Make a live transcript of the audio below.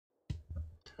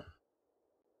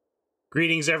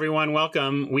Greetings, everyone.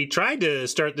 Welcome. We tried to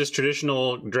start this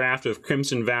traditional draft of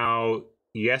Crimson Vow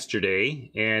yesterday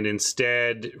and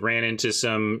instead ran into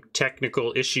some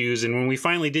technical issues. And when we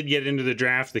finally did get into the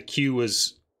draft, the queue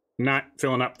was not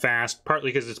filling up fast,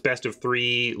 partly because it's best of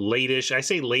three, late-ish. I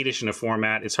say late-ish in a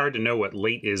format. It's hard to know what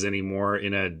late is anymore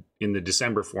in the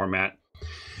December format.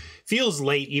 Feels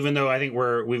late, even though I think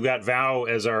we've got VOW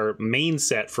as our main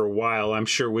set for a while. I'm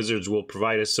sure Wizards will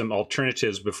provide us some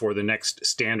alternatives before the next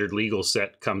standard legal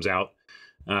set comes out.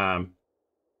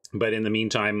 But in the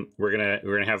meantime, we're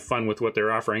gonna have fun with what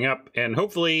they're offering up, and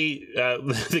hopefully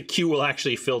the queue will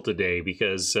actually fill today,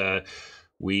 because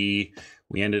we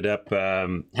ended up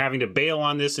having to bail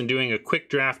on this and doing a quick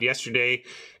draft yesterday.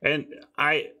 And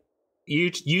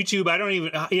YouTube, I don't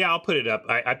even, yeah, I'll put it up.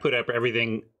 I put up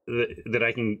everything that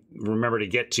I can remember to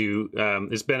get to.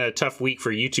 It's been a tough week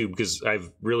for YouTube because I've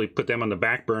really put them on the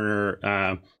back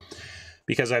burner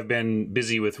because I've been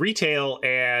busy with retail,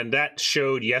 and that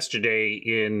showed yesterday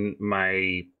in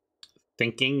my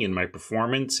thinking, in my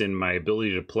performance, in my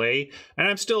ability to play. And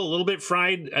I'm still a little bit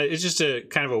fried. It's just a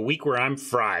kind of a week where I'm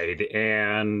fried,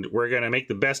 and we're going to make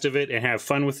the best of it and have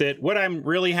fun with it. What I'm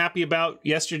really happy about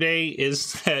yesterday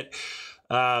is that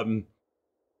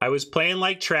I was playing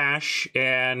like trash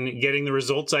and getting the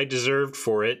results I deserved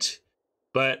for it,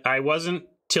 but I wasn't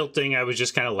tilting. I was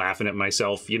just kind of laughing at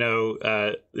myself. You know,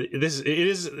 it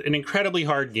is an incredibly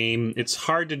hard game. It's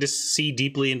hard to see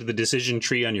deeply into the decision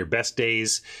tree on your best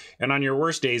days, and on your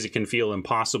worst days, it can feel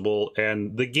impossible.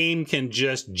 And the game can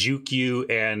just juke you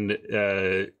and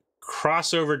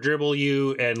crossover dribble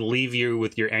you and leave you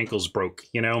with your ankles broke.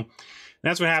 You know, and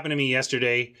that's what happened to me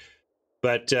yesterday.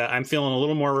 But I'm feeling a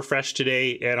little more refreshed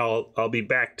today, and I'll be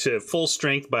back to full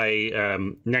strength by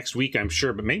next week, I'm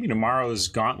sure. But maybe tomorrow's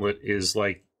gauntlet is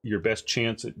like your best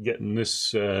chance at getting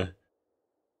this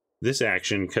this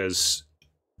action, because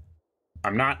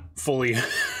I'm not fully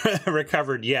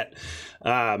recovered yet.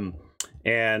 And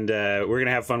we're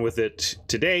gonna have fun with it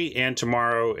today and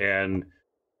tomorrow. And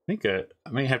I think I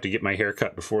may have to get my hair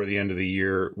cut before the end of the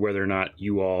year, whether or not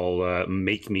you all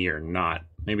make me or not.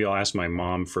 Maybe I'll ask my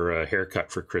mom for a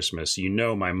haircut for Christmas. You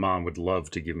know, my mom would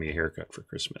love to give me a haircut for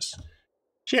Christmas.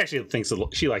 She actually thinks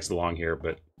she likes the long hair,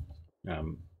 but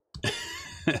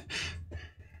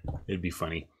it'd be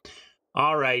funny.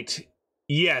 All right.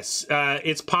 Yes,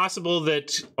 it's possible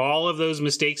that all of those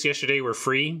mistakes yesterday were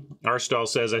free. Arstall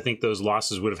says, I think those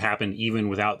losses would have happened even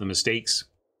without the mistakes.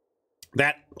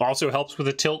 That also helps with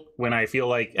a tilt when I feel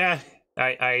like,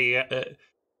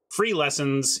 free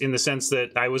lessons, in the sense that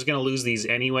I was going to lose these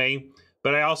anyway.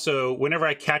 But I also, whenever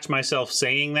I catch myself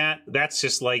saying that, that's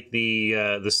just like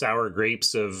the sour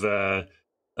grapes of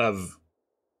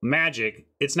Magic.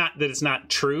 It's not that it's not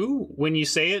true when you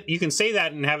say it. You can say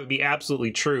that and have it be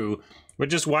absolutely true, but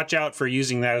just watch out for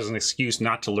using that as an excuse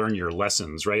not to learn your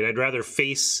lessons, right? I'd rather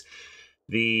face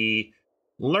the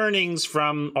learnings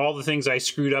from all the things I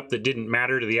screwed up that didn't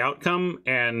matter to the outcome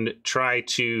and try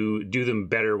to do them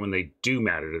better when they do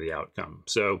matter to the outcome.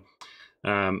 So,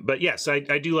 but yes, I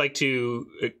do like to,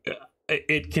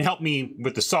 it can help me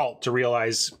with the salt to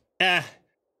realize,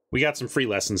 we got some free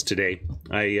lessons today.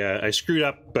 I screwed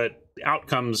up, but the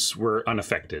outcomes were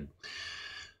unaffected.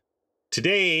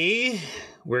 Today,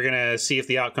 we're going to see if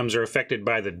the outcomes are affected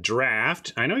by the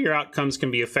draft. I know your outcomes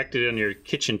can be affected on your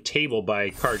kitchen table by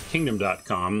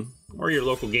cardkingdom.com or your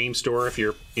local game store if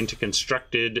you're into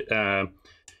constructed.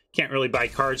 Can't really buy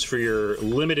cards for your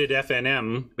limited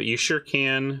FNM, but you sure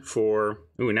can for...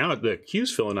 Ooh, now the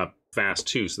queue's filling up fast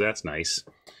too, so that's nice.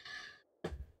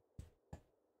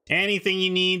 Anything you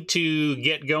need to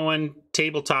get going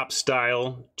tabletop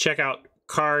style, check out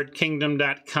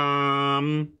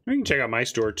cardkingdom.com. You can check out my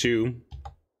store too.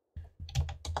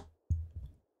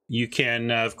 You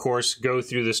can, of course, go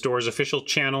through the store's official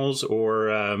channels, or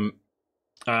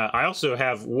I also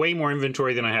have way more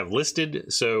inventory than I have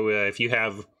listed. So if you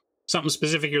have something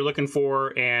specific you're looking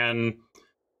for and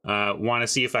want to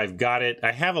see if I've got it,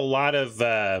 I have a lot of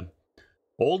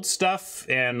old stuff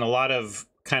and a lot of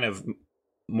kind of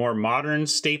more modern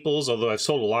staples, although I've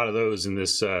sold a lot of those in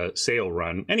this sale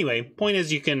run. Anyway, point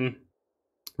is, you can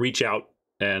reach out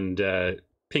and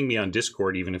ping me on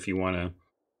Discord even if you want to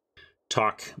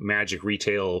talk Magic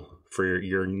retail for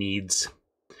your needs.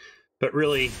 But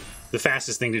really, the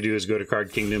fastest thing to do is go to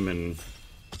Card Kingdom and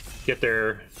get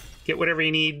whatever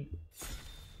you need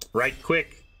right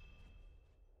quick.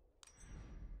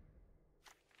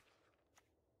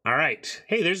 All right.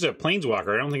 Hey, there's a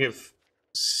Planeswalker. I don't think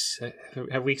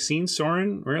have we seen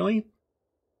Sorin, really?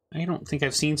 I don't think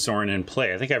I've seen Sorin in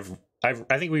play. I think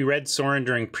I think we read Sorin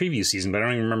during preview season, but I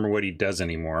don't even remember what he does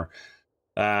anymore.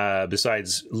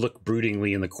 besides look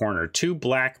broodingly in the corner. 2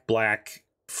 black,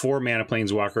 4 mana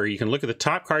planeswalker. You can look at the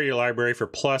top card of your library for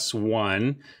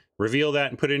 +1. Reveal that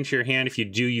and put it into your hand. If you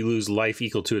do, you lose life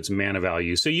equal to its mana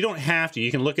value. So you don't have to. You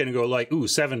can look at it and go like, ooh,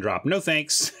 7-drop. No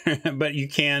thanks. But you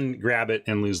can grab it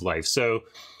and lose life. So,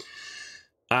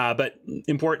 but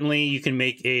importantly, you can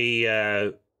make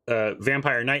a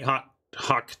Vampire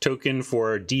Nighthawk token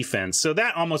for defense. So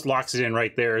that almost locks it in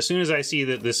right there. As soon as I see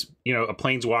that this, a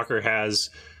planeswalker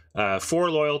has 4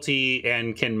 loyalty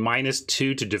and can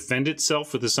 -2 to defend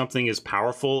itself with something as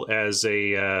powerful as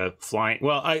a flying.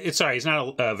 Well, sorry, it's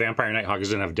not a Vampire Nighthawk. It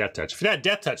doesn't have Death Touch. If it had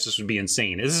Death Touch, this would be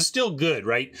insane. This is still good,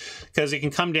 right? Because it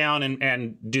can come down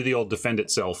and do the old defend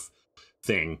itself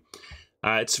thing.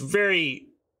 It's very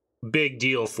big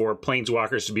deal for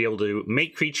planeswalkers to be able to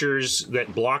make creatures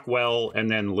that block well and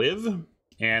then live,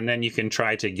 and then you can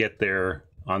try to get there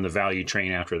on the value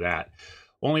train after that.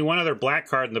 Only 1 other black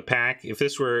card in the pack. If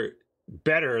this were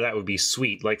better, that would be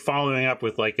sweet. Like following up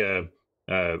with like a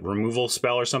removal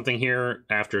spell or something here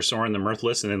after Sorin the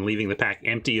Mirthless and then leaving the pack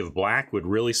empty of black would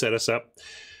really set us up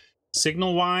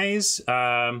signal-wise.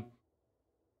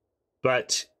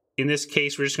 But in this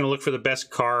case, we're just going to look for the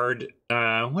best card.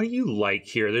 What do you like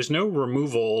here? There's no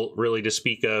removal really to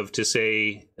speak of to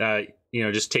say,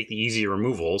 just take the easy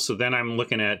removal. So then I'm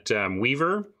looking at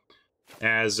Weaver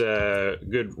as a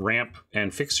good ramp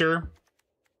and fixer.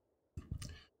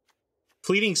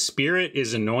 Fleeting Spirit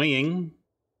is annoying.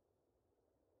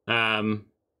 But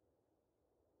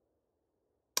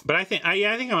I think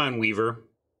I'm on Weaver.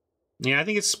 Yeah, I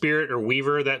think it's Spirit or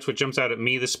Weaver. That's what jumps out at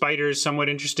me. The Spider is somewhat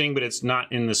interesting, but it's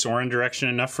not in the Sorin direction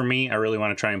enough for me. I really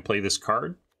want to try and play this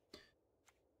card.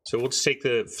 So we'll just take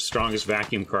the strongest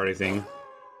vacuum card, I think.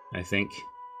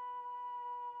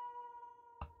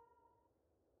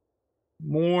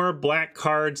 More black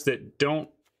cards that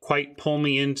don't quite pull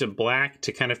me into black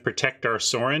to kind of protect our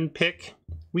Sorin pick.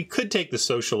 We could take the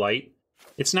Socialite.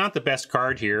 It's not the best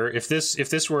card here. If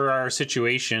this were our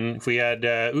situation, if we had,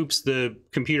 oops, the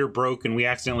computer broke and we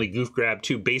accidentally goof grabbed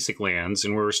 2 basic lands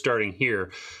and we're starting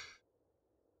here,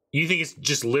 you think it's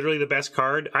just literally the best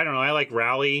card? I don't know. I like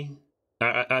Rally.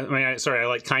 I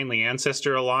like Kindly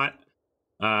Ancestor a lot.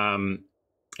 And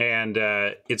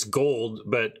it's gold,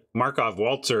 but Markov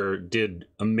Waltzer did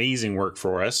amazing work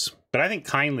for us. But I think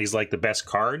Kindly's like the best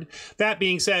card. That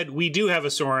being said, we do have a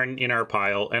Sorin in our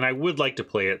pile, and I would like to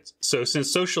play it. So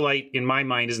since Socialite, in my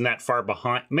mind, isn't that far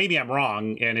behind, maybe I'm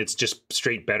wrong, and it's just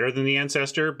straight better than the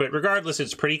Ancestor. But regardless,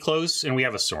 it's pretty close, and we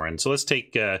have a Sorin. So let's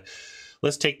take the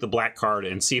black card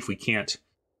and see if we can't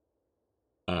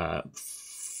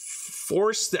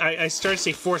force. I started to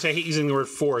say force. I hate using the word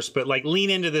force, but like lean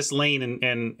into this lane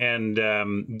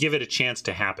and give it a chance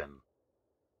to happen.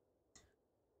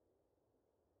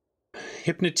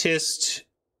 Hypnotist.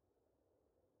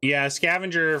 Yeah,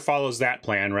 Scavenger follows that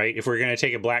plan, right? If we're going to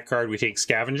take a black card, we take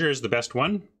Scavenger as the best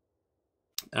one.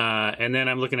 And then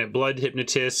I'm looking at Blood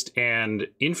Hypnotist and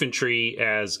Infantry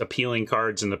as appealing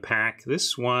cards in the pack.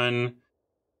 This one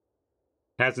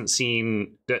hasn't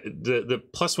seen the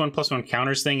 +1/+1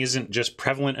 counters thing isn't just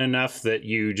prevalent enough that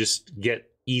you just get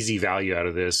easy value out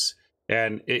of this.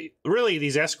 And really,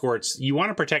 these escorts, you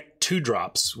want to protect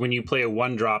 2-drops when you play a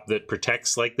 1-drop that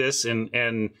protects like this,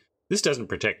 and this doesn't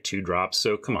protect 2-drops,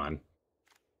 so come on.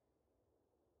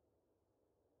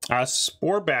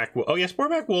 Sporeback. Oh yeah,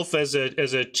 Sporeback Wolf as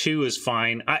a 2 is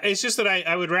fine. It's just that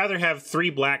I would rather have 3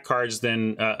 black cards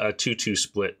than a 2/2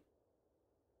 split.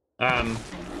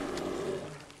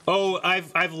 Oh,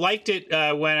 I've liked it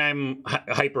when I'm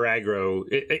hyper aggro.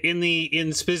 In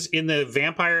the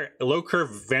vampire low curve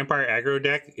vampire aggro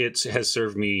deck, it has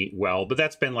served me well. But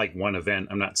that's been like one event.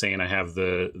 I'm not saying I have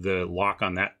the lock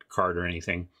on that card or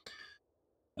anything.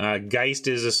 Geist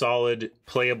is a solid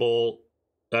playable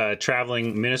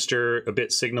traveling minister, a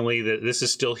bit signally that this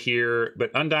is still here.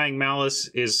 But Undying Malice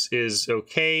is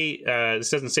okay.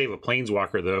 This doesn't save a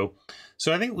planeswalker though.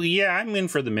 So I think, yeah, I'm in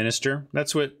for the Minister.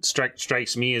 That's what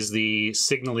strikes me as the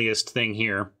signaliest thing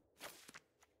here.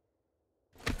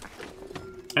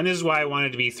 And this is why I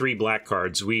wanted to be 3 black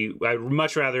cards. I'd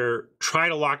much rather try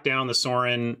to lock down the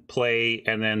Sorin play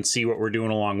and then see what we're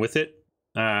doing along with it.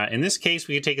 In this case,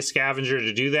 we could take a Scavenger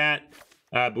to do that,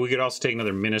 but we could also take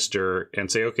another Minister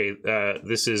and say, okay,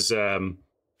 this is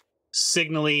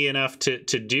signally enough to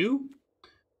do.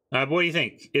 But what do you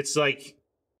think? It's like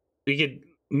we could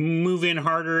move in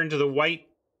harder into the white,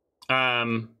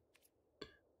 or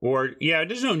yeah,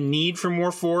 there's no need for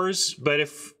more 4s,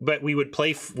 but we'd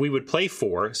play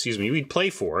 4. Excuse me, we'd play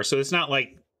 4. So it's not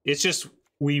like it's just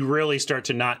we really start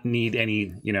to not need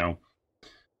any,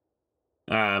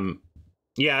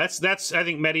 Yeah, that's I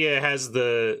think Media has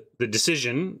the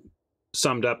decision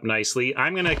summed up nicely.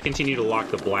 I'm going to continue to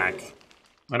lock the black.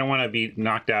 I don't want to be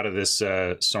knocked out of this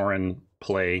Sorin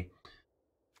play.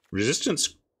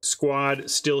 Resistance Squad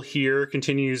still here,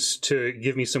 continues to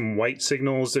give me some white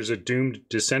signals. There's a doomed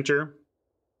dissenter.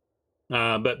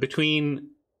 But between,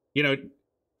 you know,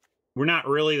 we're not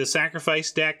really the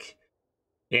sacrifice deck,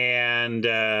 and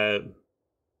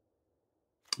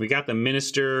we got the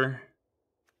Minister.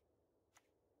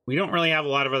 We don't really have a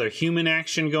lot of other human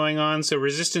action going on, so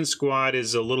Resistance Squad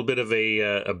is a little bit of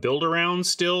a build-around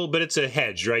still, but it's a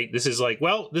hedge, right? This is like,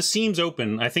 well, this seems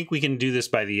open. I think we can do this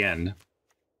by the end.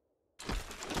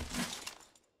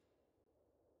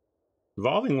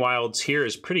 Evolving Wilds here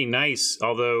is pretty nice,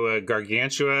 although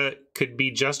Gargantua could be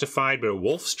justified, but a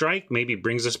Wolf Strike maybe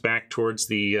brings us back towards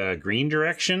the green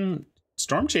direction.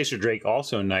 Stormchaser Drake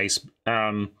also nice.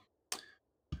 So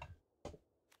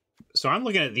I'm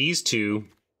looking at these two,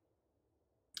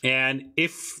 and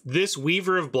if this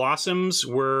Weaver of Blossoms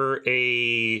were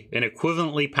an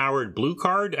equivalently powered blue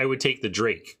card, I would take the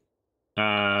Drake.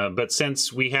 But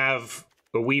since we have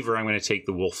a Weaver, I'm going to take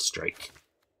the Wolf Strike.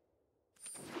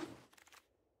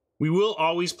 We will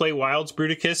always play Wilds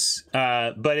Bruticus,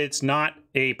 but it's not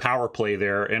a power play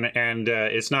there, and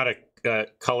it's not a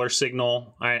color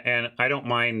signal. I don't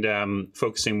mind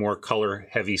focusing more color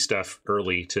heavy stuff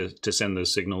early to send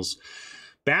those signals.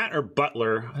 Bat or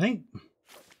Butler? I think,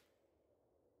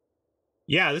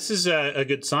 yeah, this is a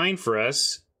good sign for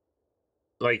us.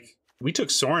 Like, we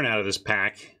took Sorin out of this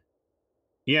pack.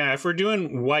 Yeah, if we're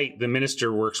doing white, the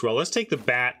Minister works well. Let's take the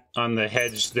Bat on the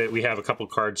hedge that we have a couple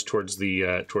cards towards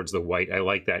the white. I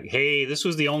like that. Hey, this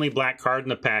was the only black card in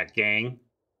the pack, gang.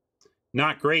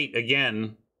 Not great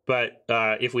again, but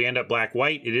if we end up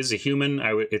black-white, it is a human.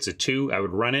 It's a 2. I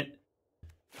would run it.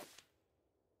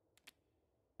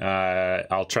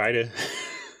 I'll try to...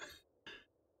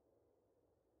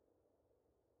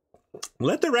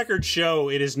 Let the record show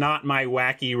it is not my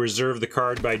wacky reserve the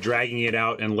card by dragging it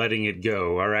out and letting it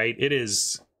go, all right? It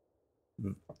is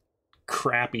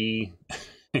crappy.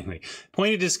 Anyway,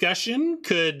 point of discussion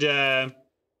could... you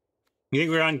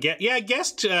think we're on... Yeah,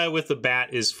 guest with the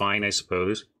Bat is fine, I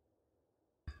suppose.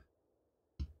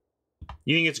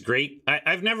 You think it's great?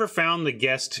 I've never found the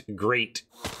guest great.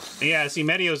 Yeah, see,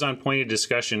 Medio's on point of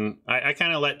discussion. I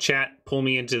kind of let chat pull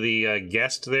me into the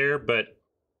guest there, but...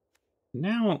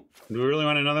 Now, do we really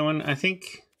want another one? I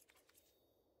think...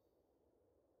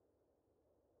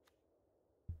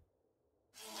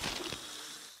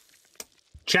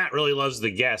 Chat really loves the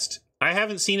guest. I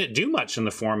haven't seen it do much in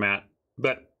the format,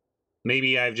 but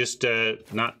maybe I've just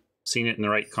not seen it in the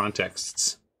right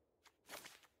contexts.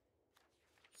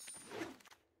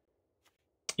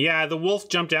 Yeah, the wolf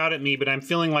jumped out at me, but I'm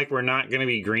feeling like we're not going to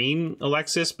be green,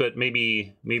 Alexis, but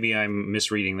maybe I'm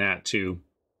misreading that too.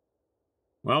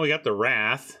 Well, we got the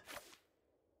Wrath.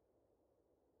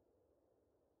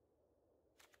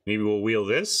 Maybe we'll wheel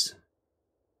this.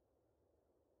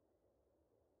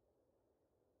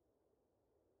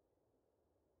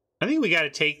 I think we got to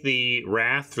take the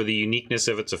Wrath for the uniqueness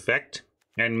of its effect.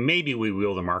 And maybe we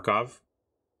wheel the Markov.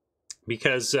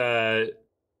 Because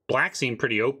black seemed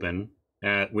pretty open,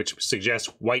 which suggests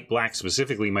white-black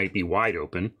specifically might be wide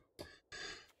open.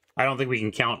 I don't think we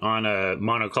can count on a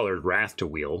monocolored Wrath to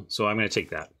wheel, so I'm going to take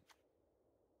that.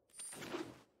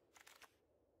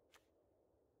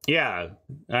 Yeah.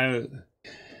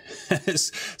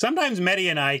 Sometimes Medi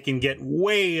and I can get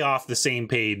way off the same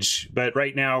page, but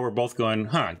right now we're both going,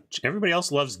 huh, everybody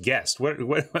else loves guest.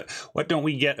 What don't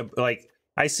we get? Like,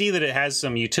 I see that it has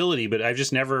some utility, but I've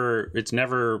just never,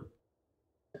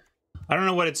 I don't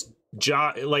know what its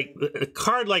job, like a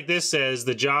card like this says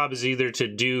the job is either to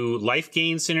do life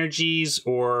gain synergies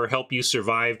or help you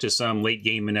survive to some late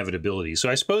game inevitability. So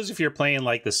I suppose if you're playing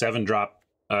like the 7-drop,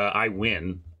 I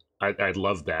win. I'd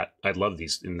love that. I'd love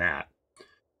these in that.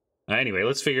 Anyway,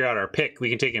 let's figure out our pick. We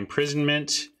can take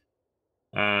Imprisonment.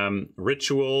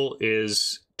 Ritual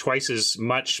is twice as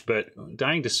much, but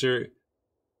Dying to Serve.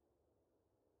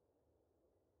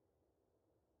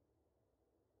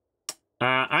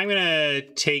 I'm going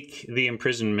to take the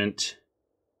Imprisonment.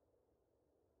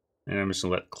 And I'm just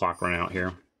going to let the clock run out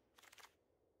here.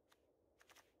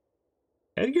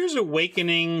 Edgar's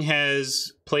Awakening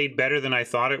has played better than I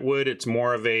thought it would. It's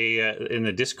more of a, in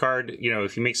the discard, you know,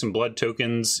 if you make some blood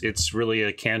tokens, it's really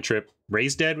a cantrip.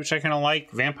 Raise Dead, which I kind of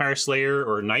like. Vampire Slayer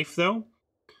or Knife, though.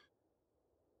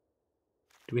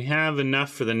 Do we have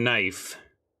enough for the Knife?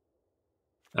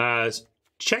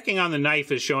 Checking on the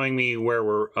Knife is showing me where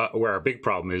where our big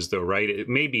problem is, though, right? It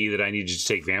may be that I need to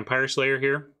take Vampire Slayer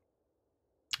here.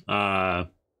 We're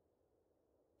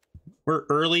we're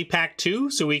early pack 2,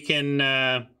 so we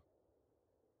can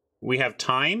we have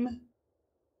time.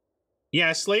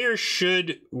 Yeah, Slayer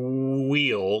should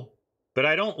wheel, but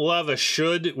I don't love a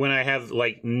should when I have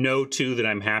like no 2 that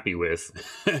I'm happy with.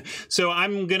 So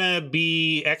I'm gonna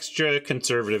be extra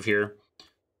conservative here.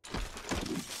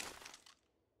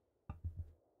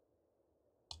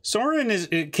 Sorin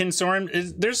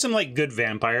there's some like good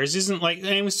vampires. Isn't like,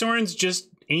 I mean, Sorin's just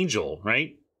angel,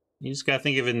 right? You just gotta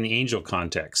think of it in the angel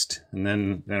context, and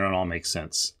then it all makes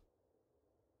sense.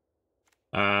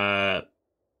 Arch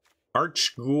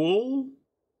Ghoul.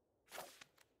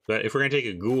 But if we're gonna take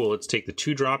a Ghoul, let's take the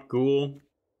 2-drop Ghoul.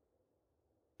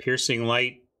 Piercing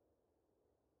Light.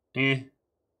 Yeah,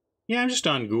 I'm just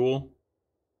on Ghoul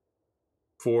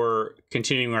for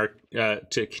continuing our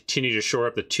to continue to shore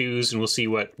up the 2s, and we'll see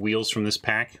what wheels from this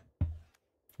pack.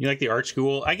 You like the Arch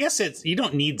Ghoul? I guess you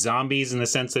don't need zombies in the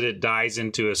sense that it dies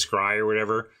into a scry or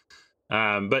whatever,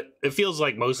 but it feels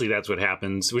like mostly that's what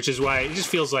happens, which is why it just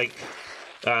feels like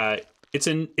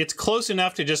it's close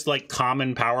enough to just like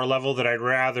common power level that I'd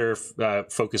rather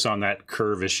focus on that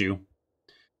curve issue.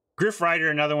 Griff Rider,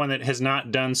 another one that has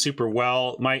not done super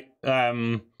well. My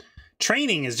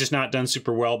training has just not done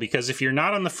super well because if you're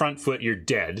not on the front foot, you're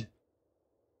dead.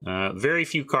 Very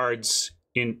few cards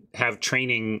have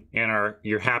training and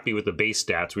you're happy with the base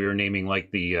stats. We were naming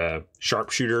like the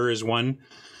Sharpshooter is one.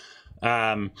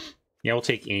 Yeah, we'll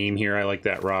take aim here. I like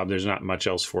that, Rob. There's not much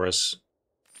else for us.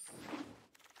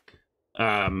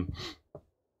 And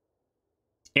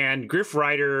Griff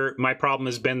Rider, my problem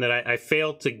has been that I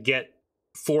failed to get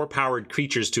 4-powered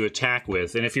creatures to attack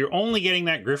with, and if you're only getting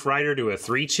that Griff Rider to a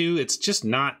 3/2, it's just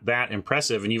not that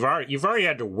impressive, and you've already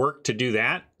had to work to do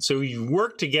that. So you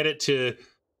work to get it to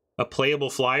a playable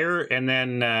flyer, and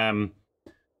then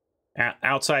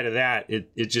outside of that,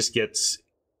 it just gets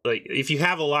like, if you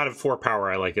have a lot of 4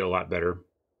 power, I like it a lot better.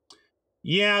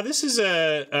 Yeah, this is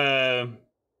a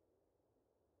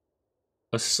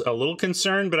little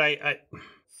concerned, but I'm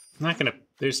not gonna.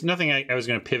 There's nothing I was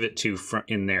gonna pivot to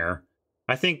in there.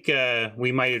 I think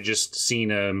we might have just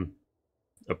seen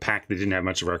a pack that didn't have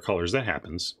much of our colors. That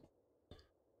happens.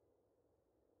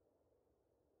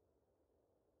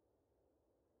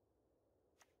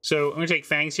 So I'm going to take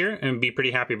Fangs here and be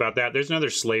pretty happy about that. There's another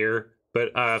Slayer,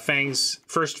 but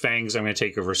first Fangs I'm going to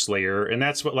take over Slayer. And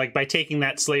that's what, like, by taking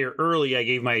that Slayer early, I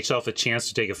gave myself a chance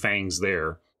to take a Fangs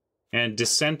there. And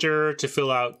Dissenter to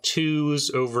fill out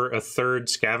 2s over a 3rd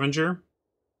Scavenger.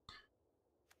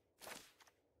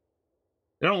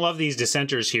 I don't love these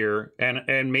Dissenters here,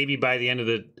 and maybe by the end of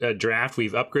the draft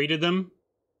we've upgraded them,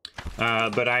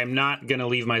 but I'm not going to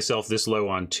leave myself this low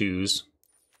on 2s.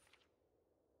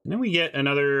 And then we get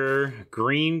another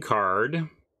green card.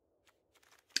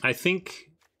 I think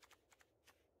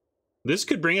this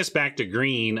could bring us back to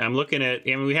green. I'm looking at,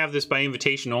 and we have this by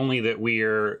invitation only that we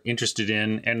are interested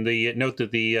in, and the note that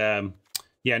the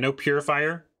no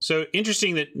Purifier. So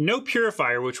interesting that no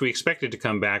Purifier, which we expected to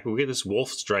come back, we'll get this Wolf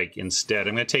Strike instead.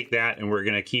 I'm going to take that, and we're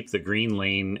going to keep the green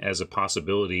lane as a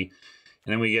possibility.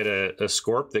 And then we get a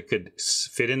Scorp that could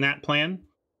fit in that plan.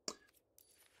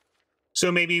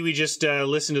 So maybe we just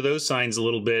listen to those signs a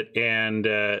little bit and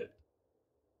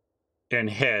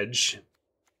hedge.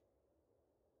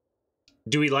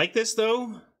 Do we like this,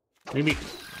 though? Maybe...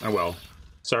 Oh, well.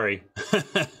 Sorry.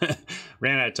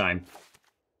 Ran out of time.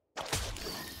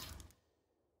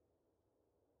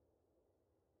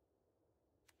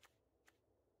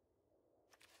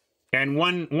 And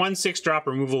one 6-drop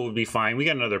removal would be fine. We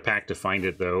got another pack to find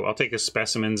it, though. I'll take a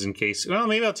Specimens in case... Well,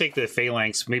 maybe I'll take the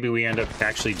Phalanx. Maybe we end up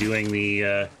actually doing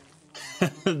the...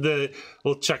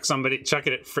 We'll chuck it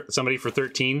at somebody for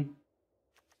 13.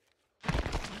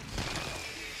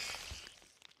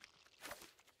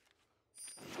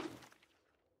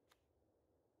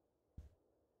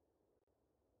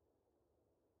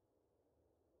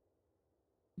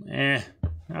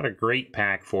 Not a great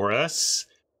pack for us.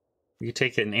 We could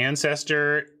take an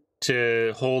Ancestor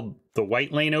to hold the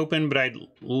white lane open, but I'd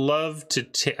love to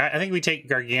take... I think we take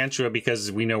Gargantua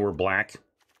because we know we're black.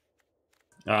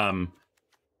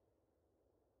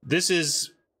 This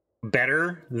is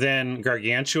better than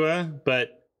Gargantua,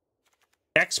 but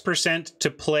X% to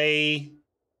play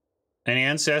an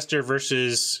Ancestor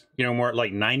versus, you know, more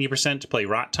like 90% to play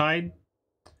Rot-Tide.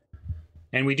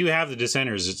 And we do have the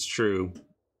Dissenters, it's true.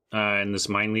 And this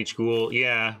Mind Leech Ghoul,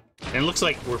 yeah. And it looks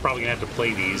like we're probably going to have to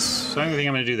play these. So I think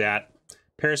I'm going to do that.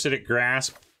 Parasitic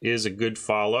Grasp is a good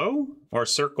follow, or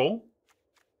Circle.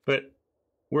 But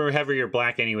we're heavier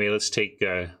black anyway. Let's take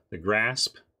the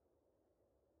Grasp.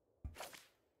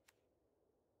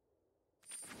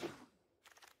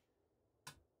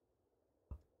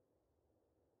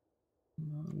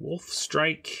 Wolf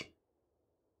Strike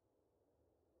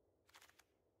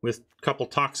with a couple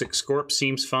Toxic Scorps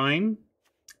seems fine.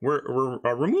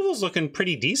 Our removal's looking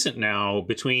pretty decent now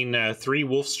between 3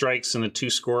 Wolf Strikes and the 2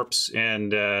 Scorps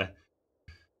and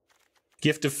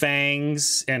Gift of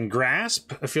Fangs and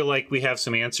Grasp. I feel like we have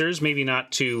some answers. Maybe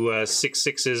not to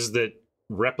 6/6s that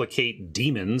replicate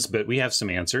demons, but we have some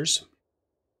answers.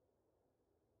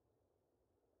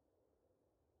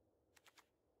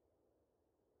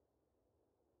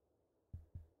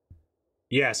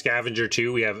 Yeah, Scavenger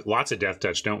too. We have lots of Death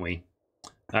Touch, don't we?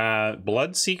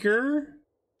 Bloodseeker.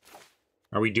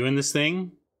 Are we doing this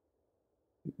thing?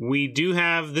 We do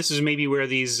have... This is maybe where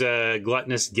these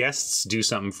gluttonous guests do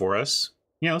something for us.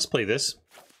 Yeah, let's play this.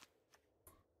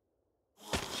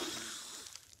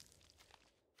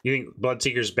 You think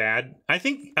Bloodseeker's bad? I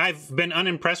think I've been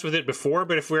unimpressed with it before,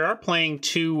 but if we are playing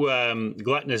 2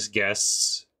 gluttonous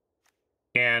guests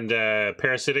and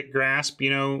Parasitic Grasp, you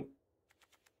know,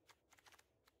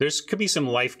 there could be some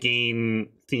life gain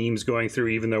themes going through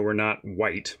even though we're not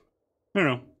white. I don't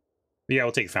know. Yeah,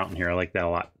 we'll take Fountain here. I like that a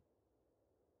lot.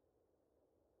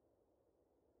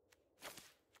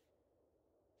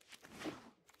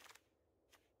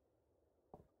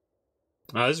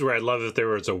 This is where I'd love if there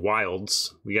was a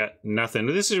Wilds. We got nothing.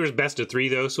 This is best of 3,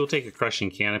 though, so we'll take a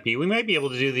Crushing Canopy. We might be able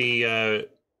to do the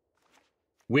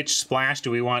which splash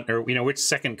do we want, or, you know, which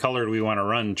second color do we want to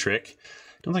run trick.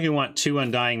 Don't think we want 2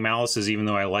 Undying Malices, even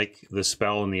though I like the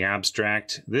spell in the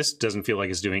abstract. This doesn't feel like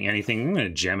it's doing anything. I'm going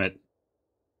to gem it.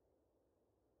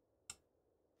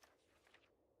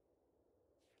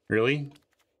 Really?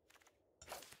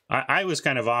 I was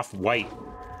kind of off white.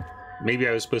 Maybe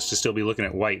I was supposed to still be looking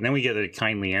at white. And then we get a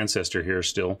Kindly Ancestor here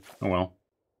still. Oh well.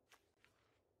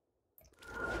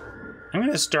 I'm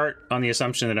going to start on the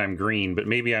assumption that I'm green, but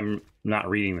maybe I'm not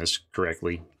reading this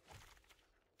correctly.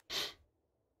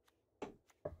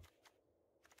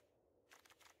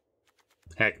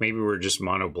 Heck, maybe we're just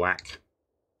mono black.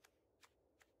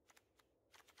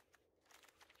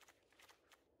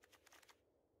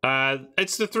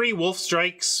 It's the 3 Wolf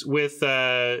Strikes with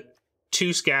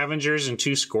 2 Scavengers and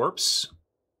 2 Scorps.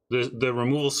 The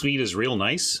removal suite is real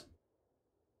nice.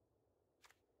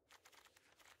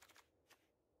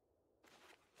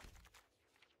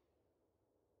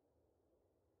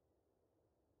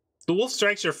 The Wolf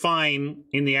Strikes are fine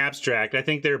in the abstract. I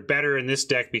think they're better in this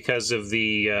deck because of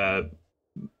the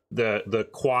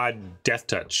quad Death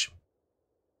Touch.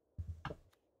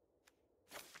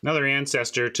 Another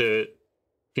Ancestor to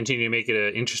continue to make it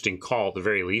an interesting call at the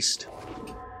very least.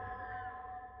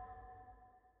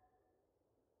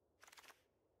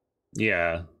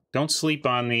 Yeah, don't sleep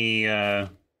on the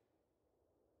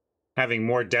having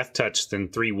more Death Touch than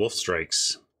 3 Wolf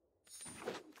Strikes.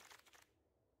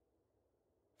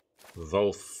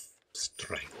 Wolf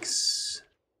Strikes.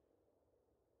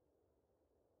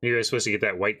 Maybe I was supposed to get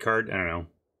that white card? I don't know.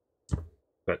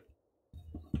 But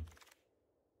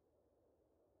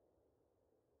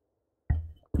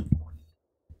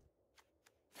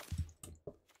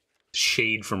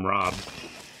shade from Rob.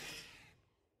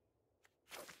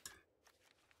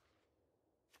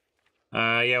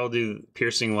 Yeah, we'll do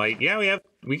Piercing Light. Yeah,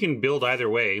 we can build either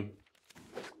way.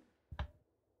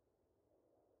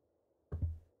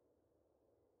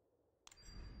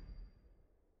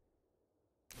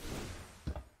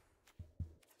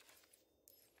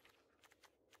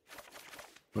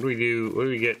 What do we do? What do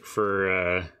we get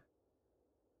for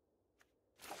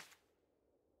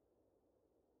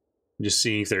just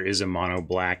seeing if there is a mono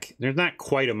black. There's not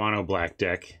quite a mono black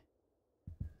deck.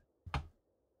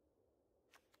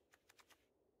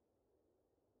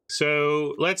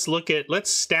 So let's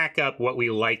stack up what we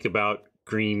like about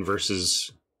green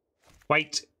versus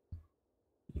white.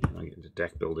 I'll get into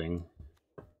deck building.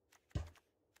 This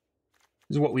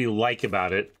is what we like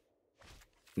about it,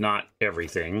 not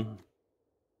everything.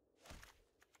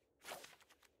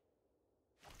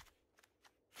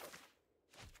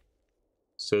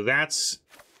 So that's...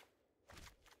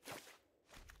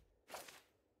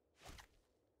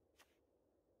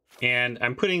 And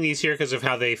I'm putting these here because of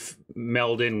how they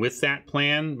meld in with that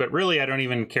plan, but really I don't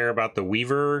even care about the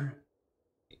Weaver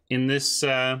in this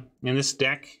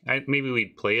deck. Maybe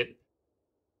we'd play it.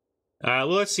 Well,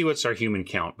 let's see what's our human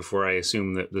count before I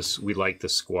assume that we like the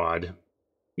squad.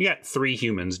 We got 3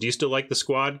 humans. Do you still like the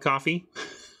squad, Coffee?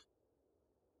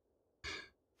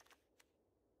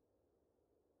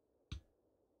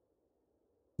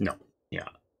 No. Yeah.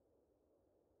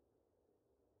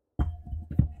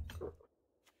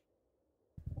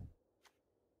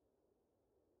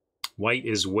 White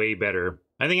is way better.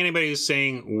 I think anybody who's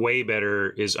saying way better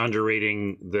is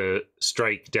underrating the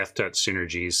strike death touch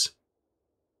synergies.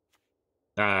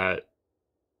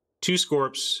 2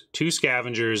 Scorps, 2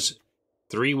 Scavengers,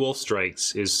 3 Wolf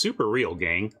Strikes is super real,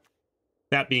 gang.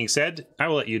 That being said, I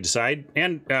will let you decide,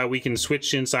 and we can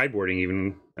switch in sideboarding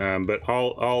even, but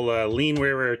I'll lean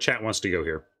wherever chat wants to go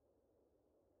here.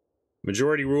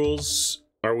 Majority rules,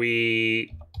 are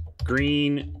we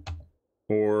green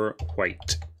or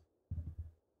white?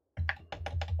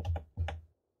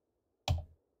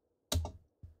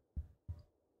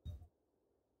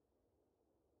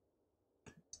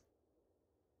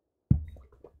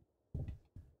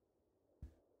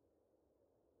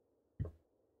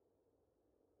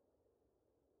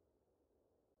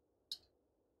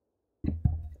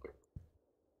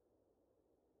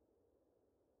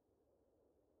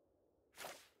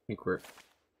 I think we're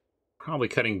probably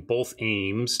cutting both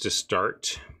aims to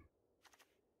start.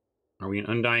 Are we an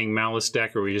Undying Malice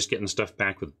deck, or are we just getting stuff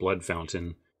back with Blood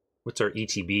Fountain? What's our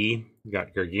ETB? We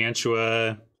got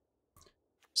Gargantua,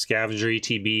 Scavenger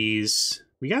ETBs.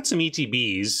 We got some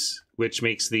ETBs, which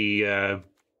makes the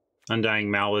Undying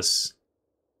Malice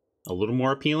a little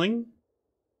more appealing.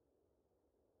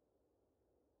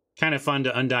 Kind of fun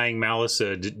to Undying Malice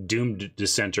a Doomed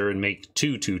Dissenter and make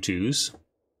 2 2/2s.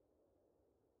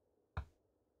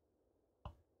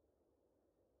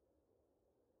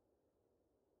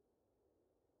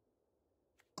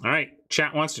 All right,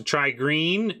 chat wants to try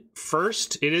green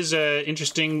first. It is an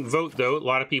interesting vote, though. A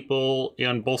lot of people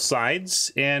on both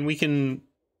sides, and we can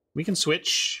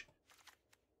switch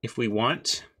if we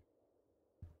want.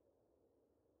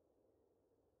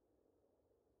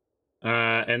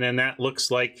 And then that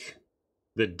looks like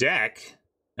the deck.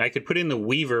 I could put in the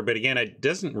Weaver, but again, it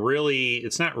doesn't really.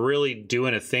 It's not really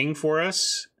doing a thing for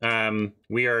us.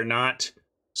 We are not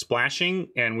splashing,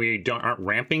 and we aren't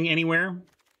ramping anywhere.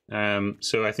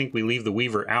 So I think we leave the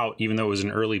Weaver out, even though it was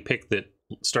an early pick that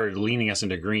started leaning us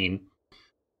into green.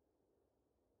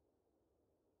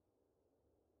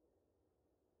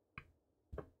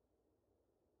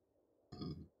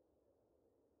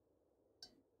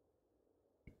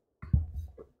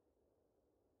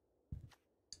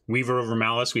 Weaver over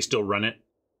Malice, we still run it.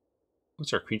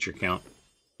 What's our creature count?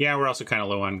 Yeah, we're also kind of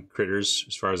low on critters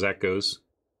as far as that goes.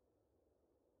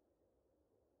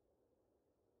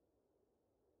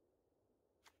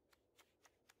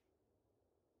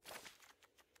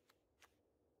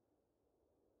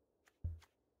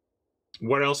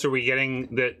 What else are we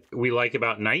getting that we like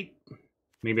about Knight?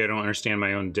 Maybe I don't understand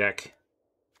my own deck.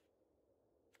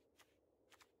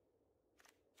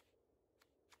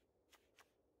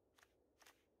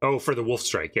 Oh, for the Wolf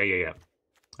Strike. Yeah.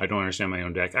 I don't understand my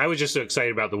own deck. I was just so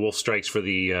excited about the Wolf Strikes for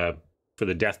the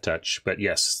Death Touch, but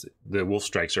yes, the Wolf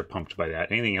Strikes are pumped by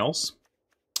that. Anything else?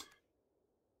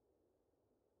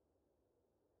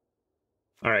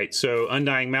 All right, so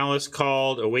Undying Malice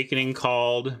called, Awakening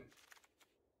called.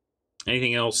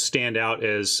 Anything else stand out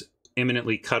as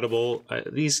imminently cuttable?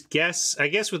 These guests, I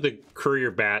guess with the Courier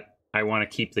Bat, I want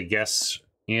to keep the guests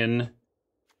in.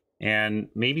 And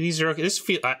maybe these are okay. This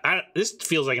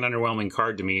feels like an underwhelming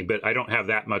card to me, but I don't have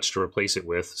that much to replace it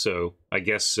with. So I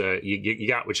guess you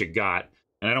got what you got.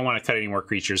 And I don't want to cut any more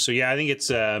creatures. So yeah, I think it's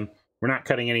we're not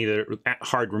cutting any of the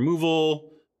hard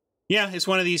removal. Yeah, it's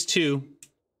one of these two.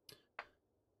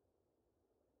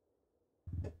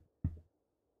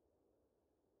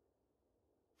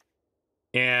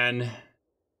 And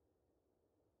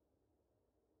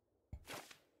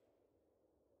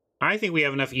I think we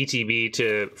have enough ETB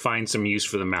to find some use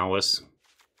for the Malice.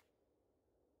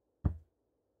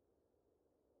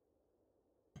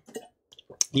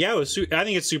 Yeah, I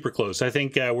think it's super close. I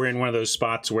think we're in one of those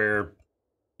spots where,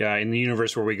 in the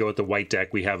universe where we go with the white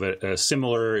deck, we have a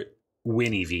similar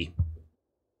win EV.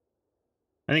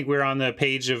 I think we're on the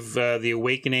page of the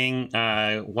Awakening.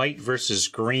 White versus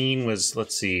green was,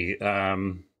 let's see. Let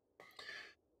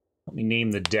me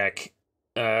name the deck.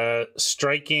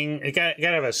 Striking. It gotta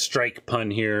have a strike pun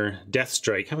here. Death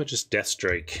Strike. How about just Death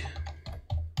Strike?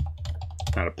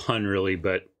 Not a pun really,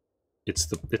 but it's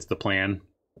the plan.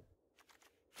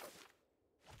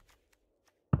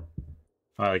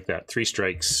 I like that. 3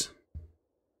 strikes.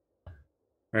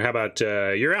 Or how about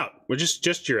you're out? We're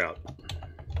just you're out.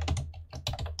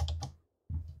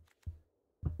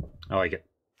 I like it.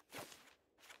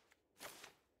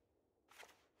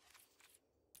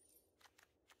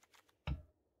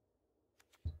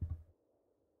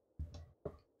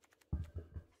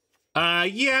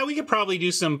 Yeah, we could probably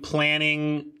do some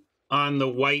planning on the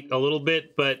white a little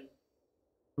bit, but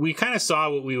we kind of saw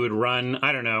what we would run.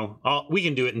 I don't know. We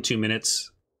can do it in 2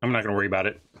 minutes. I'm not going to worry about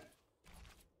it.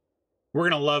 We're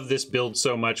going to love this build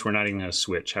so much, we're not even going to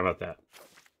switch. How about that?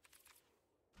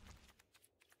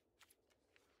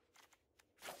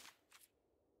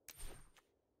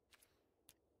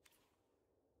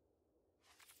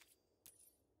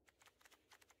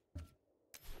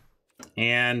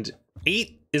 And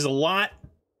 8 is a lot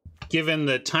given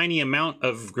the tiny amount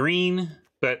of green,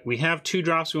 but we have 2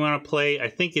 drops we want to play. I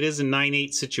think it is a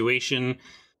 9-8 situation.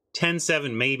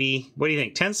 10-7 maybe. What do you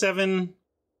think? 10-7?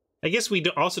 I guess we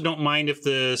also don't mind if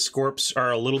the Scorps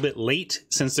are a little bit late,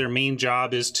 since their main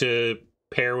job is to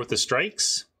pair with the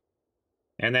strikes.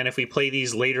 And then if we play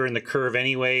these later in the curve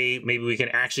anyway, maybe we can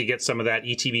actually get some of that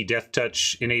ETB Death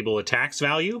Touch enable attacks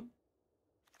value.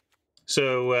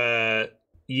 So,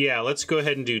 yeah, let's go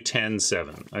ahead and do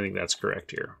 10-7. I think that's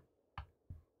correct here.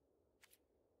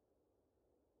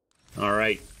 All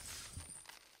right.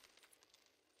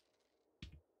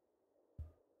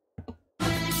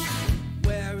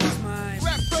 Where is my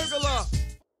rap burglar?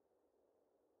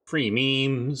 Free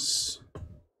memes.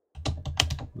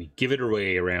 We give it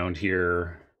away around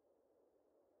here.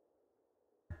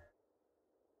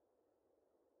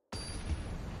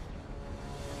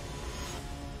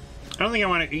 I don't think I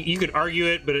want to... You could argue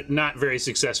it, but not very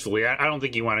successfully. I don't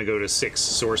think you want to go to 6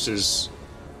 sources.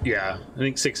 Yeah, I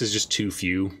think 6 is just too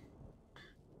few.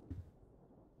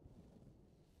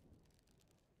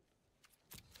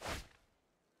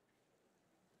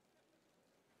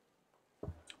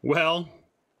 Well,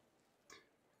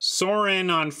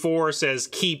 Soren on 4 says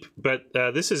keep, but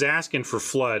this is asking for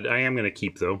flood. I am going to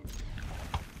keep, though.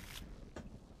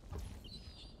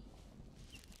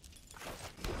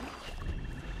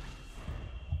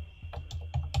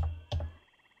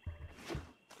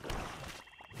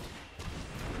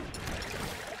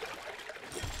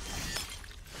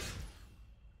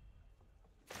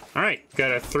 All right,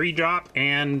 got a 3-drop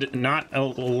and not a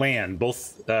land.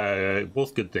 Both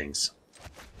good things.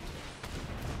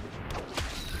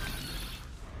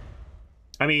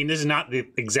 I mean, this is not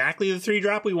exactly the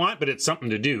 3-drop we want, but it's something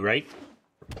to do, right?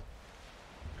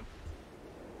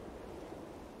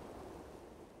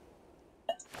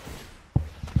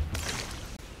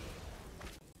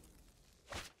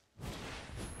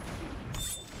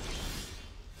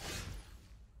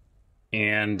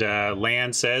 And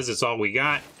land says it's all we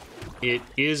got. It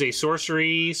is a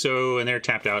sorcery, so, and they're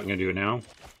tapped out. I'm gonna do it now.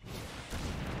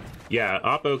 Yeah,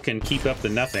 Oppo can keep up the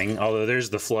nothing, although there's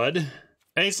the flood.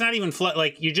 And it's not even flood,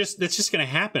 like, it's just gonna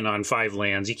happen on 5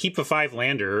 lands. You keep a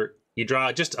 5-lander, you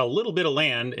draw just a little bit of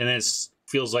land, and it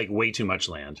feels like way too much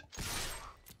land.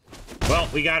 Well,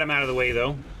 we got him out of the way,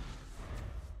 though.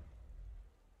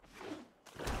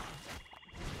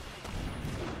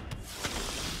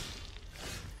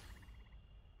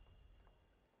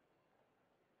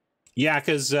 Yeah,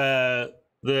 because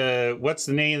what's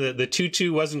the name? The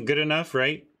 2/2 wasn't good enough,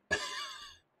 right?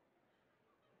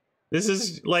 This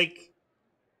is like...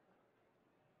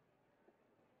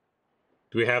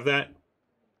 Do we have that?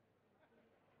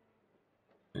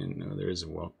 No, there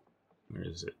isn't. Well, where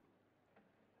is it?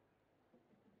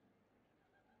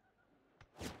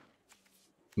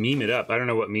 Meme it up. I don't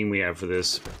know what meme we have for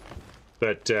this.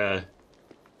 But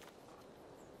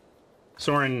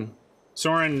Soren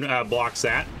blocks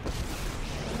that.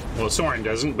 Well, Soren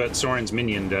doesn't, but Soren's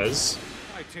minion does.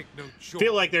 I take no choice.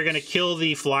 Feel like they're going to kill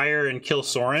the flyer and kill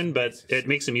Soren, but it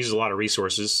makes them use a lot of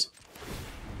resources.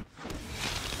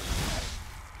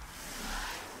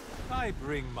 I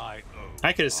bring my own.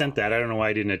 I could have sent that. I don't know why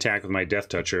I didn't attack with my Death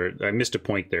Toucher. I missed a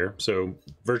point there. So,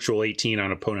 virtual 18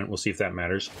 on opponent. We'll see if that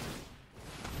matters.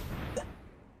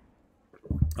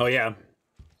 Oh, yeah.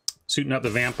 Suiting up the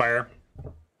vampire.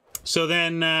 So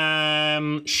then,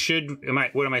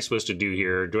 what am I supposed to do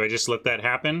here? Do I just let that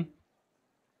happen?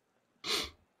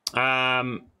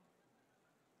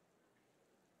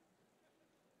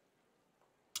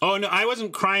 Oh, no, I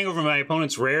wasn't crying over my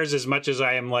opponent's rares as much as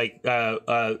I am, like,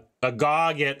 a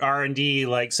GOG at R&D,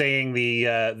 like, saying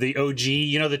the OG,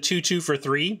 you know, the 2/2 for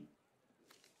 3?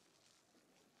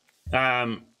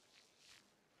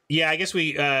 Yeah, I guess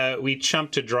we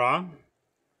chump to draw.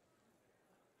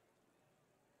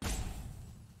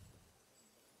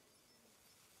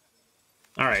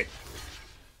 All right.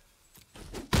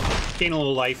 Gain a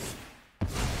little life.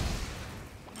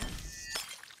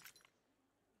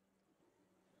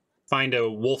 Find a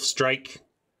wolf strike.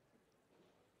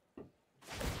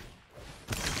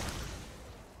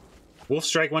 Wolf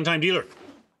strike, one-time dealer.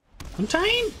 One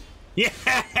time?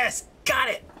 Yes! Got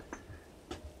it!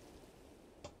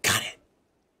 Got it.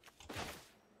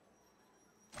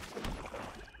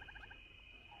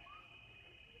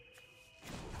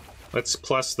 Let's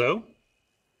plus, though.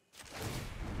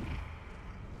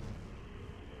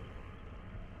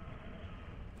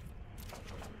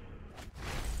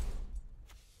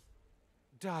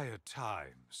 Dire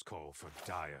times call for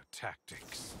dire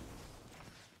tactics.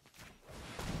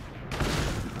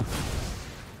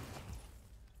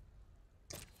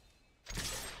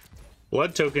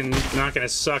 Blood token not going to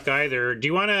suck either. Do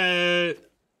you want to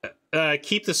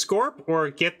keep the Scorp or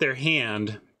get their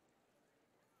hand?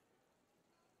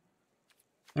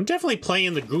 I'm definitely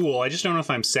playing the Ghoul. I just don't know if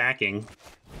I'm sacking.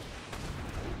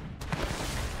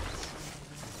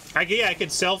 Yeah, I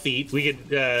could self-eat. We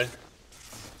could,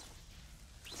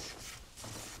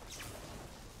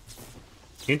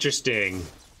 Interesting.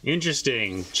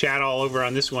 Interesting. Chat all over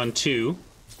on this one, too.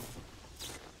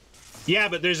 Yeah,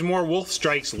 but there's more wolf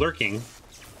strikes lurking.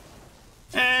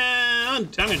 I'm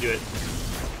gonna do it.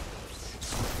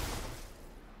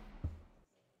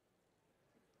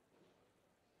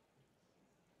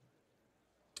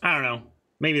 I don't know.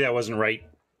 Maybe that wasn't right.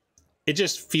 It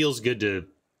just feels good to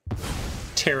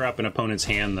tear up an opponent's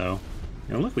hand, though.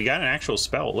 And look, we got an actual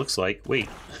spell, it looks like. Wait.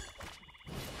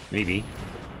 Maybe.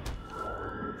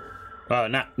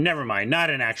 Never mind. Not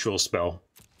an actual spell.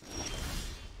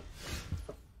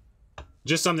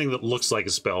 Just something that looks like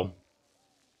a spell.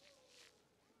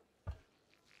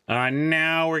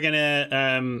 Now we're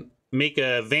gonna make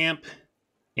a vamp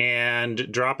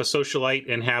and drop a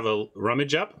socialite and have a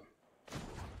rummage up.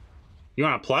 You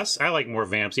want a plus? I like more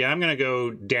vamps. Yeah, I'm gonna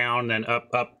go down, then up,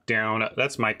 up, down.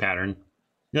 That's my pattern.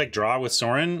 You like draw with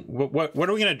Sorin? What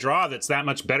are we gonna draw that's that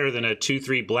much better than a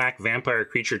 2/3 black vampire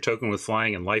creature token with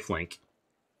flying and lifelink?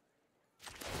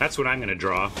 That's what I'm gonna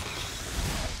draw.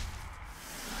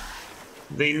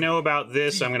 They know about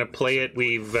this. I'm gonna play it.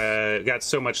 We've got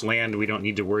so much land we don't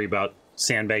need to worry about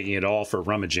sandbagging at all for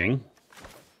rummaging.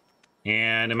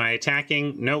 And am I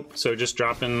attacking? Nope. So just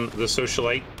dropping the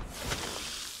socialite.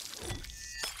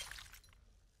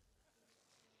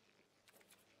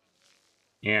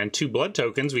 And 2 blood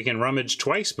tokens. We can rummage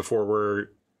twice before we're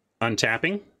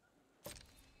untapping.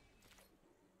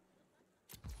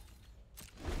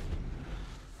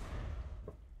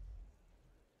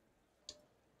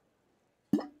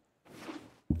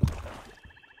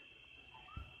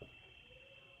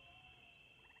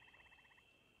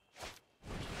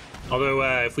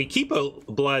 Although, if we keep a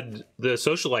blood, the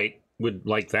socialite would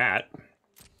like that.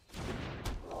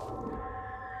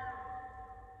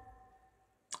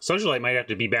 Socialite might have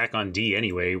to be back on D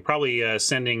anyway. We're probably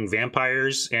sending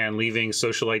vampires and leaving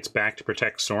socialites back to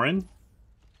protect Sorin.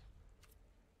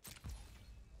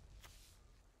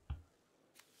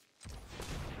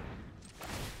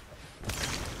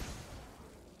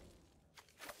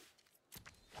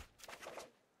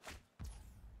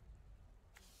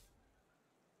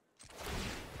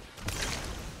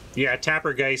 Yeah,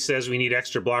 Tapper Guy says we need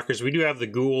extra blockers. We do have the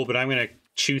Ghoul, but I'm gonna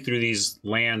chew through these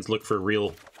lands, look for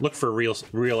real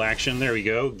action. There we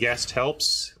go. Guest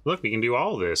helps. Look, we can do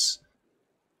all of this.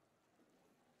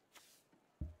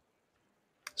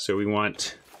 So we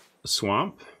want a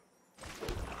swamp.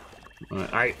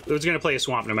 I was gonna play a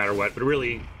swamp no matter what, but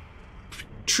really,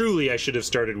 truly, I should have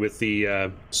started with the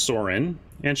Sorin.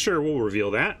 And sure, we'll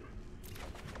reveal that.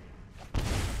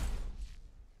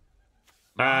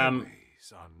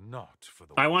 Not for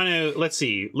the I want to, let's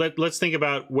see, let's think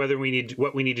about whether we need,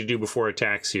 what we need to do before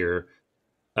attacks here.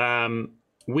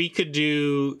 We could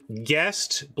do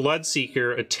guest,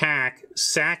 Bloodseeker, attack,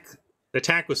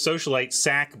 attack with socialite,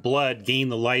 sack blood, gain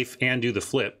the life, and do the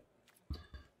flip.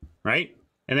 Right?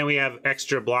 And then we have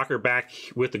extra blocker back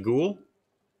with the Ghoul.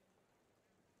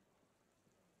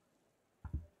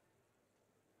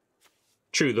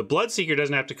 True, the Bloodseeker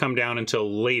doesn't have to come down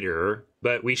until later,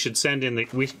 but we should send in the...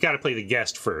 We've got to play the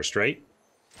guest first, right?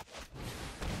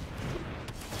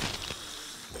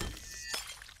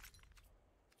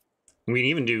 We can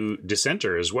even do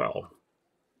Dissenter as well.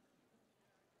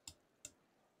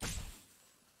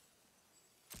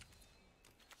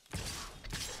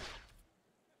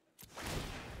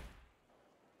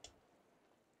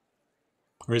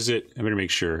 Or is it... I better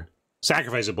make sure.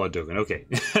 Sacrifice a blood token. Okay.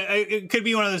 It could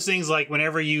be one of those things like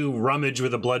whenever you rummage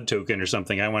with a blood token or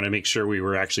something, I want to make sure we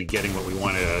were actually getting what we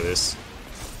wanted out of this.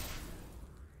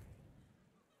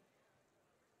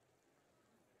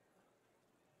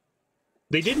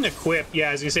 They didn't equip. Yeah,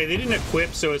 I was going to say, they didn't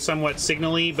equip, so it's somewhat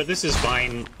signally, but this is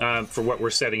fine for what we're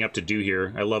setting up to do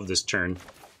here. I love this turn.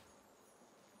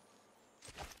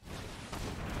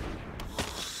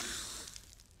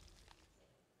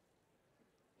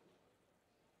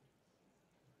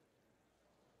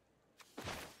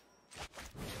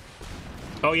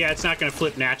 Oh yeah, it's not going to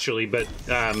flip naturally, but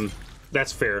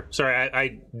that's fair. Sorry,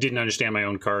 I didn't understand my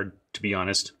own card, to be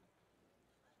honest.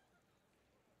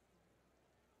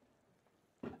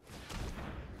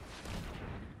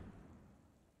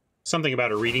 Something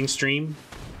about a reading stream.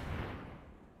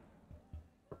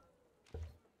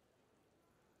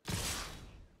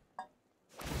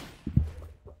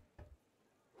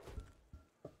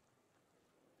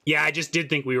 Yeah, I just did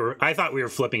think we were... I thought we were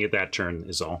flipping at that turn,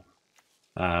 is all.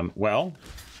 Well,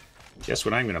 guess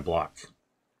what I'm going to block?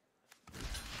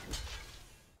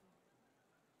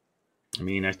 I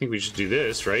mean, I think we should do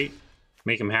this, right?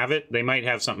 Make them have it. They might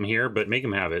have something here, but make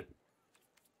them have it.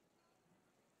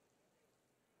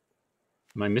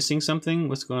 Am I missing something?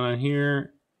 What's going on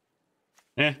here?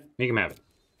 Make them have it.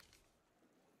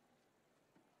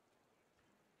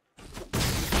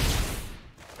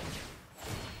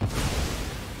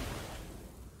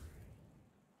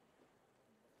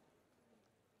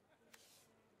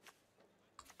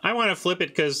 I want to flip it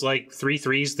because, like,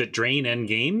 3/3s that drain end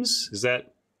games. Is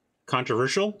that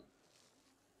controversial?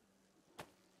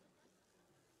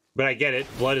 But I get it.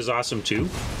 Blood is awesome, too.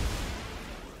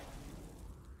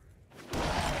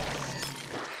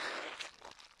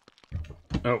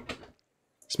 Oh.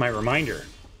 It's my reminder.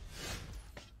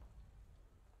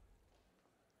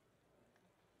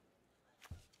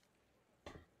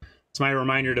 It's my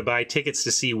reminder to buy tickets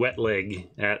to see Wet Leg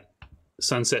at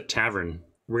Sunset Tavern.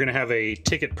 We're going to have a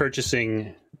ticket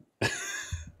purchasing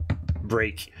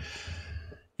break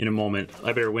in a moment.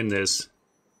 I better win this.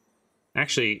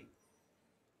 Actually...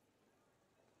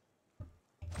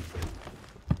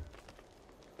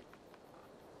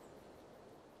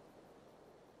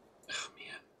 Oh,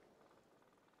 man.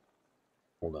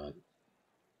 Hold on.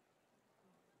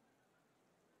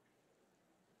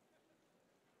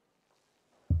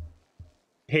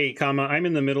 Hey, comma, I'm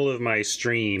in the middle of my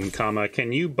stream, comma,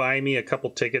 can you buy me a couple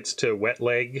tickets to Wet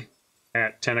Leg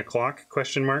at 10 o'clock,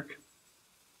 question mark?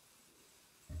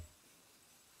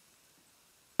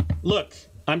 Look,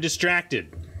 I'm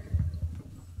distracted.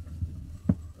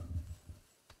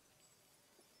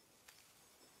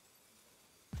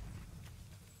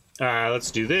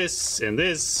 Let's do this and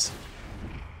this.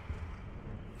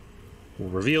 We'll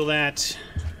reveal that.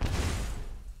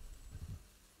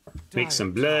 Make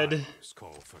some blood.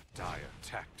 Call for dire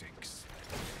tactics.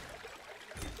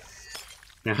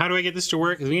 Now, how do I get this to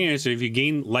work? So if you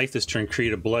gain life this turn,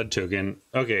 create a blood token.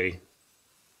 Okay.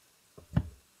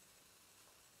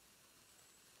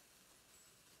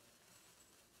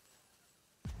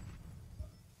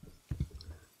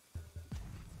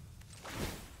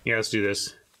 Yeah, let's do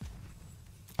this.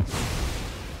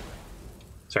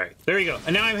 Sorry. There you go.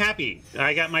 And now I'm happy.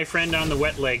 I got my friend on the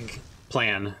Wet Leg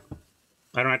plan.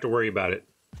 I don't have to worry about it.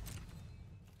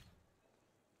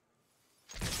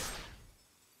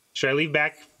 Should I leave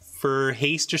back for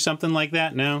haste or something like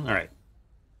that? No? All right.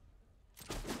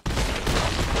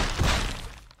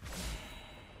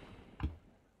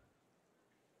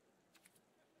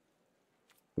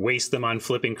 Waste them on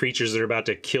flipping creatures that are about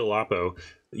to kill Oppo.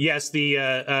 Yes,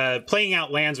 the playing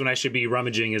out lands when I should be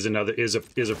rummaging is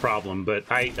a problem, but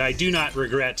I do not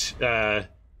regret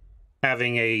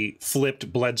having a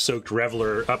flipped blood-soaked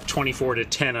Reveler up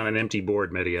 24-10 on an empty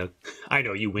board, Media. I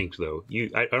know you winked though.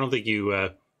 I don't think you.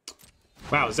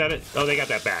 Wow, is that it? Oh, they got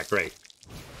that back, right?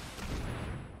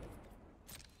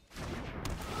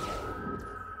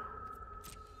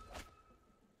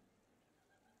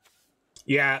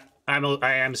 Yeah, I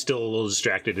am still a little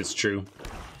distracted. It's true.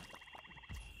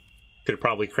 Could have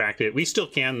probably cracked it. We still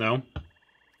can though.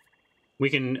 We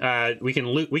can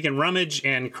rummage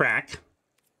and crack.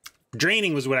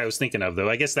 Draining was what I was thinking of though.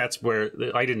 I guess that's where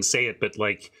I didn't say it, but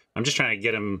like I'm just trying to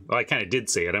get him. Well, I kind of did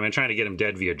say it. I'm trying to get him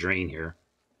dead via drain here.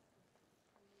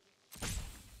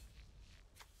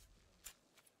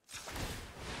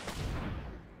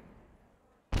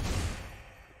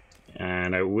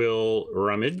 And I will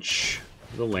rummage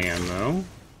the land, though.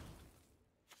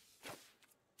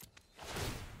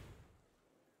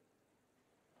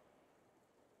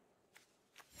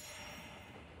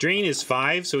 Drain is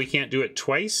 5, so we can't do it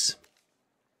twice.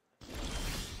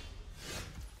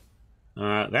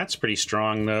 That's pretty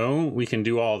strong, though. We can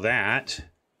do all that.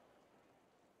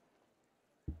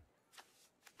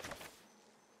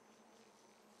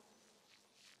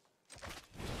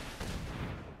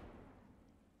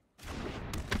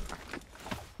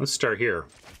 Let's start here.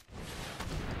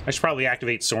 I should probably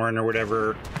activate Sorin or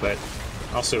whatever, but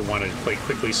also want to play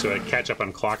quickly so I catch up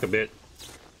on clock a bit.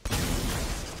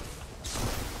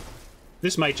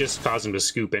 This might just cause him to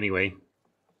scoop anyway.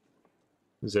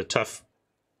 This is a tough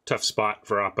spot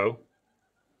for Oppo.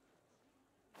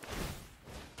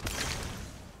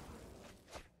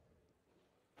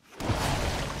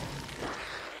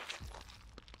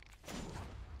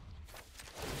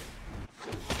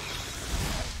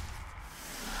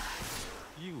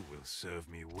 Serve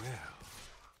me well.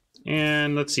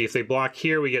 And let's see, if they block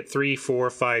here, we get 3,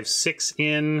 4, 5, 6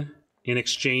 in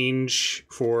exchange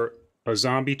for a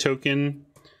zombie token.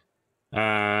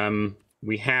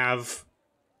 We have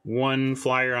 1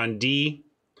 flyer on D.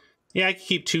 Yeah, I could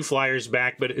keep 2 flyers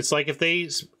back, but it's like if they...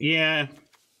 Yeah.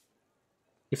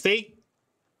 If they...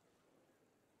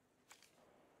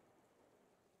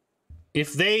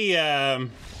 yeah,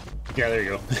 there you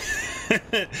go.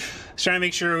 Just trying to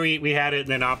make sure we had it, and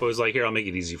then Oppo was like, here, I'll make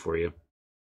it easy for you.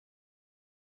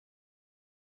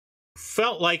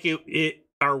 Felt like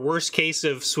our worst case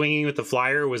of swinging with the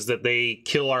flyer was that they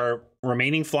kill our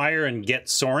remaining flyer and get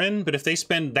Sorin, but if they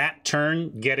spend that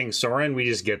turn getting Sorin, we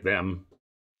just get them.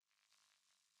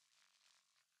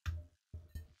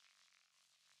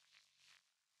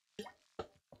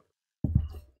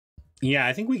 Yeah,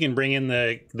 I think we can bring in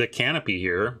the canopy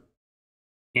here.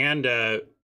 And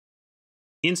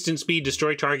instant speed,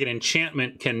 destroy target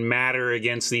enchantment can matter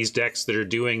against these decks that are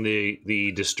doing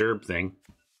the disturb thing.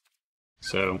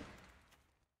 So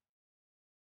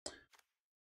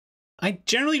I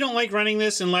generally don't like running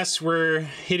this unless we're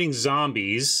hitting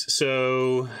zombies.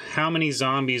 So how many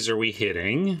zombies are we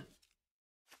hitting?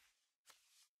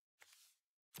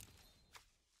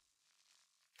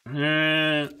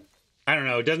 I don't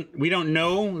know. We don't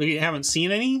know. We haven't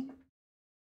seen any.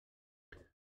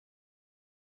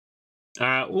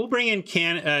 We'll bring in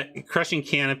Crushing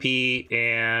Canopy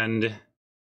and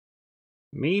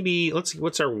maybe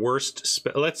what's our worst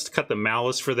let's cut the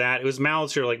Malice for that. It was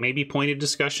Malice or like maybe Pointed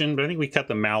Discussion, but I think we cut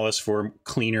the Malice for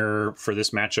cleaner for this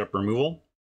matchup removal.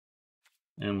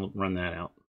 And we'll run that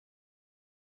out.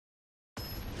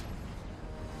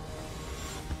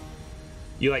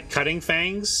 You like Cutting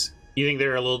Fangs? You think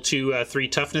they're a little too 3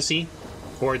 toughnessy?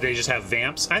 Or they just have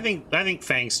vamps? I think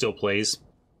Fang still plays.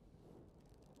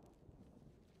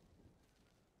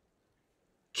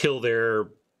 Kill their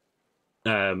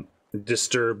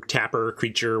disturb tapper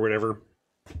creature or whatever.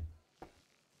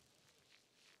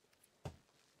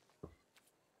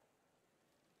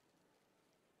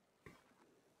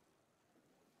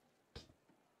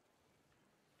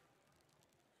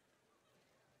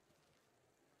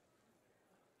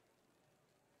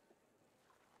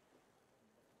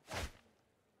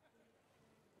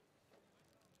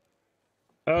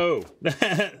 Oh.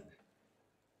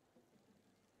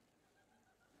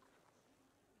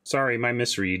 Sorry, my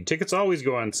misread. Tickets always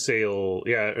go on sale.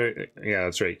 Yeah,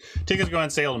 that's right. Tickets go on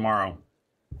sale tomorrow.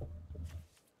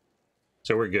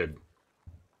 So we're good.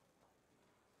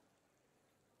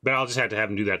 But I'll just have to have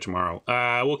him do that tomorrow.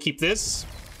 We'll keep this.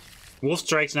 Wolf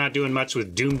Strike's not doing much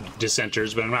with Doom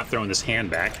Dissenters, but I'm not throwing this hand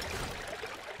back.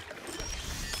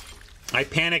 I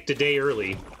panicked a day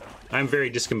early. I'm very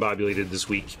discombobulated this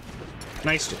week.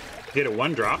 Nice to get a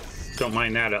 1-drop. Don't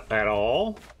mind that at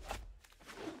all.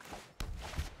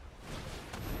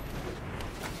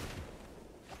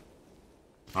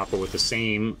 Oppo with the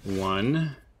same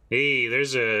one. Hey,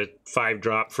 there's a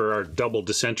 5-drop for our double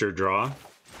Dissenter draw.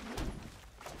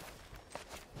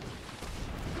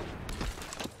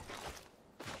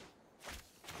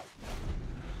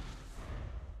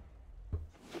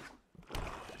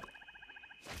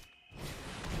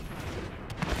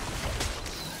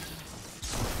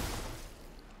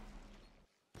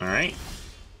 All right.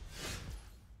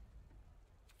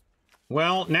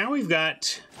 Well, now we've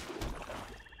got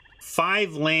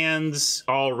 5 lands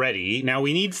already. Now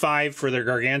we need 5 for the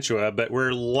Gargantua, but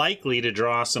we're likely to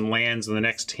draw some lands in the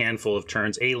next handful of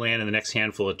turns, a land in the next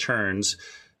handful of turns.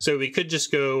 So we could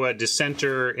just go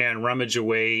Dissenter and rummage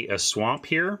away a swamp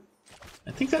here.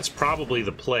 I think that's probably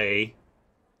the play.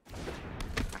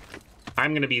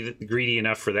 I'm going to be greedy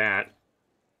enough for that.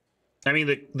 I mean,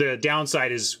 the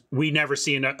downside is we never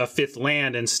see a 5th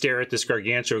land and stare at this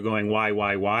Gargantua going,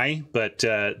 why? But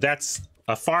that's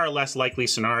a far less likely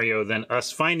scenario than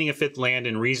us finding a 5th land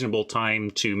in reasonable time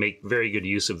to make very good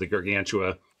use of the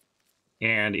Gargantua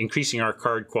and increasing our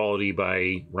card quality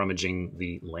by rummaging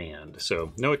the land.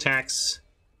 So, no attacks.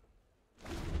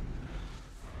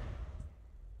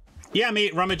 Yeah, I may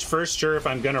rummage first, sure, if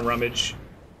I'm gonna rummage.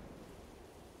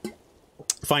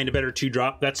 Find a better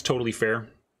 2-drop, that's totally fair.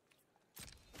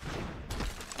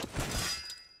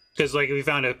 Because, like, if we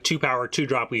found a 2-power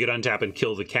 2-drop, we could untap and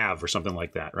kill the Cav or something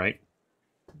like that, right?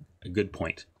 A good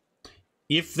point.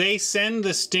 If they send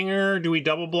the Stinger, do we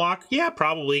double block? Yeah,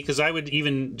 probably, because I would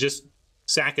even just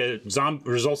sack a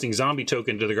resulting zombie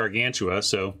token to the Gargantua,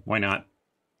 so why not?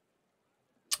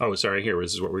 Oh, sorry, here,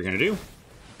 this is what we're going to do.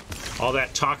 All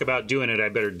that talk about doing it, I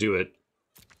better do it.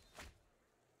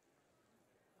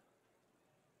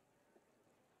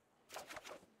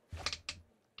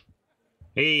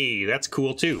 Hey, that's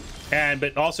cool too.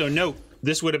 But also note,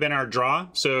 this would have been our draw.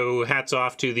 So hats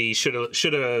off to the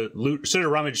shoulda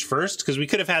rummaged first, because we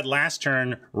could have had last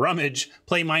turn rummage,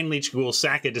 play Mind Leech Ghoul,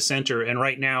 sack a Dissenter, and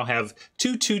right now have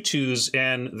 2/2/2s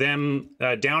and them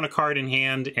down a card in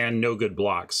hand and no good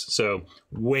blocks. So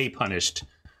way punished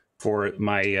for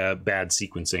my bad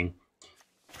sequencing.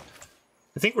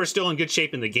 I think we're still in good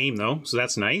shape in the game though, so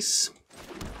that's nice.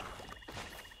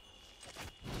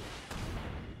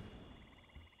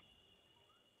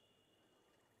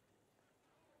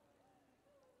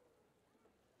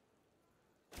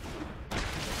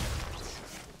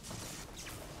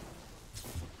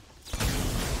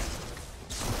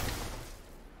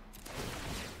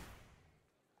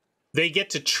 They get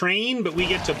to train, but we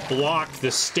get to block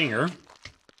the Stinger.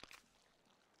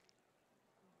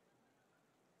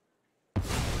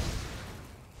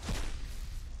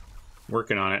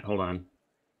 Working on it. Hold on.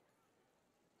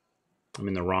 I'm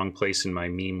in the wrong place in my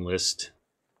meme list.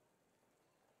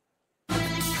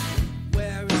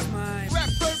 Where is my rap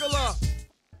burglar?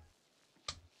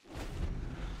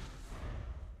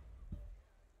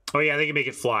 Oh yeah, they can make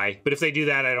it fly. But if they do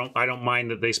that, I don't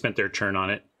mind that they spent their turn on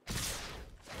it.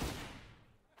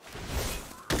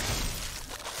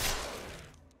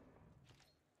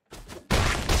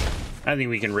 I think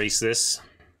we can race this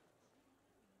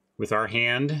with our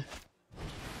hand.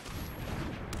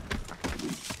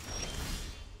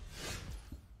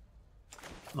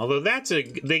 Although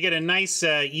they get a nice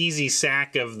easy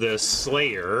sack of the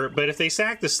Slayer, but if they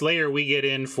sack the Slayer, we get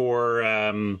in for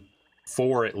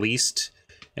 4 at least,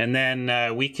 and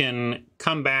then we can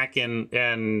come back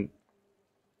and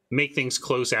make things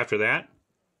close after that.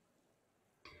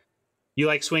 You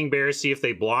like swing bears, see if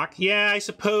they block? Yeah, I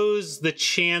suppose the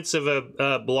chance of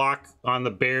a block on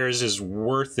the bears is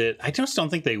worth it. I just don't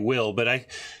think they will, but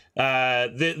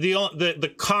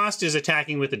the cost is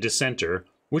attacking with a Dissenter,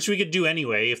 which we could do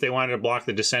anyway if they wanted to block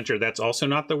the Dissenter. That's also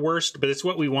not the worst, but it's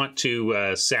what we want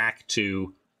to sack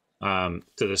to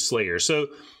the Slayer. So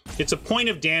it's a point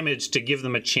of damage to give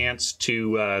them a chance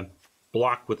to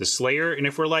block with the Slayer, and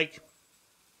if we're like,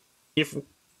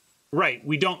 right,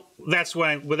 we don't. That's what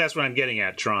I'm getting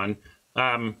at, Tron.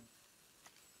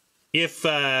 If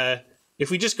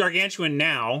we just Gargantuan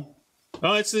now,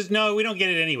 no, we don't get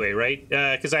it anyway, right?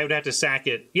 Because I would have to sack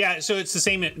it. Yeah, so it's the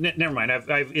same. Never mind.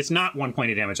 It's not 1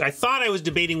 point of damage. I thought I was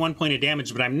debating 1 point of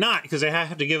damage, but I'm not, because I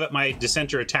have to give up my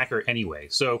Dissenter attacker anyway.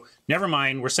 So never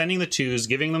mind. We're sending the 2s,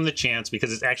 giving them the chance,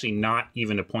 because it's actually not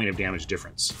even a point of damage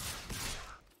difference.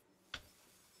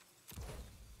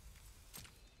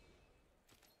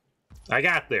 I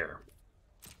got there.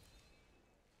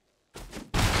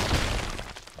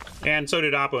 And so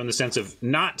did Oppo in the sense of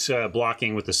not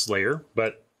blocking with the Slayer,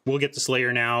 but we'll get the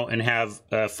Slayer now and have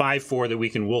 5/4 that we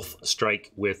can Wolf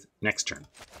Strike with next turn.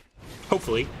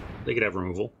 Hopefully, they could have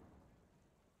removal.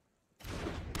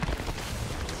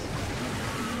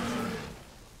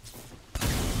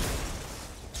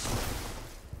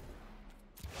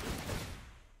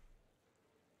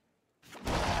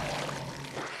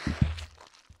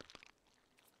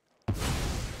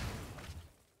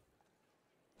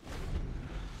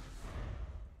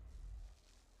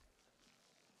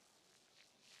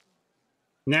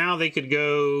 Now they could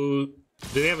go... Do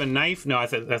they have a knife? No, I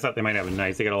thought they might have a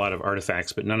knife. They got a lot of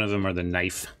artifacts, but none of them are the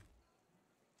knife.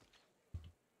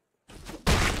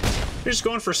 They're just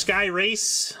going for Sky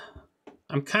Race.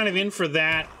 I'm kind of in for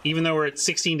that, even though we're at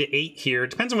 16-8 here. It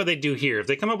depends on what they do here. If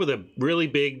they come up with a really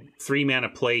big 3-mana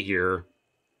play here...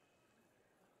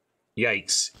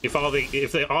 Yikes. If all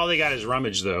they got is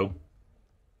Rummage, though.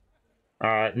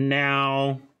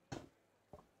 Now...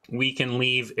 We can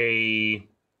leave a...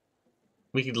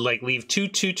 We could, like, leave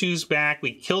 2/2/2s back.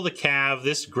 We kill the Cav.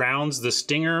 This grounds the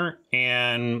Stinger,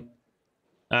 and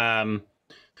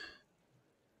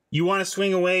you want to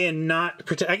swing away and not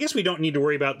protect. I guess we don't need to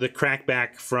worry about the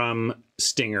crackback from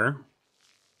Stinger.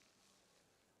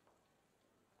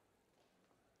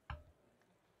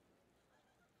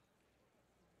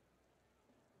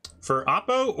 For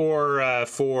Oppo or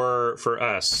for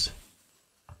us?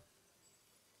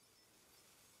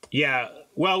 Yeah.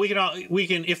 Well, we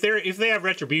can if they have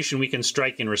Retribution, we can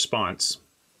strike in response.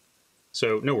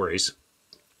 So no worries.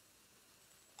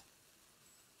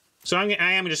 So I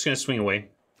am just going to swing away.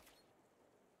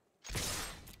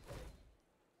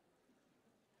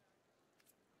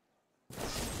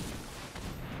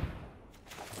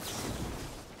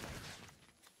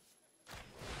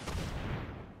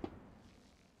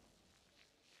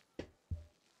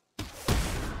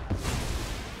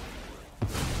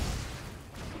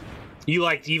 You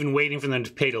liked even waiting for them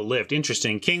to pay to lift.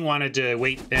 Interesting. King wanted to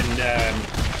wait and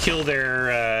kill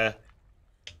their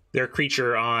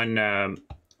creature on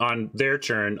on their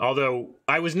turn. Although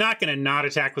I was not going to not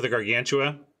attack with a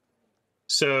Gargantua.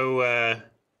 So,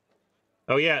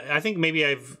 oh yeah, I think maybe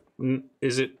I've...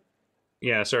 Is it...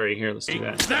 Yeah, sorry, here, let's do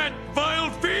that. That vile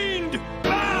fiend!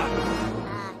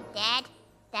 Dad,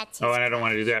 that's his Oh, and I don't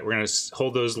want to do that. We're going to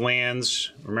hold those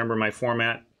lands. Remember my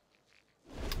format.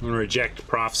 I'm going to reject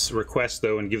Prof's request,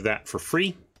 though, and give that for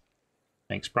free.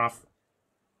 Thanks, Prof.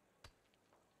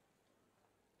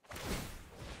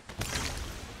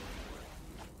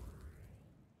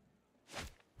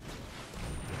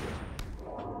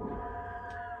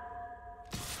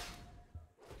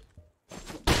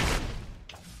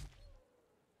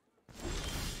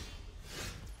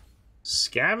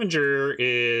 Scavenger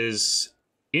is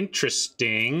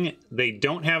interesting. They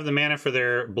don't have the mana for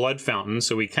their Blood Fountain,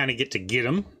 so we kind of get to get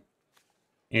them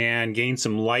and gain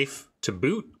some life to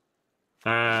boot.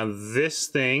 This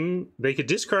thing, they could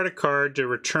discard a card to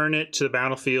return it to the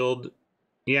battlefield.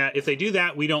 Yeah, if they do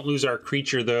that, we don't lose our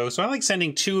creature, though. So I like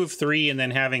sending 2 of 3 and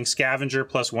then having Scavenger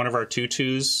plus one of our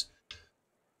 2/2s.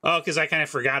 Oh, because I kind of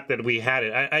forgot that we had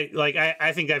it.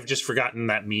 I think I've just forgotten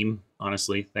that meme,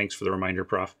 honestly. Thanks for the reminder,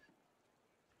 Prof.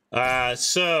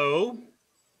 So,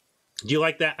 do you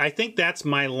like that? I think that's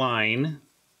my line.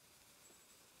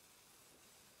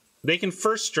 They can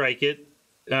first strike it.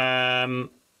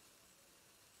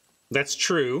 That's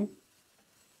true.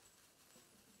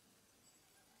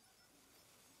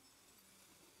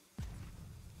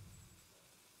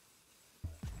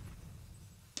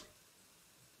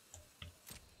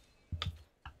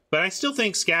 But I still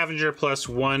think Scavenger plus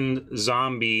 1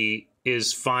 zombie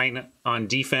is fine on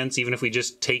defense, even if we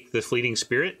just take the Fleeting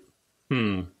Spirit.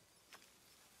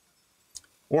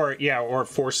 Or yeah, or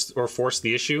force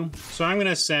the issue. So I'm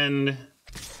gonna send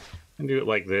and do it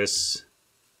like this.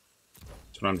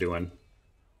 That's what I'm doing.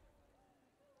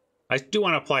 I do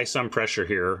want to apply some pressure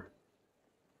here.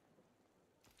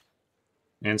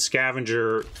 And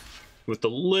Scavenger with the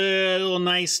little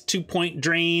nice 2-point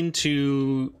drain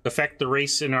to affect the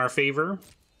race in our favor.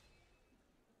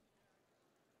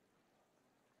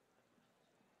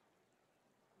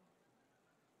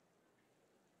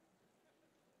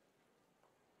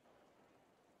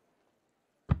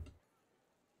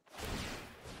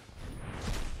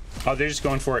 Oh, they're just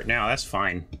going for it now. That's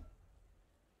fine.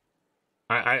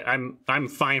 I'm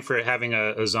fine for having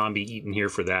a zombie eaten here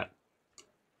for that.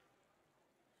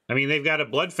 I mean, they've got a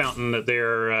Blood Fountain that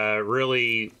they're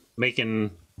really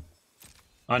making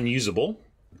unusable.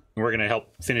 We're going to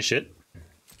help finish it.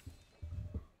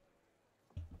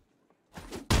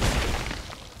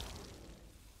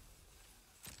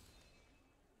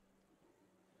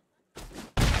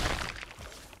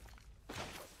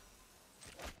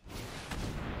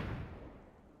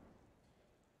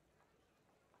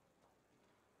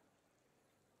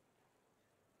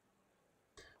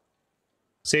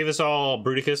 Save us all,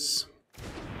 Bruticus.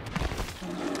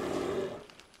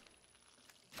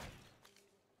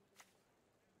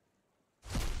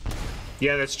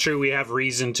 Yeah, that's true. We have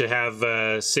reason to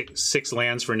have six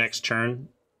lands for next turn.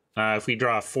 If we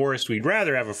draw a forest, we'd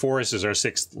rather have a forest as our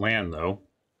 6th land, though.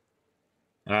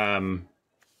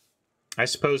 I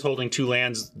suppose holding 2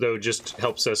 lands, though, just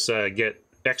helps us get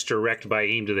extra wrecked by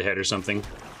aim to the head or something.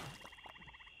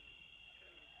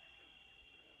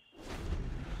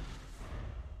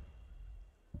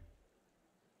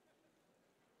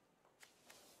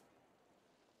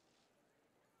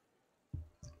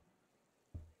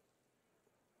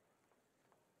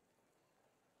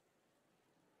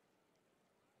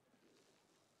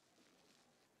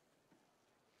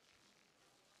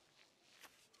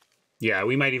 Yeah,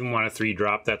 we might even want a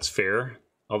 3-drop, that's fair.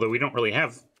 Although we don't really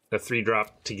have a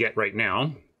 3-drop to get right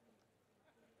now.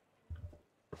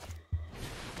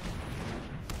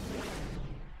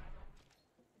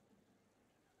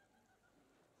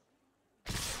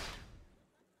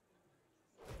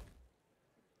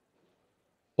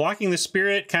 Blocking the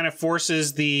Spirit kind of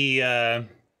forces the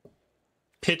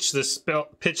pitch this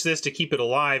to keep it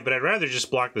alive, but I'd rather just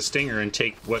block the Stinger and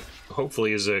take what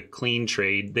hopefully is a clean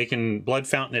trade. They can Blood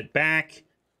Fountain it back,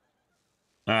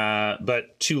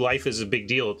 but 2 life is a big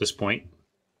deal at this point.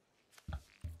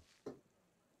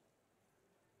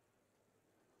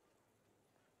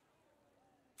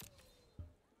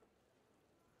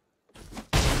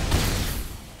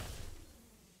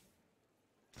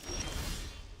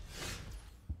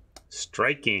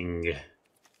 Striking.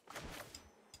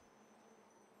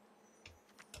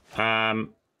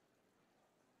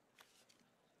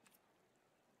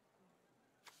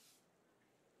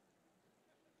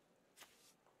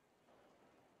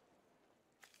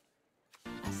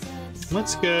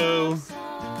 Let's go.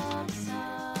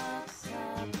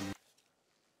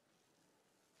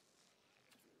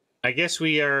 I guess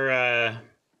we are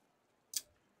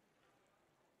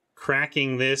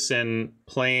cracking this and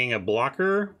playing a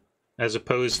blocker as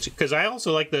opposed to, because I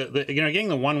also like the you know, getting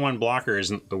the 1/1 blocker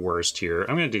isn't the worst here.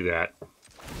 I'm gonna do that. I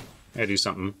gotta do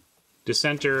something.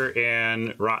 Dissenter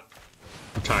and Rot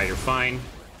Tide are fine.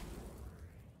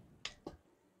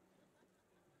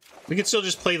 We could still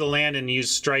just play the land and use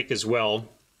Strike as well.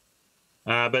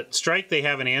 But Strike they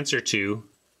have an answer to.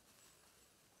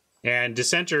 And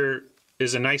Dissenter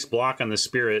is a nice block on the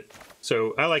Spirit.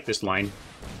 So I like this line.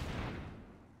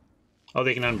 Oh,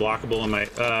 they can unblockable in my...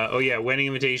 oh yeah, Wedding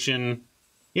Invitation.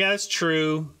 Yeah, that's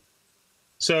true.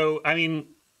 So, I mean...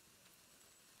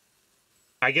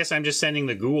 I guess I'm just sending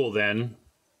the Ghoul then.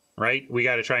 Right? We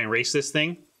gotta try and race this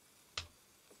thing.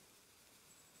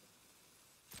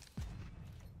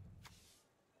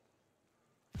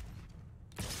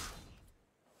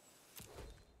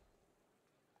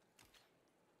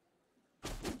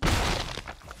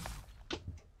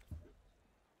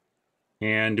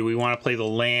 And do we want to play the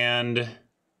land?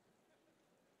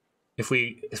 If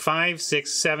we 5,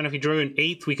 6, 7, if we drew an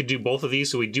 8th, we could do both of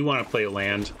these, so we do want to play a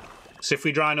land. So if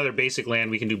we draw another basic land,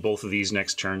 we can do both of these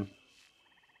next turn.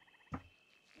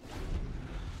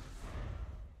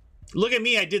 Look at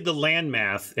me, I did the land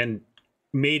math and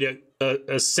made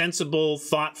a sensible,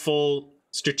 thoughtful,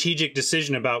 strategic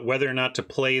decision about whether or not to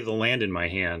play the land in my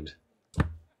hand.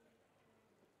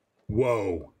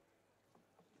 Whoa.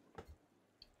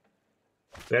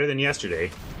 Better than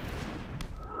yesterday.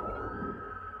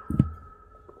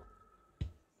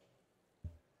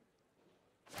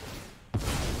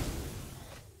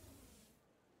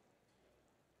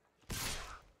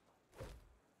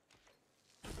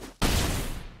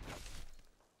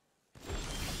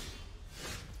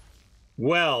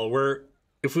 Well,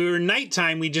 if we were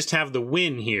nighttime, we just have the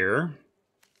win here.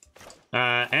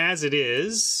 As it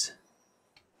is,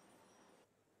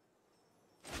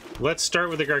 let's start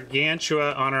with the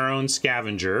Gargantua on our own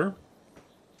Scavenger.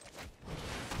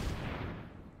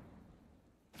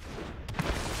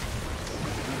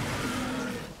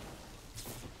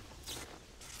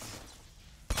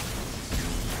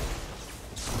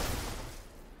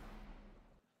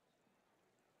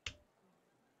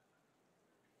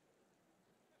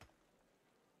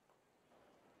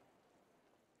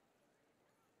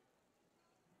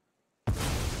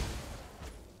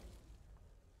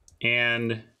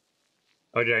 And...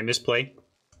 oh, did I misplay?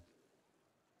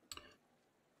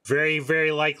 Very,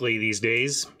 very likely these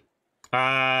days.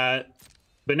 But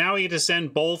now we get to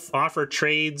send both, offer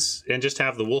trades, and just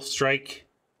have the Wolf Strike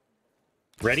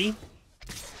ready.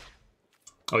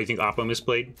 Oh, you think Oppo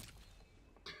misplayed?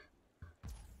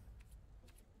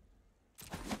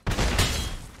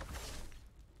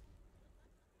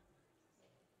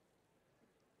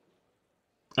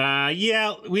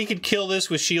 Yeah, we could kill this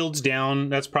with shields down.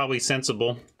 That's probably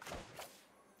sensible.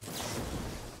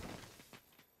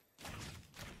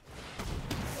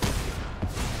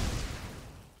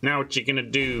 Now what you gonna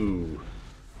do?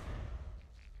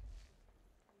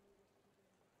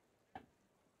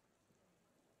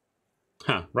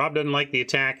 Huh, Rob doesn't like the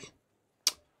attack.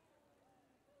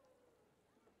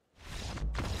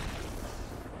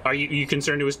 Are you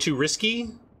concerned it was too risky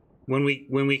when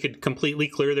we could completely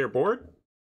clear their board?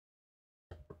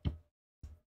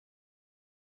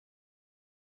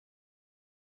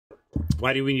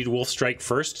 Why do we need Wolf Strike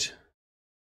first?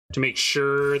 To make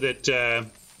sure that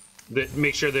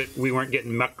make sure that we weren't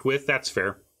getting mucked with. That's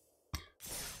fair.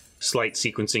 Slight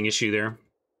sequencing issue there.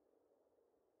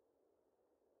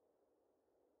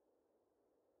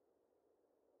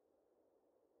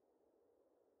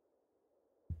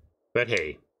 But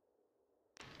hey.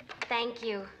 Thank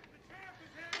you.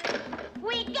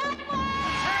 We got one!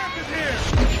 Champ is here!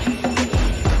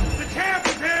 The champ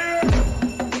is here!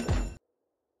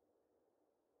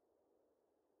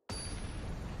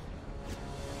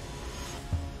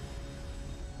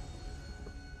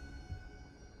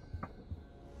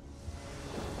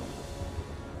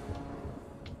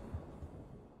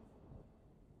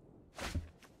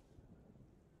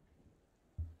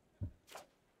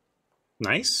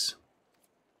 Nice.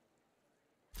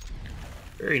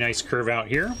 Very nice curve out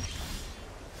here.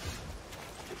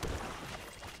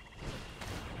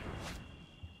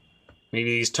 Maybe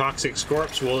these Toxic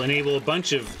Scorps will enable a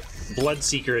bunch of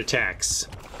Bloodseeker attacks.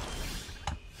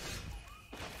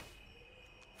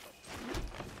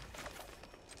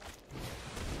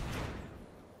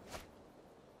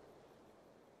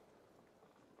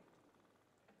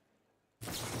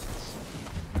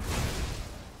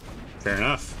 Fair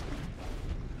enough.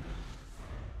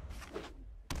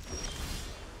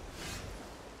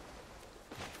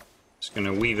 Just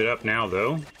gonna weave it up now,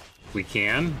 though, if we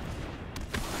can.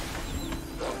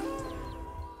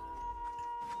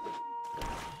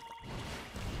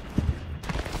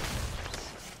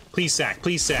 Please sack,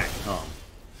 please sack. Oh.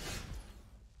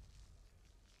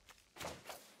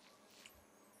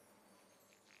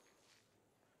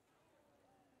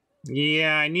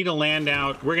 Yeah, I need a land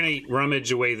out. We're gonna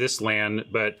rummage away this land,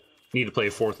 but need to play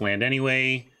a 4th land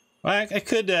anyway. Well, I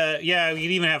could, yeah, we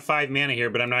could even have 5 mana here,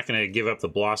 but I'm not gonna give up the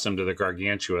Blossom to the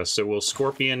Gargantua, so we'll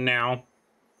Scorpion now.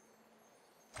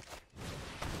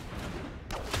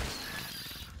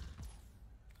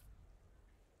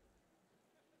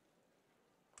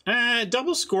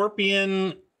 Double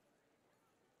Scorpion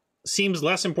seems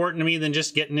less important to me than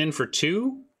just getting in for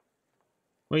 2.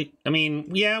 Wait, I mean,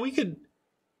 yeah, we could...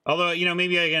 Although, you know,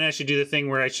 maybe again I should do the thing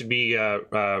where I should be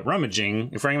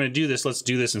rummaging. If I'm going to do this, let's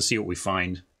do this and see what we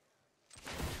find.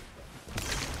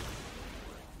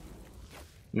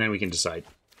 And then we can decide.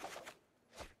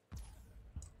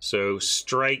 So,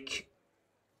 strike.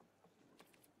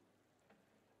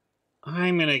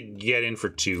 I'm going to get in for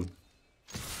 2.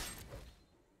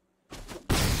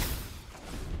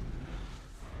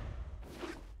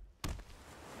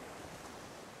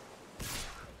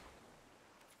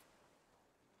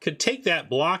 Could take that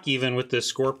block even with the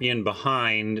Scorpion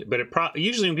behind, but it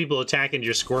usually when people attack into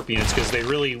your Scorpion, it's because they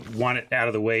really want it out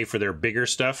of the way for their bigger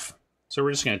stuff. So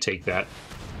we're just going to take that.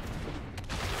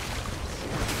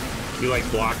 You like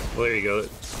block? Well, there you go.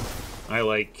 I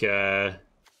like... Well,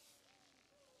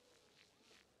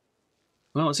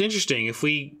 it's interesting. If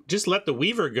we just let the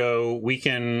Weaver go, we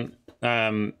can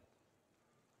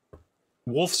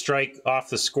Wolf Strike off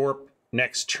the Scorp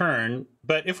next turn,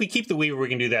 but if we keep the Weaver, we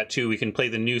can do that too. We can play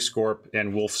the new Scorp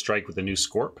and Wolf Strike with the new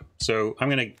Scorp. So I'm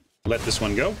going to let this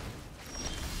one go.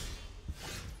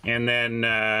 And then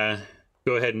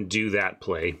go ahead and do that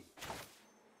play.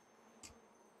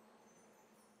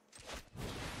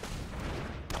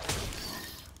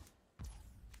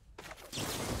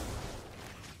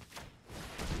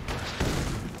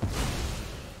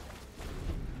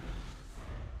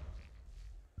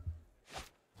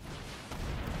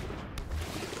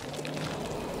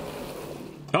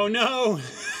 Oh no!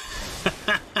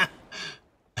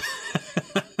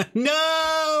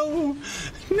 No!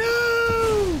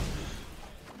 No!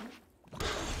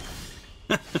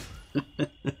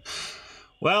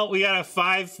 Well, we got a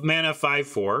 5 mana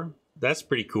 5/4. That's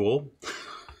pretty cool.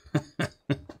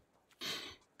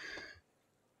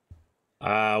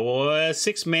 Well,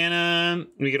 6 mana.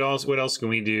 We could also. What else can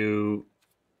we do?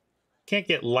 Can't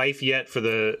get life yet for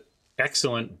the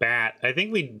excellent bat. I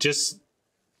think we just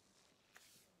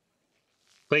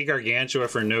play Gargantua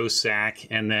for no sack,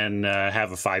 and then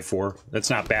have a 5/4. That's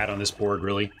not bad on this board,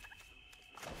 really.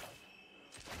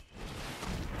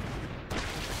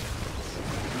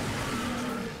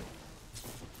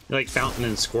 You like Fountain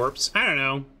and Scorps? I don't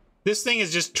know. This thing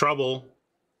is just trouble.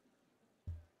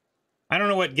 I don't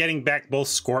know what getting back both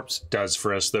Scorps does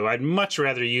for us, though. I'd much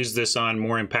rather use this on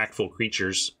more impactful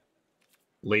creatures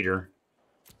later.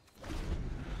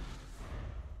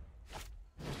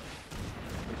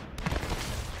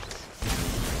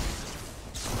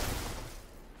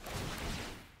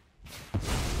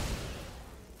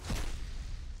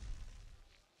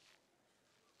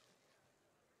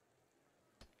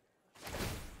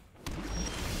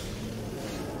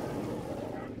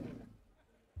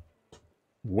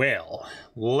 Well,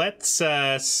 let's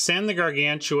send the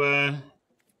Gargantua.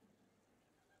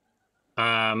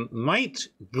 Might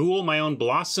Ghoul my own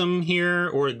Blossom here,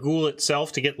 or Ghoul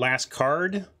itself to get last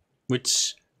card.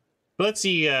 Which, let's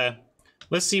see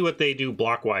what they do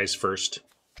block-wise first.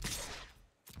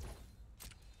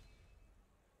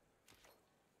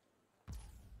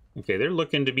 Okay, they're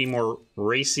looking to be more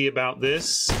racy about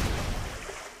this.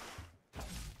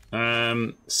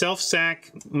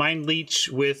 Self-sack, Mind Leech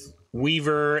with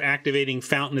Weaver activating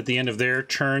Fountain at the end of their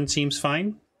turn seems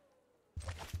fine.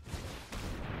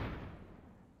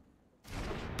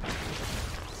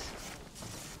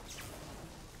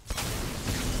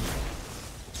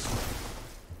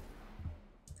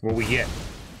 What we get?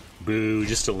 Boo,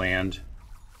 just a land.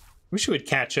 Wish it would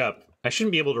catch up. I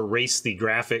shouldn't be able to race the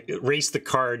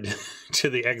card to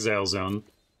the exile zone.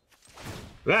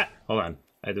 Ah, hold on.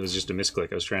 That was just a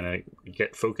misclick. I was trying to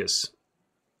get focus.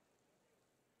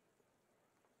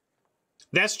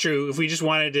 That's true, if we just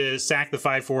wanted to sack the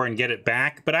 5/4 and get it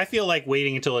back, but I feel like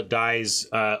waiting until it dies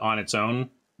on its own.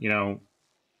 You know,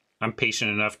 I'm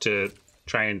patient enough to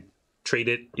try and trade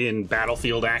it in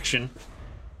battlefield action.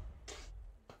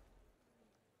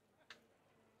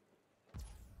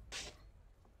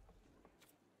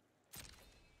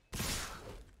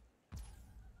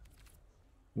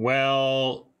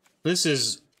 Well, this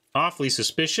is awfully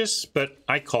suspicious, but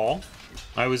I call.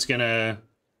 I was gonna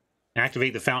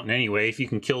activate the Fountain anyway. If you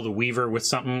can kill the Weaver with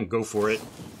something, go for it.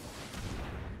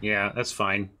 Yeah, that's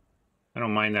fine. I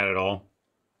don't mind that at all.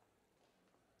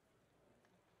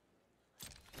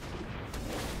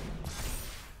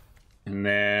 And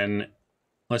then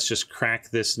let's just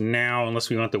crack this now, unless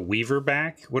we want the Weaver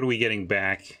back. What are we getting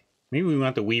back? Maybe we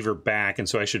want the Weaver back, and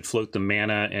so I should float the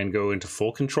mana and go into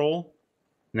full control.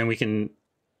 And then we can...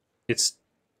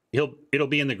 It'll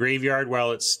be in the graveyard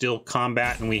while it's still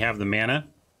combat and we have the mana.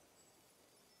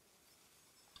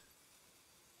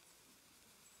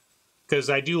 Because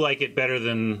I do like it better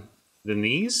than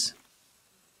these.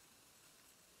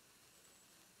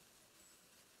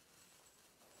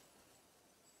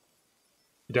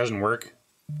 It doesn't work.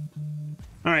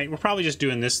 All right, we're probably just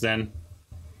doing this then.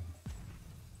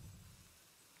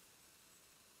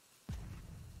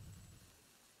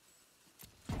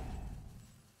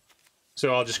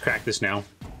 So I'll just crack this now.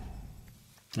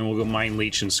 And we'll go Mind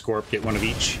Leech and Scorp, get one of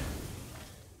each.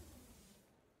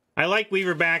 I like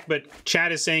Weaver back, but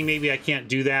chat is saying maybe I can't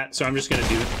do that, so I'm just going to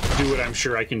do what I'm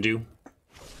sure I can do.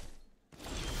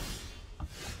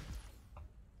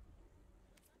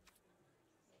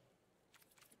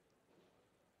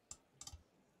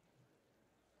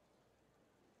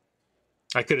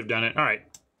 I could have done it. All right.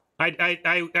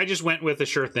 I just went with a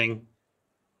sure thing.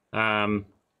 And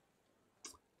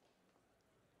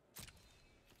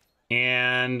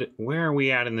where are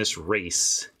we at in this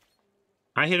race?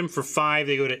 I hit them for 5.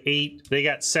 They go to 8. They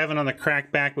got 7 on the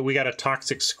crackback, but we got a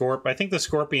Toxic Scorp. I think the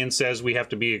Scorpion says we have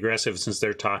to be aggressive since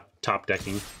they're top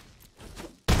decking.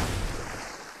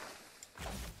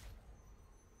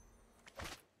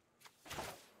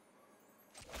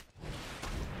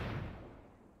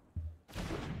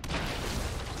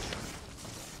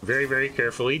 Very, very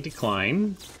carefully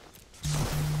decline.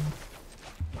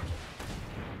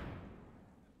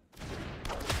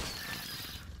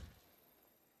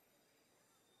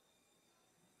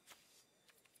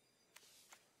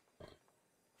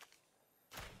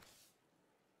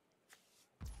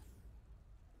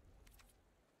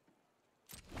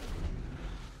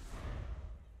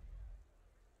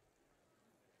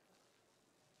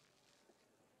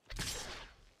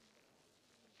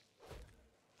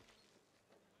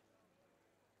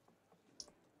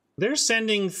 They're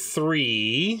sending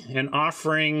 3 and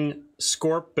offering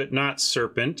Scorp but not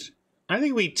Serpent. I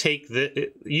think we take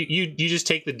the... You just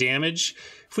take the damage.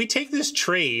 If we take this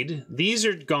trade, these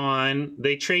are gone.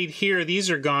 They trade here, these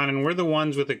are gone, and we're the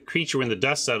ones with a creature when the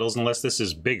dust settles, unless this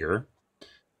is bigger.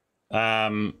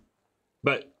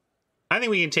 But I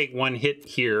think we can take one hit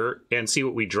here and see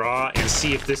what we draw and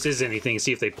see if this is anything,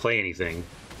 see if they play anything.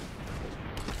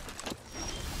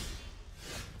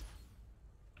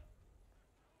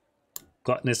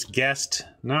 Gluttonous Guest,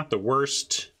 not the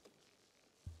worst,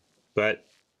 but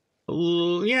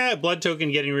yeah, Blood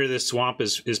Token getting rid of this swamp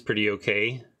is pretty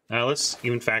okay. Let's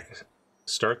in fact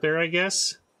start there, I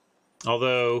guess.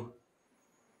 Although,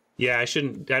 yeah,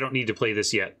 I don't need to play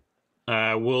this yet.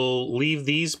 We'll leave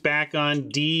these back on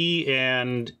D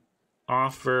and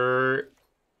offer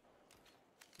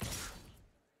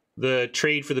the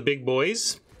trade for the big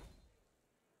boys.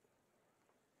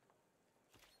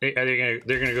 They're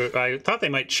gonna go. I thought they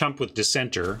might chump with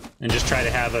Dissenter and just try to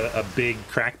have a big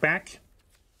crackback.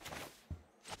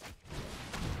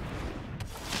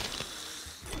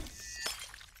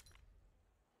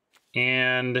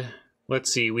 And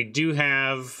let's see, we do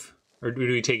have, or do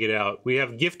we take it out? We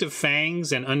have Gift of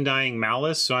Fangs and Undying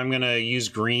Malice, so I'm gonna use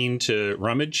green to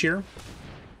rummage here.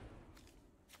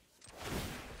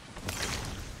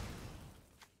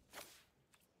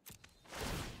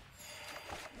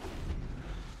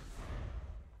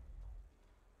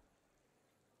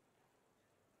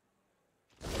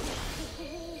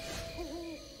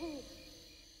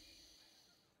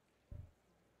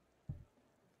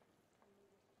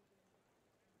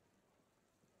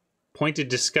 Pointed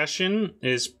Discussion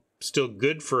is still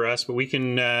good for us, but we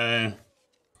can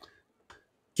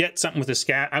get something with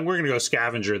the we're going to go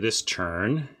Scavenger this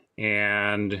turn,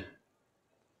 and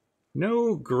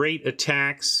no great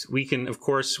attacks. We can, of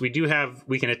course, we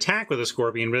can attack with a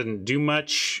Scorpion, but it doesn't do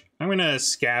much. I'm going to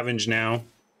Scavenge now.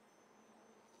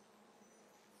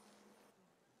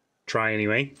 Try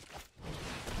anyway.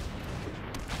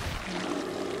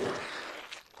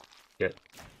 Get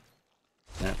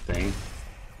that thing.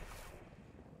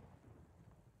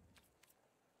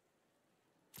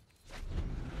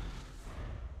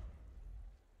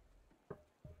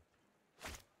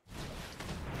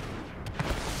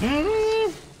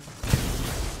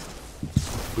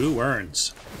 Blue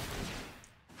Urns.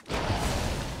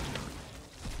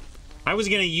 I was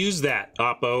going to use that,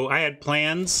 Oppo. I had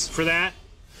plans for that.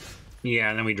 Yeah,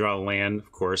 and then we draw land,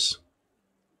 of course.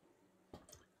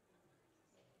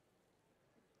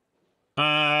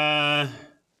 Blah.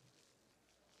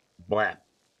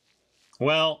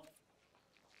 Well,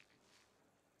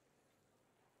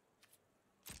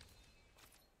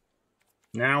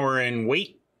 now we're in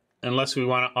wait, unless we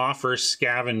want to offer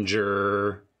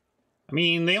Scavenger. I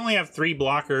mean, they only have 3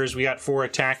 blockers. We got 4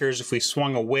 attackers. If we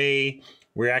swung away,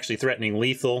 we're actually threatening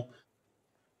lethal.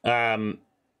 But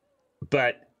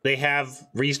they have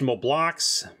reasonable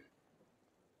blocks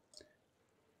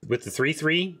with the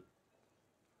 3/3.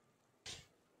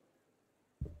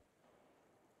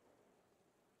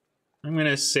 I'm going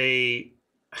to say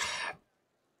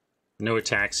no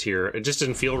attacks here. It just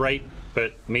doesn't feel right,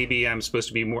 but maybe I'm supposed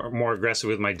to be more aggressive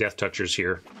with my Death Touchers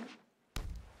here.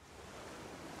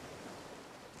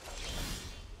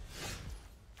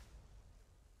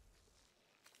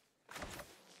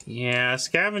 Yeah,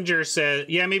 Scavenger said...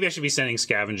 Yeah, maybe I should be sending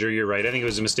Scavenger. You're right. I think it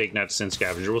was a mistake not to send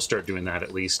Scavenger. We'll start doing that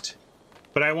at least.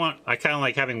 But I kind of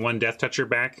like having 1 Death Toucher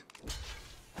back.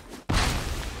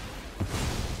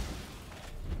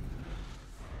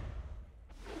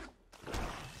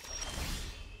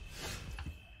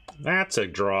 That's a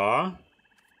draw.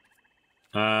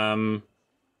 Now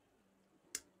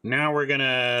we're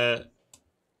gonna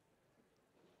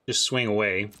just swing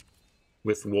away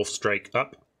with Wolf Strike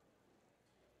up.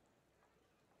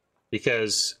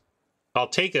 Because I'll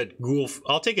take a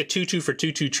 2/2 for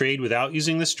 2/2 trade without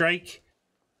using the strike.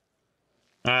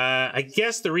 I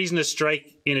guess the reason to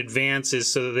strike in advance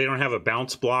is so that they don't have a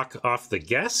bounce block off the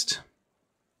guest.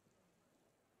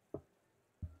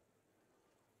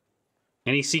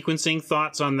 Any sequencing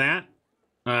thoughts on that?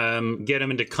 Get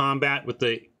them into combat with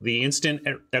the instant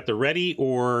at the ready,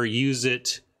 or use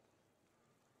it.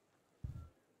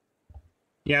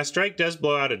 Yeah, strike does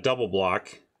blow out a double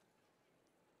block.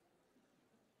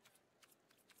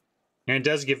 And it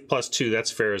does give +2,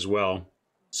 that's fair as well.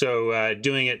 So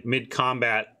doing it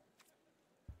mid-combat.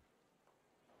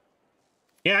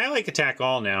 Yeah, I like attack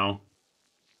all now.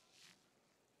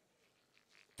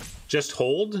 Just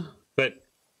hold, but...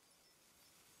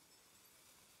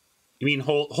 You mean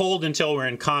hold until we're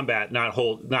in combat, not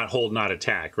hold, not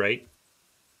attack, right?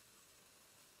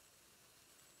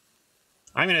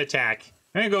 I'm going to attack.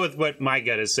 I'm going to go with what my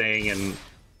gut is saying and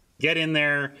get in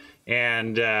there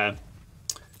and...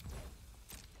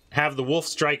 have the Wolf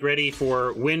Strike ready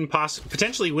for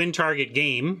potentially win target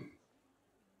game.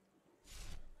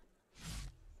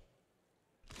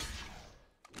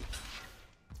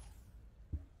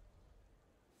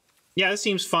 Yeah, this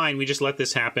seems fine. We just let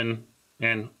this happen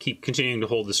and keep continuing to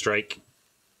hold the strike.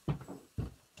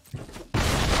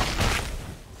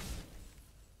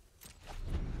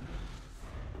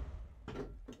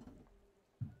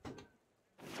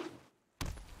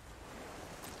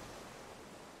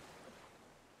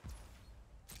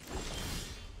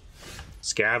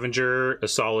 Scavenger, a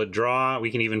solid draw.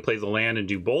 We can even play the land and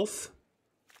do both.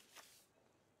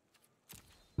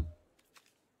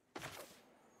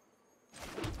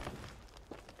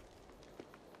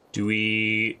 Do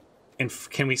we... And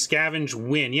can we scavenge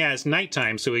win? Yeah, it's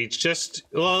nighttime, so it's just...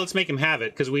 Well, let's make them have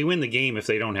it, because we win the game if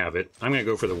they don't have it. I'm going to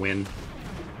go for the win.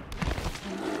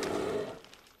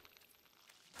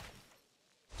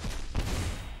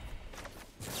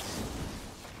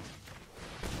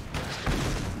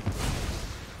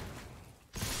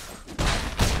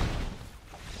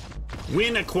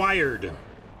 Win acquired.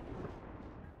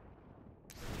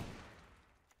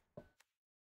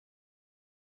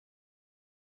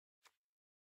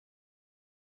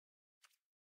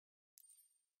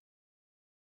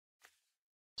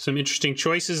 Some interesting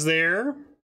choices there.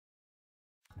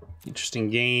 Interesting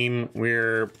game.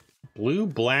 We're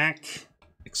blue-black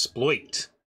exploit.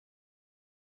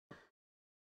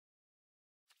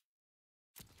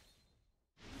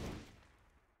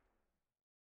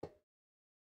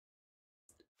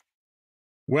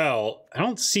 Well, I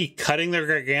don't see cutting their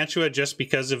Gargantua just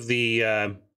because of the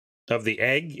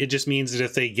egg. It just means that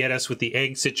if they get us with the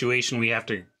egg situation, we have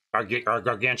to our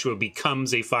Gargantua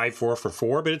becomes a 5/4 for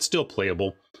 4, but it's still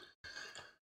playable.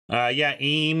 Yeah,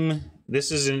 aim. This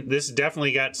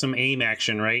definitely got some aim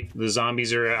action, right? The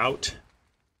zombies are out.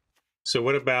 So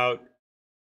what about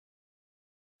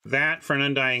that for an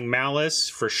Undying Malice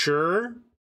for sure?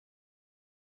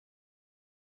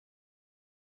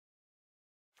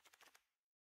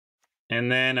 And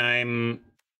then I'm...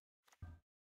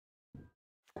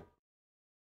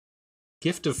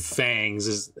 Gift of Fangs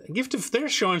is... They're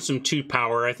showing some 2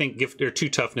 power. I think or 2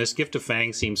 toughness. Gift of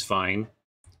Fangs seems fine.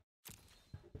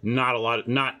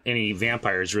 Not any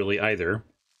vampires really either.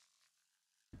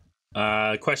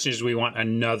 The question is, do we want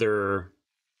another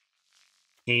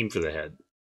aim for the head?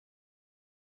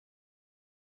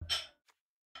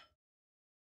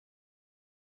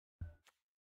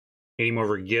 Aim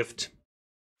over gift.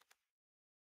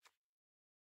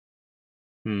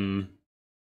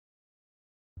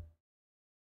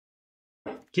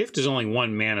 Gift is only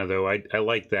 1 mana though. I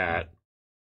like that.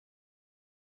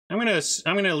 I'm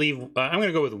gonna leave. I'm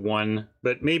gonna go with 1,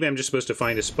 but maybe I'm just supposed to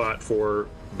find a spot for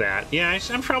that. Yeah,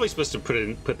 I'm probably supposed to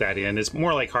put that in. It's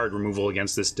more like hard removal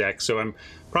against this deck, so I'm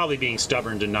probably being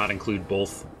stubborn to not include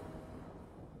both.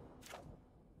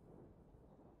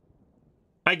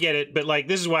 I get it, but like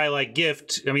this is why I like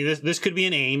gift. I mean, this could be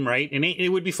an aim, right? And it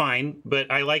would be fine, but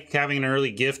I like having an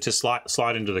early gift to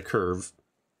slot into the curve.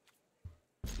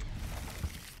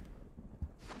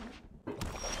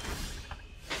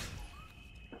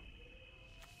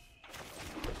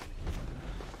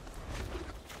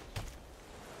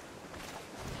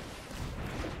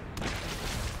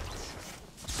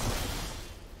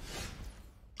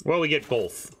 Well, we get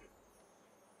both.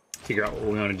 Figure out what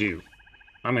we want to do.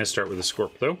 I'm going to start with a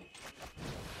Scorp, though.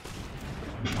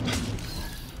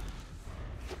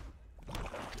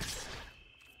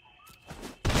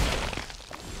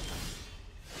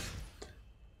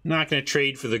 Not going to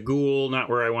trade for the Ghoul. Not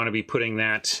where I want to be putting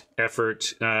that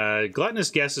effort. Gluttonous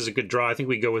Guess is a good draw. I think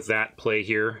we go with that play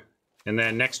here. And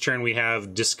then next turn we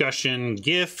have Discussion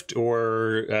Gift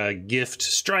or Gift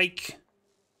Strike.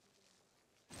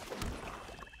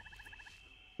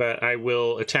 But I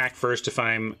will attack first if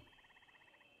I'm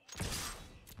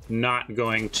not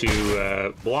going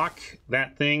to block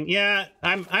that thing. Yeah,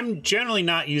 I'm generally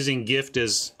not using gift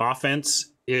as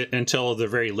offense until the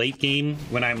very late game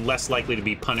when I'm less likely to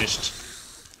be punished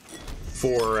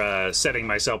for setting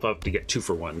myself up to get 2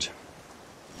 for 1.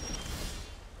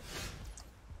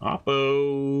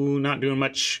 Oppo not doing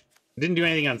much. Didn't do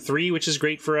anything on 3, which is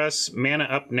great for us. Mana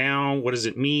up now. What does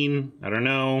it mean? I don't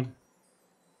know.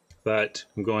 But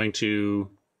I'm going to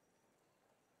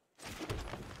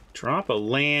drop a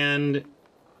land.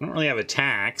 I don't really have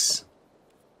attacks.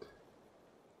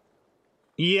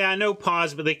 Yeah, no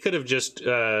pause, but they could have just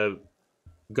gone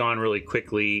really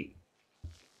quickly.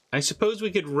 I suppose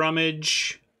we could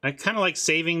rummage. I kind of like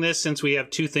saving this since we have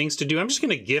 2 things to do. I'm just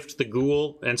going to gift the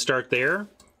Ghoul and start there,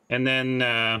 and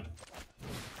then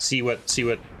see what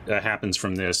happens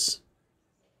from this.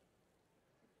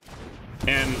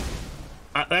 And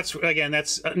that's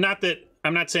not that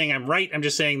I'm not saying I'm right. I'm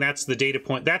just saying that's the data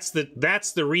point. That's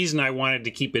the reason I wanted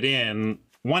to keep it in.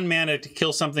 1 mana to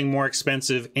kill something more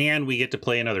expensive, and we get to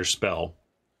play another spell.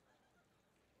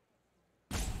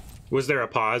 Was there a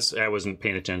pause? I wasn't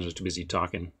paying attention. I was too busy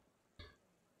talking.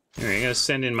 All right, I'm gonna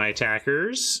send in my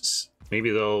attackers. Maybe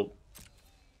they'll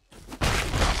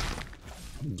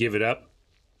give it up.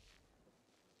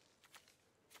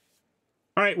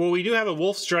 All right, well, we do have a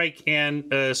Wolf Strike and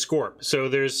a Scorp, so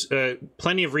there's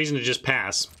plenty of reason to just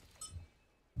pass.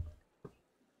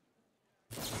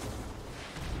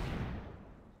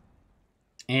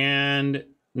 And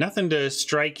nothing to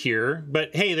strike here,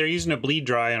 but hey, they're using a Bleed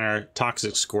Dry on our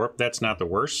Toxic Scorp. That's not the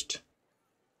worst.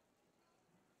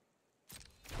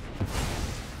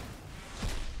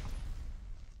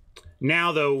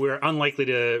 Now, though, we're unlikely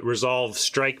to resolve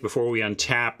Strike before we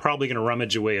untap. Probably going to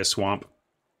rummage away a Swamp.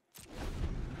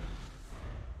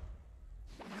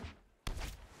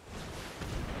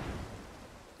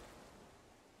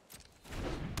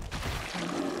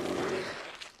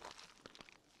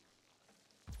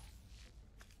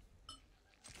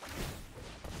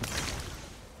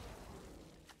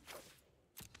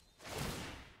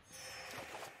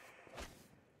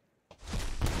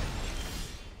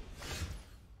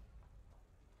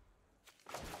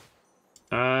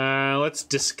 Let's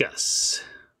discuss.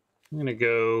 I'm gonna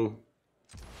go.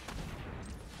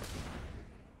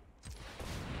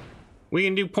 We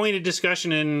can do pointed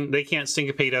discussion, and they can't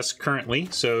syncopate us currently,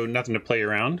 so nothing to play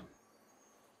around.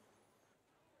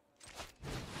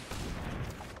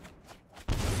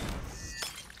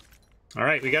 All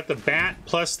right, we got the bat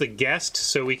plus the guest,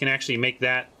 so we can actually make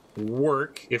that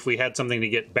work if we had something to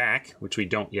get back, which we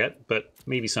don't yet, but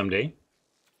maybe someday.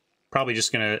 Probably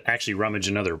just gonna actually rummage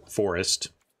another forest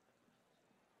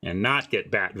and not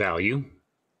get bat value.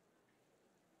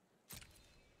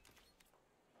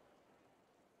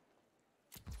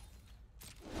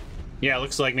 Yeah, it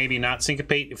looks like maybe not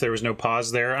syncopate if there was no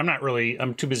pause there.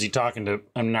 I'm too busy talking to,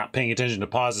 I'm not paying attention to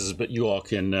pauses, but you all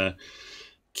can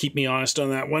keep me honest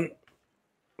on that one.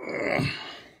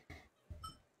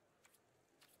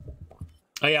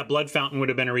 Oh yeah, Blood Fountain would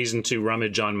have been a reason to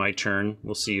rummage on my turn.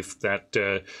 We'll see if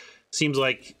that, seems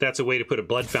like that's a way to put a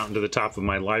Blood Fountain to the top of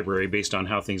my library based on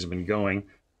how things have been going.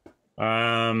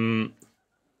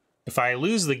 If I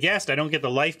lose the guest, I don't get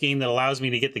the life gain that allows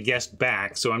me to get the guest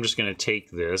back, so I'm just going to take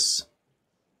this.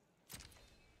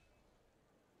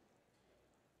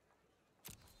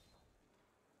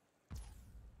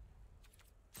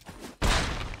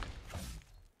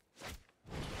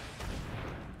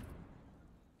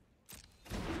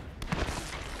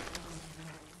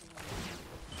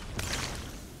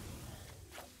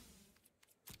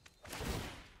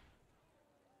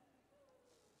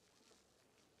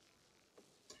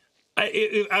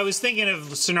 I was thinking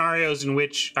of scenarios in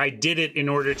which I did it in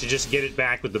order to just get it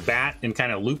back with the bat and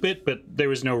kind of loop it, but there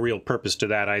was no real purpose to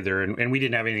that either, and we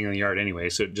didn't have anything in the yard anyway,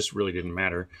 so it just really didn't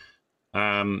matter.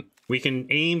 We can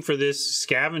aim for this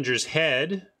scavenger's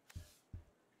head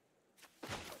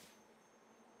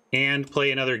and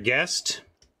play another guest.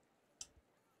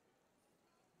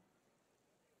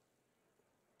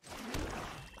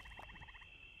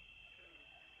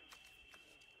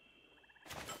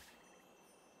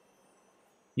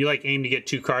 You like aim to get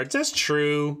 2 cards. That's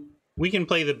true. We can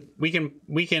play the we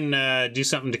can do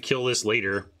something to kill this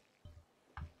later.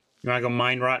 You want to go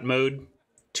Mind Rot mode?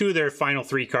 2 of their final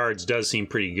 3 cards does seem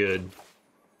pretty good.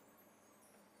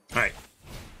 All right,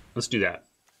 let's do that.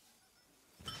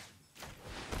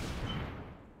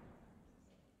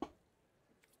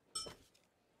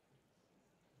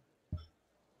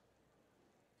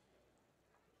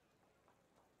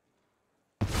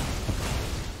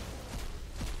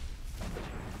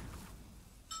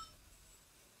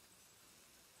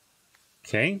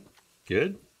 Okay,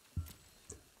 good.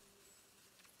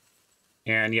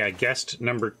 And yeah, guest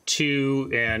number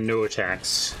 2 and no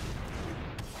attacks.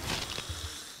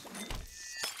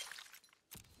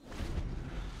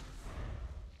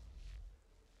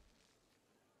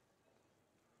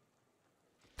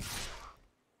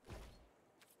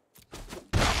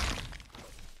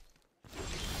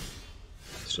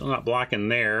 Still not blocking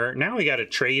there. Now we got to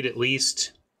trade at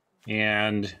least,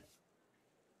 and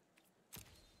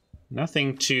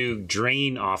nothing to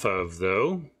drain off of,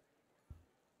 though.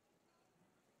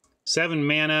 7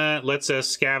 mana lets us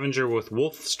scavenger with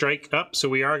Wolf Strike up, so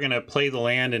we are going to play the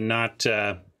land and not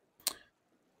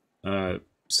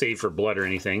save for blood or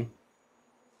anything.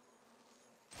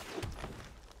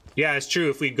 Yeah, it's true.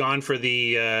 If we'd gone for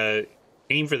the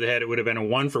aim for the head, it would have been a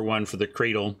 1-for-1 for the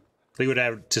cradle. They would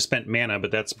have to spend mana,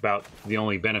 but that's about the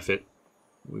only benefit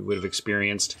we would have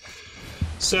experienced.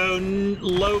 So,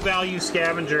 low value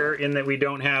scavenger in that we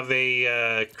don't have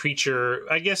a creature.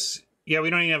 I guess, yeah, we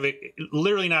don't even have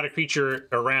literally not a creature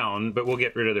around, but we'll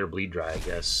get rid of their bleed dry, I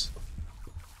guess.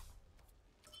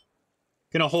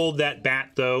 Gonna hold that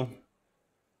bat, though.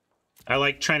 I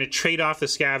like trying to trade off the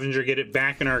scavenger, get it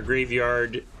back in our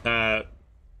graveyard.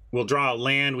 We'll draw a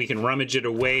land, we can rummage it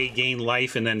away, gain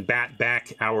life, and then bat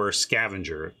back our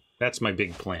scavenger. That's my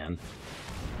big plan.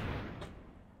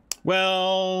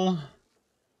 Well,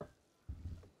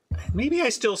 maybe I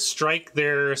still strike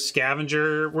their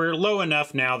scavenger. We're low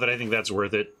enough now that I think that's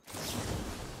worth it.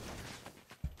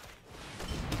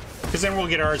 Because then we'll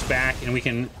get ours back and we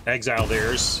can exile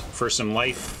theirs for some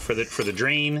life for the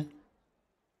drain.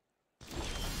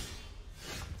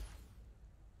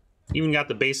 Even got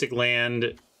the basic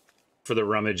land for the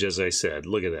rummage, as I said.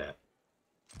 Look at that.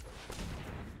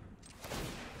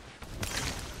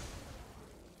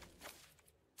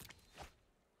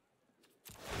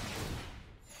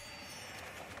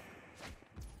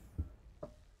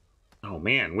 Oh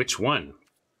man, which one?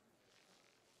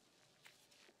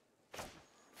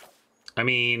 I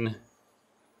mean,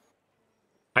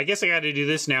 I guess I got to do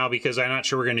this now because I'm not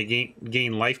sure we're going to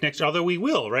gain life next. Although we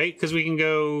will, right? Because we can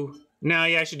go. No,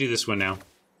 yeah, I should do this one now.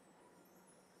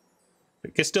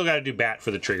 I still got to do bat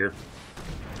for the trigger.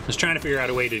 I was trying to figure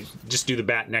out a way to just do the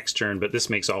bat next turn, but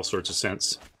this makes all sorts of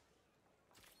sense.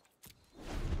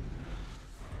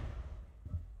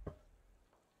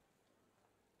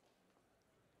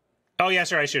 Oh yeah,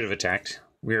 sorry, I should have attacked.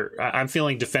 I'm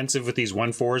feeling defensive with these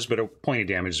 1/4s, but a point of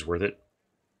damage is worth it.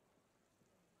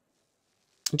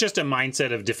 Just a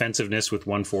mindset of defensiveness with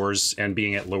 1/4s and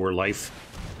being at lower life.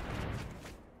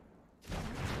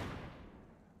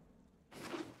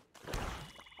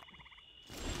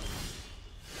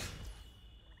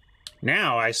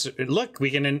 Now, look, we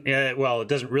can, well, it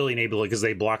doesn't really enable it because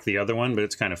they block the other one, but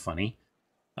it's kind of funny.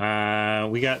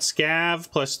 We got Scav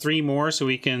plus 3 more, so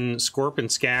we can Scorp and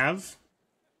Scav.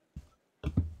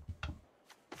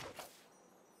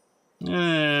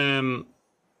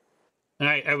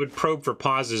 I would probe for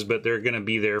pauses, but they're going to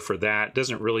be there for that.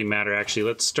 Doesn't really matter, actually.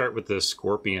 Let's start with the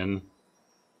Scorpion.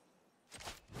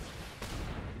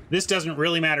 This doesn't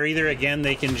really matter either. Again,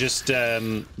 they can just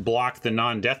block the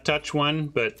non-death touch one,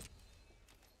 but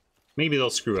maybe they'll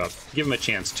screw up. Give them a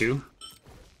chance to.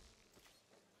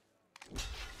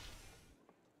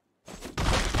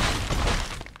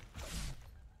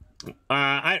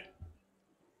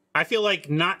 I feel like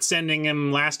not sending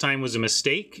him last time was a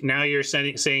mistake. Now you're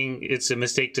saying it's a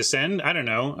mistake to send? I don't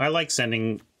know. I like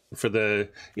sending for the...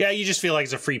 Yeah, you just feel like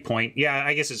it's a free point. Yeah,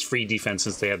 I guess it's free defense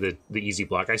since they have the easy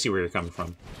block. I see where you're coming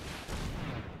from.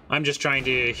 I'm just trying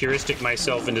to heuristic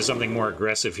myself into something more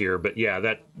aggressive here. But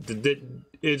yeah,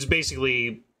 it's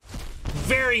basically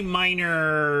very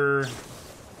minor.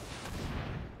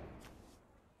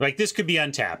 Like, this could be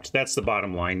untapped. That's the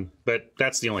bottom line, but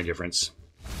that's the only difference.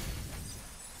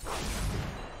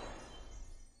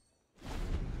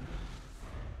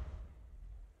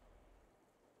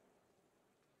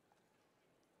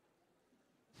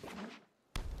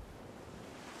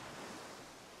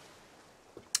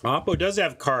 Oppo does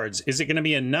have cards. Is it going to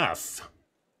be enough?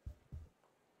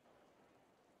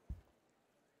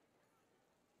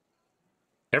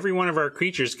 Every one of our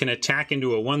creatures can attack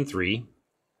into a 1/3.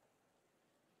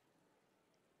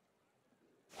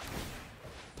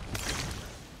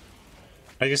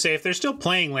 Like I say, if they're still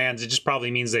playing lands, it just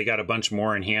probably means they got a bunch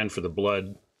more in hand for the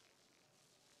blood.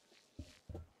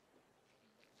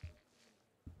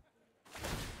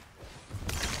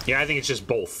 Yeah, I think it's just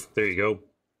both. There you go.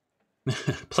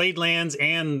 Played lands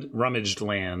and rummaged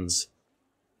lands.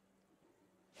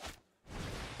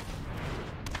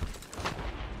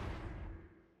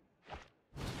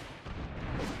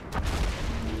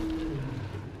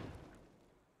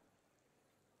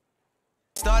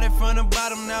 Started from the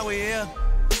bottom, now we're here.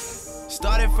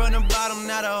 Started from the bottom,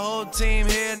 now the whole team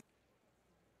here.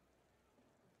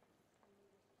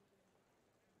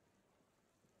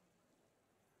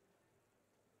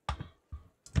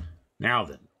 Now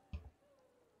then,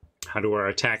 how do our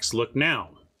attacks look now?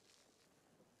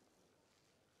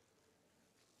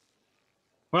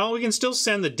 Well, we can still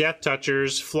send the Death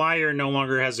Touchers. Flyer no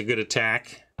longer has a good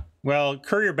attack. Well,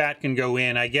 Courier Bat can go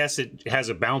in. I guess it has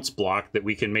a bounce block that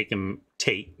we can make him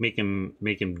take, make him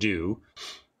do.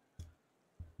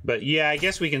 But yeah, I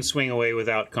guess we can swing away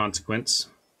without consequence.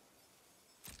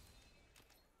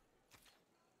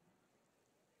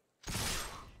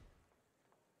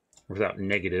 Without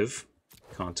negative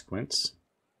consequence.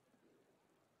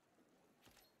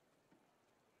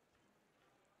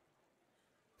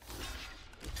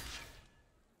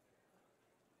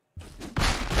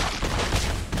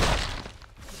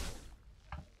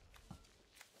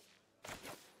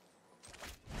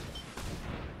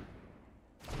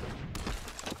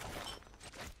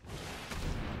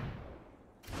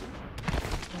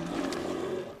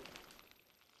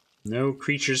 No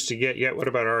creatures to get yet. What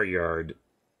about our yard?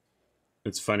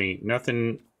 It's funny.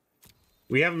 Nothing.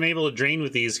 We haven't been able to drain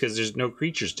with these because there's no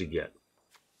creatures to get.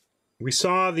 We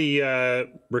saw the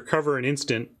recover an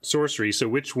instant sorcery. So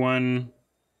which one?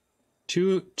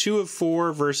 Two of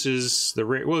 4 versus the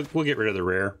rare. We'll get rid of the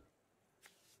rare.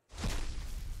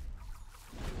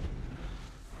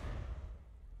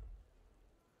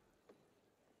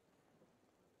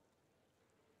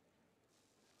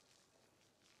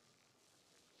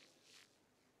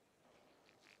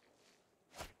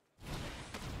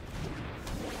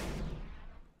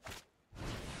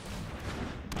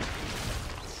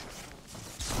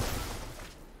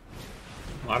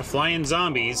 A lot of flying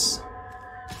zombies.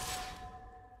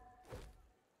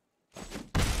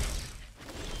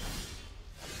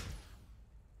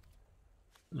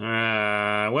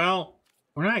 Well,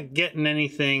 we're not getting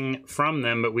anything from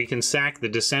them, but we can sack the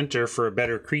Dissenter for a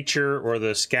better creature or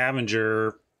the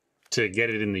Scavenger to get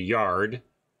it in the yard.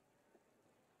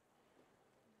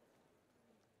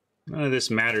 None of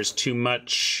this matters too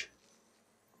much.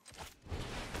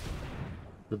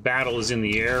 The battle is in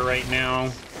the air right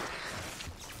now.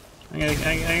 I'm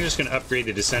just going to upgrade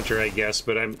the Dissenter, I guess,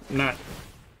 but I'm not...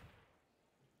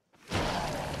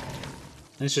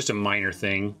 It's just a minor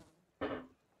thing.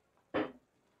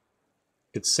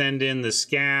 Could send in the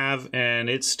Scav, and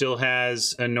it still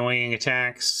has annoying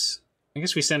attacks. I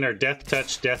guess we send our Death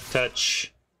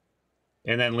Touch,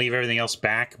 and then leave everything else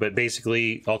back, but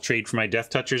basically I'll trade for my Death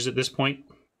Touchers at this point.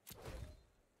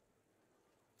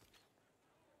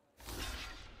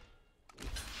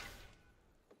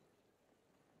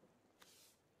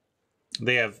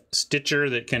 They have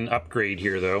Stitcher that can upgrade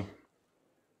here, though.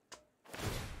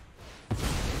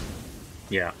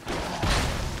 Yeah.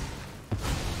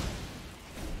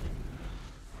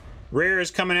 Rare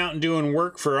is coming out and doing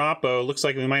work for Oppo. Looks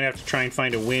like we might have to try and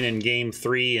find a win in Game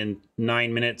 3 in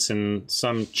 9 minutes and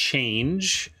some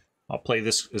change. I'll play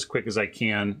this as quick as I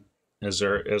can as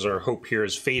our hope here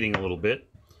is fading a little bit.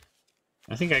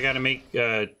 I think I got to make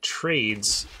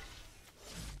trades.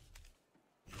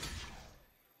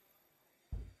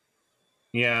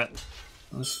 Yeah,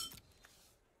 let's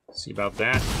see about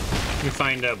that. We can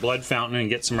find a Blood Fountain and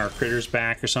get some of our critters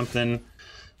back or something.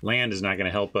 Land is not going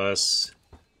to help us.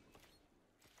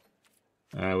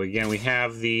 Again, we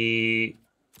have the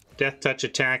Death Touch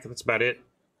attack. That's about it.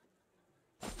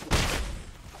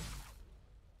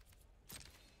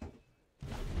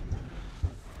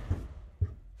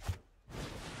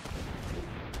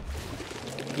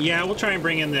 Yeah, we'll try and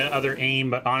bring in the other aim,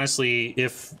 but honestly,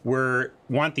 if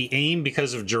want the aim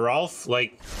because of Geralf,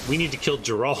 like, we need to kill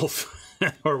Geralf,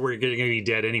 or we're gonna be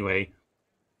dead anyway.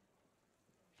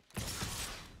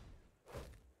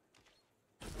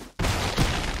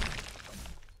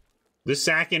 The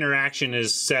sack interaction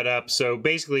is set up, so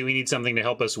basically we need something to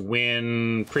help us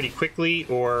win pretty quickly,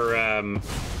 or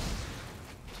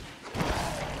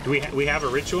do we have a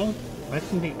ritual? I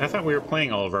thought we were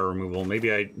playing all of our removal.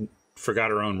 Maybe I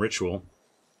forgot our own ritual.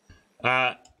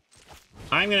 I'm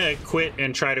gonna quit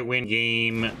and try to win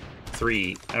game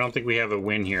 3. I don't think we have a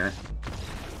win here.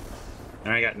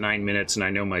 And I got 9 minutes and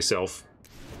I know myself.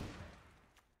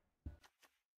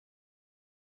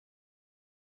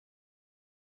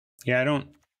 Yeah,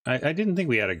 I didn't think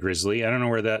we had a Grizzly. I don't know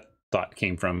where that thought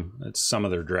came from. It's some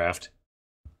other draft.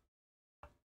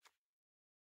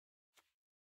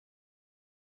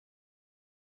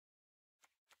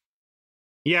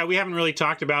 Yeah, we haven't really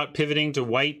talked about pivoting to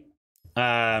white.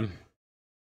 I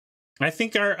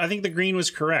think the green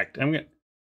was correct.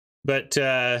 But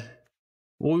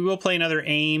we will play another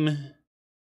aim.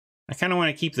 I kind of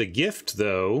want to keep the gift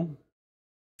though,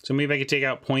 so maybe I could take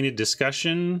out pointed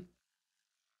discussion.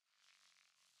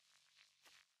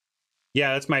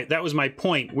 Yeah, that was my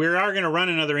point. We are going to run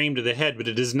another aim to the head, but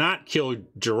it does not kill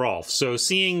Geralf. So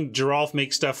seeing Geralf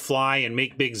make stuff fly and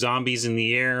make big zombies in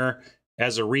the air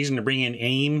as a reason to bring in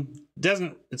aim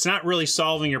it's not really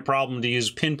solving your problem to use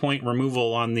pinpoint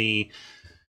removal on the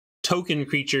token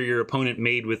creature your opponent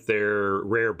made with their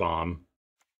rare bomb.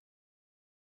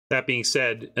 That being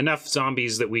said, enough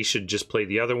zombies that we should just play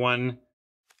the other one.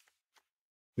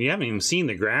 We haven't even seen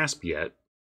the grasp yet.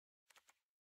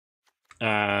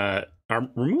 Our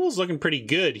removal's looking pretty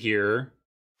good here.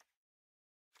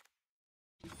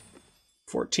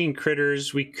 14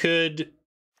 critters. We could...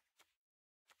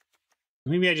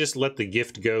 Maybe I just let the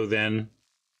gift go then.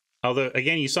 Although,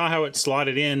 again, you saw how it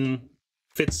slotted in.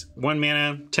 Fits 1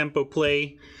 mana tempo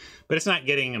play. But it's not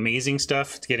getting amazing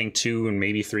stuff. It's getting 2 and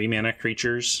maybe 3 mana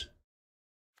creatures.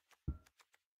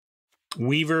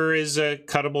 Weaver is a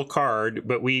cuttable card,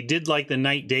 but we did like the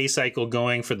night-day cycle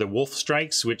going for the wolf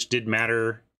strikes, which did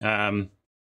matter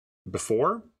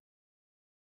before.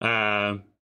 But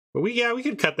we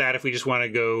could cut that if we just want to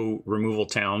go removal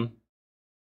town.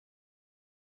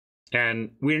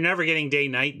 And we're never getting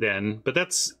day-night then, but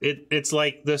that's it. It's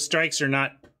like the strikes are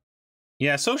not...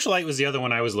 Yeah, Socialite was the other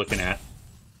one I was looking at.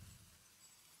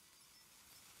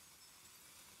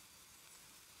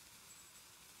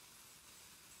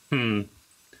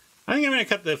 I think I'm going to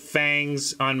cut the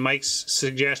fangs on Mike's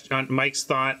suggestion, on Mike's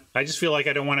thought. I just feel like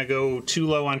I don't want to go too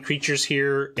low on creatures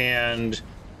here, and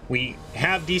we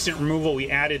have decent removal. We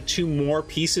added 2 more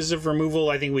pieces of removal.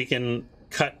 I think we can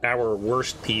cut our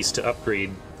worst piece to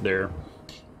upgrade there.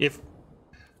 If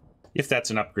that's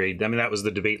an upgrade. I mean, that was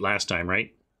the debate last time,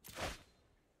 right?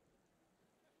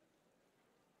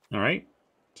 All right.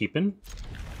 Keeping.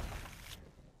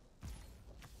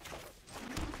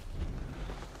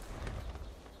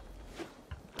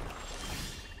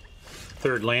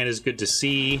 Third land is good to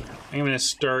see. I'm going to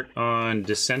start on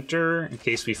Dissenter in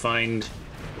case we find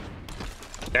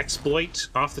Exploit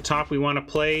off the top we want to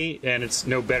play, and it's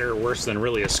no better or worse than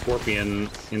really a Scorpion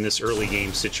in this early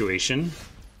game situation.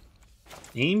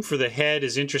 Aim for the head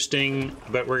is interesting,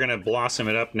 but we're going to blossom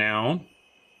it up now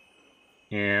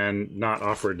and not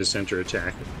offer a Dissenter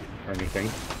attack or anything.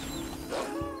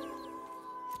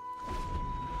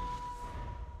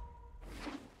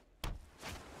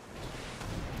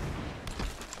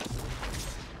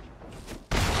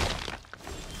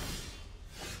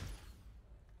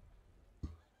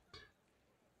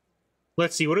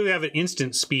 Let's see, what do we have at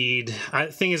instant speed?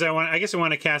 Thing is, I guess I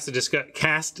want to cast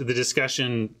the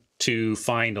discussion to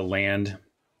find a land.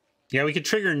 Yeah, we could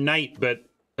trigger Night, but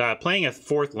playing a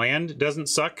 4th land doesn't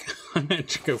suck. I'm going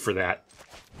to go for that.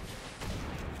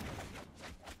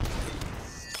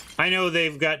 I know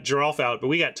they've got Geralf out, but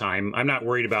we got time. I'm not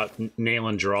worried about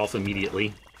nailing Geralf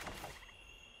immediately.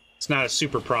 It's not a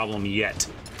super problem yet.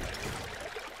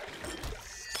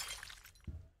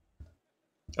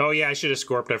 Oh yeah, I should have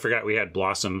Scorped. I forgot we had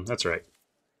Blossom. That's right.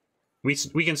 We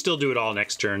can still do it all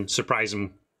next turn. Surprise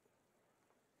him.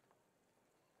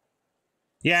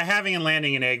 Yeah, having and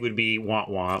landing an egg would be womp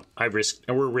womp.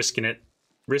 We're risking it.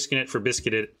 Risking it for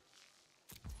biscuit it.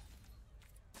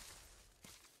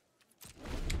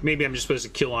 Maybe I'm just supposed to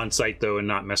kill on sight though and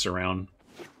not mess around.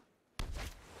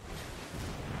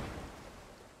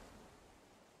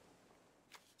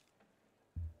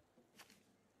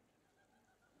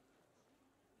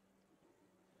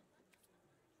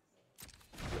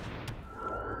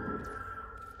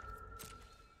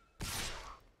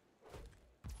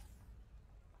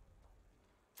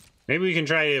 Maybe we can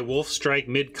try a wolf strike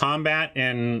mid-combat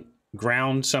and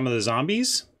ground some of the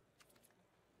zombies.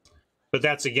 But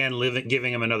that's, again,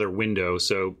 giving them another window,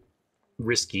 so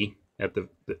risky at the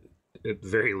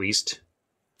very least.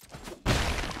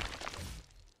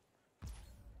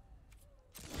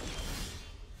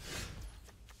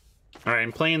 All right,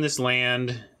 I'm playing this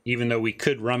land, even though we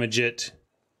could rummage it.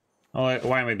 Oh,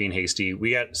 why am I being hasty?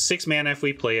 We got 6 mana if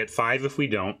we play it, 5 if we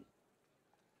don't.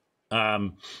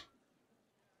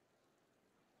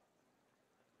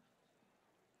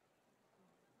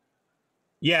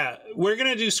 Yeah, we're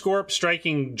going to do Scorp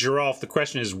striking Geralf. The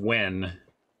question is when.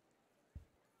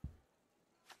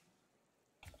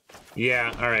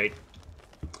 Yeah, all right.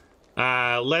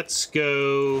 Let's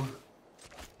go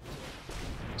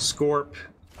Scorp.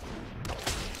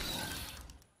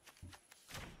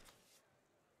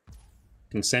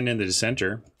 Can send in the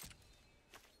Dissenter.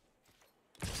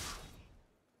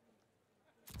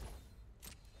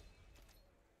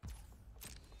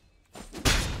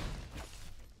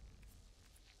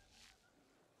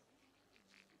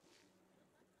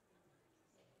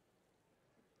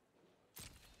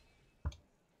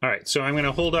 All right, so I'm going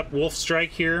to hold up Wolf Strike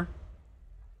here.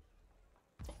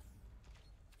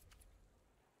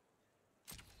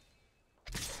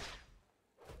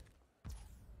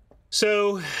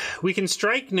 So we can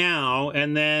strike now,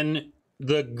 and then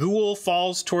the ghoul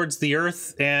falls towards the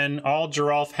earth, and all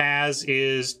Geralf has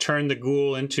is turn the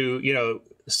ghoul into, you know,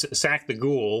 sack the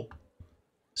ghoul.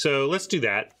 So let's do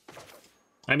that.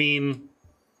 I mean,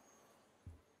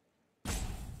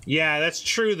 yeah, that's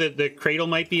true that the cradle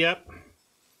might be up.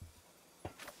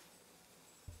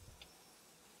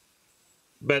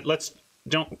 But let's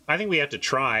don't. I think we have to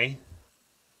try.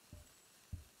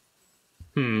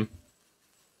 Or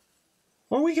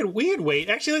we could wait.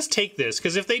 Actually, let's take this,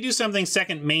 because if they do something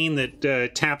second main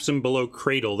that taps them below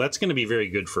cradle, that's going to be very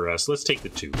good for us. Let's take the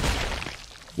 2.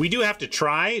 We do have to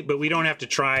try, but we don't have to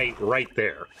try right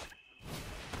there.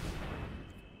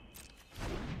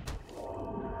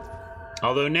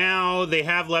 Although now they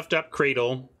have left up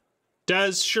cradle.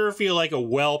 Does sure feel like a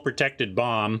well-protected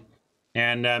bomb.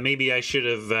 And maybe I should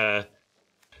have,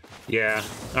 yeah.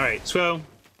 All right, so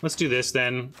let's do this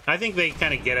then. I think they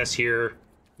kind of get us here,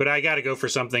 but I got to go for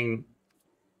something.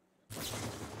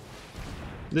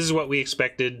 This is what we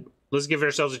expected. Let's give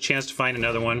ourselves a chance to find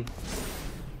another one.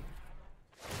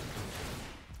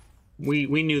 We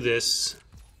knew this.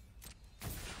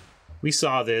 We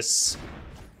saw this.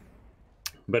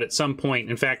 But at some point,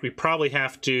 in fact, we probably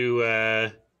have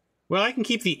to... well, I can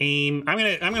keep the aim. I'm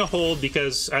gonna hold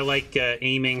because I like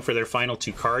aiming for their final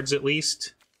 2 cards at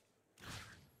least,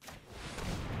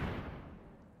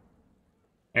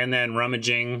 and then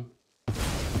rummaging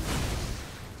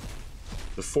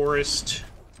the forest.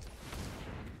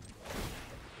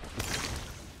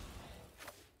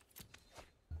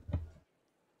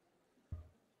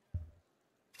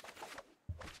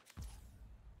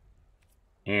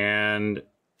 And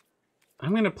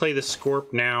I'm gonna play the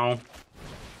Scorp now.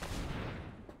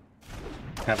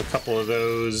 Have a couple of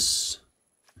those.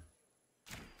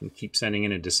 And keep sending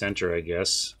in a Dissenter, I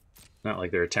guess. Not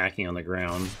like they're attacking on the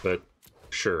ground, but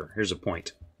sure, here's a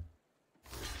point.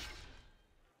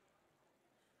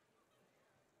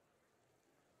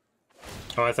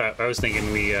 Oh, I was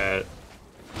thinking we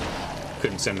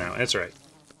couldn't send that one. That's right.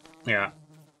 Yeah.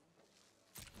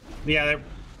 Yeah,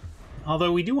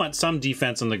 although we do want some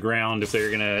defense on the ground if they're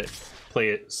gonna play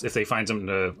it, if they find something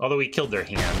to... Although we killed their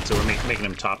hand, so we're making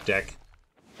them top deck.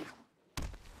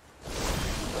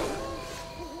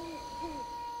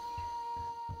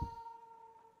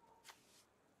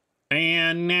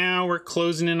 And now we're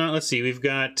closing in on... Let's see, we've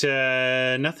got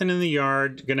nothing in the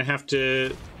yard. Gonna have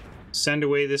to send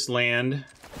away this land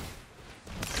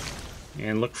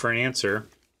and look for an answer.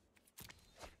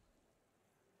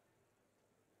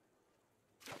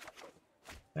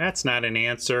 That's not an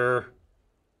answer.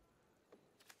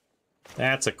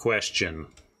 That's a question.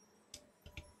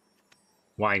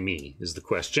 Why me is the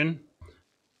question.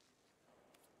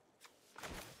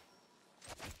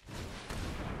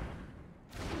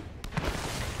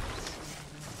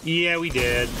 Yeah, we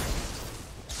did.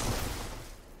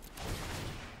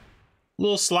 A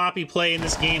little sloppy play in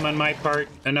this game on my part.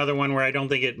 Another one where I don't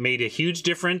think it made a huge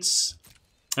difference.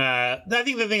 I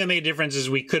think the thing that made a difference is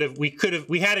we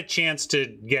had a chance to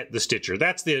get the Stitcher.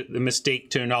 That's the mistake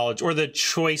to acknowledge, or the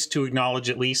choice to acknowledge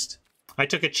at least. I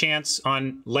took a chance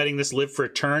on letting this live for a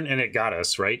turn, and it got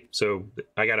us, right? So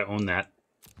I gotta own that.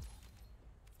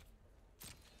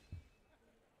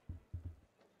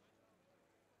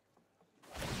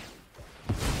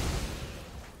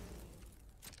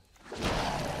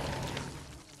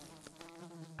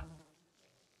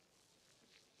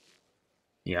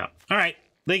 Yeah. All right.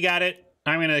 They got it.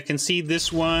 I'm going to concede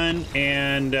this one,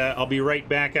 and I'll be right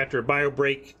back after a bio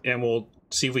break, and we'll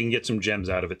see if we can get some gems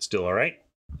out of it still, all right?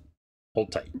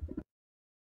 Hold tight.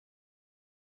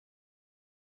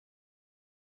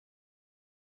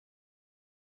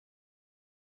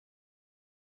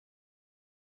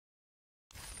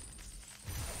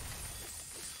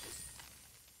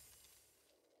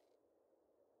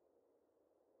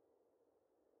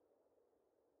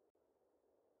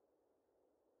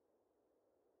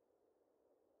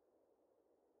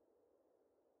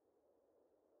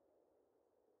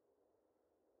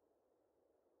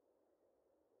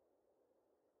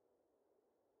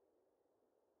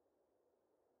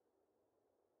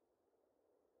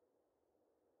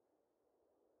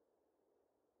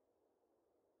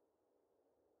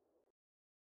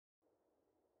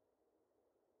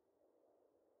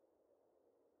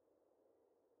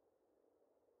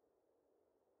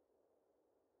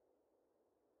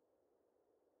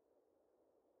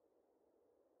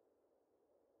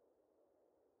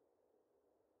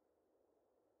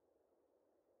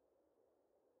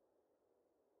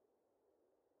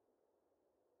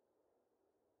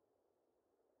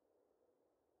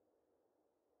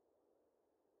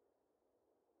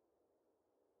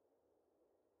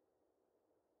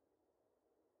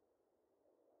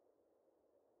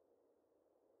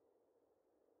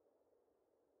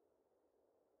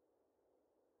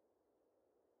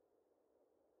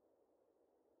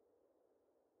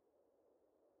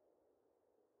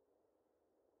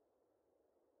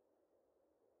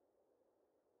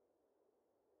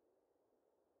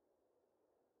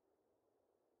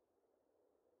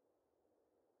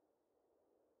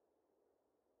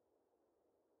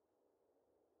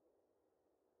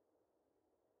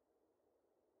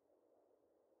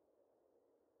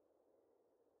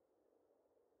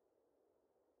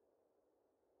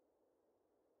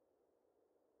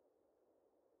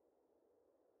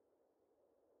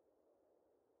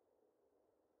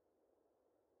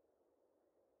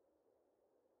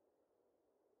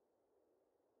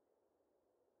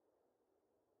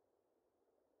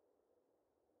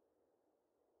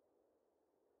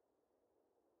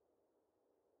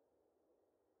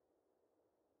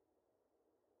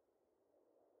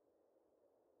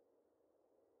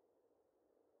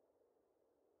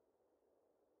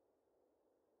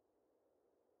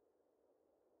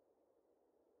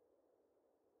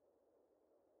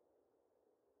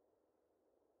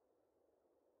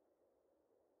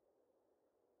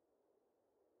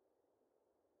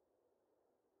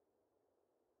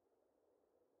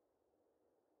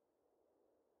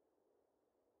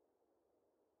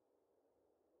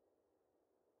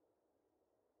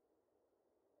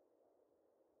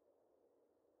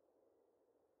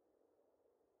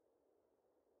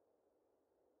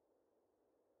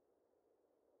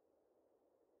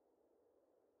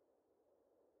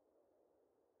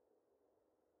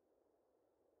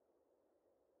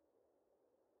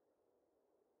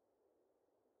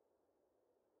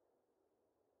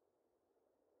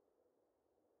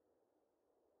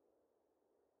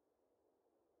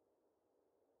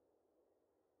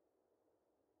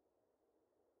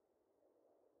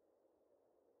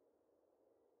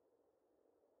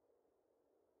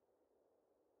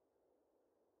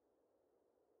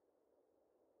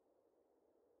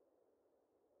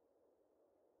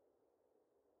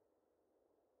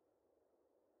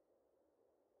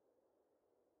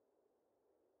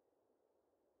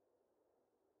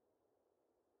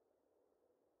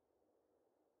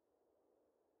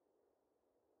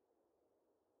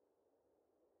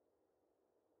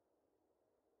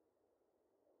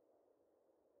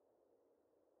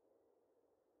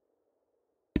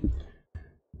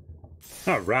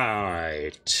 All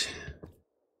right.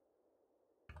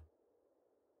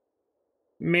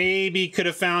 Maybe could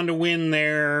have found a win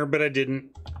there, but I didn't.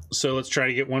 So let's try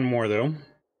to get one more, though.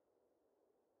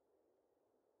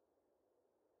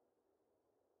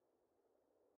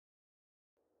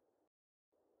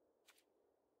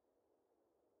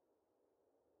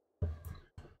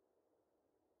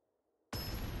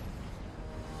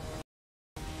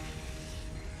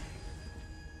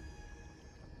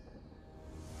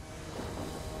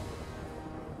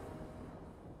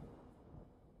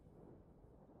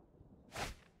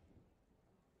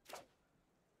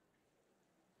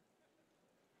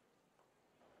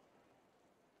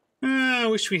 I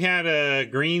wish we had a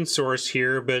green source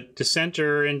here, but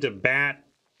Dissenter into Bat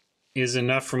is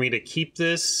enough for me to keep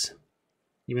this,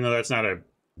 even though that's not a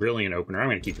brilliant opener. I'm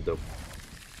going to keep it, though.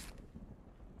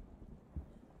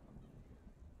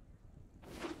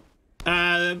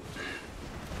 I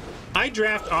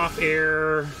draft off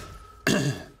air.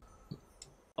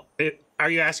 Are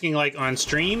you asking like on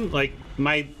stream? Like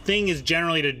my thing is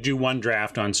generally to do one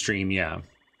draft on stream, yeah.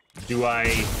 Do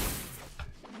I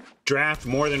draft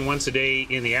more than once a day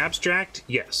in the abstract?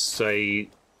 Yes, I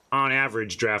on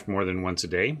average draft more than once a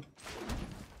day.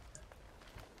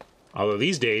 Although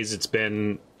these days it's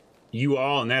been you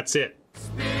all and that's it.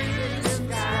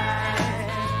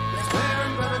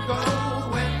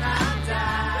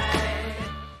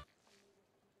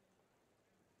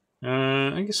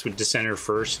 I guess we'd Dissenter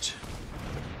first.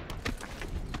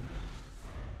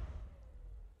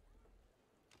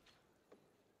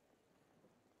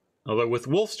 Although with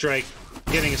Wolfstrike,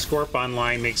 getting a Scorp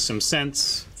online makes some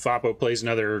sense. Foppo plays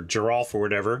another Geralf or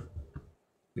whatever.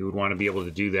 We would want to be able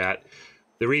to do that.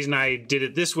 The reason I did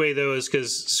it this way, though, is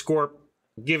because Scorp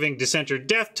giving Dissenter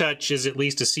Death Touch is at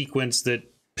least a sequence that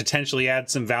potentially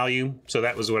adds some value. So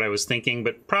that was what I was thinking,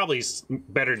 but probably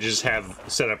better to just have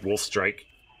set up Wolfstrike.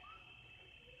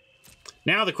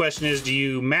 Now the question is, do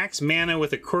you max mana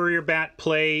with a Courier Bat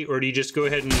play, or do you just go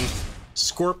ahead and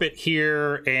Scorp it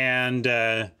here and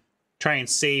try and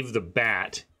save the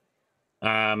Bat?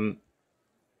 Bat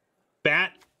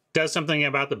does something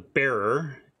about the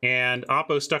Bearer, and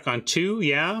Oppo stuck on 2,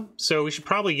 yeah? So we should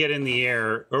probably get in the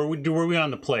air, or were we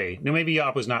on the play? No, maybe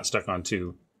Oppo's not stuck on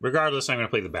 2. Regardless, I'm going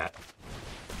to play the Bat.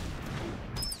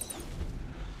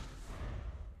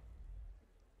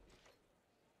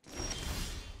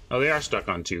 Oh, they are stuck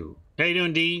on 2. How you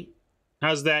doing, D?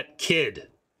 How's that kid?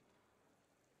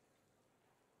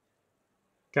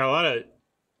 Got a lot of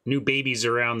new babies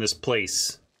around this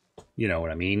place. You know what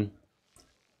I mean.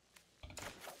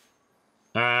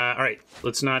 Alright,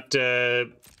 let's not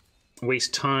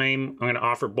waste time. I'm going to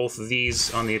offer both of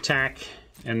these on the attack,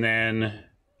 and then...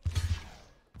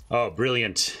 Oh,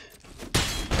 brilliant.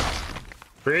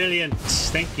 Brilliant!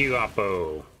 Thank you,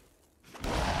 Oppo.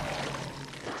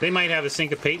 They might have a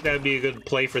Syncopate. That would be a good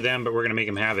play for them, but we're going to make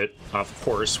them have it, of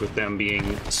course, with them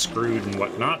being screwed and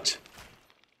whatnot.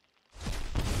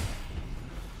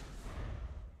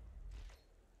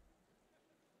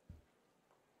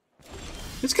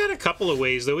 It's got a couple of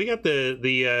ways, though. We got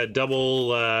the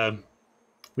double...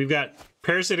 we've got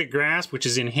Parasitic Grasp, which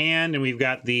is in hand, and we've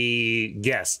got the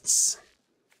Guests.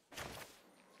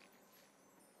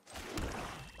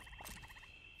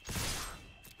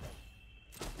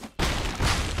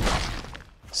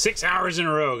 Six hours in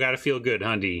a row. Gotta feel good,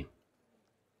 Hundy.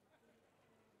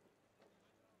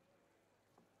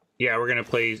 Yeah, we're gonna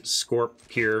play Scorp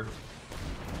here.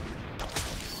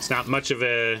 It's not much of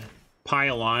a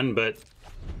pile-on, but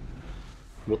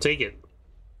we'll take it.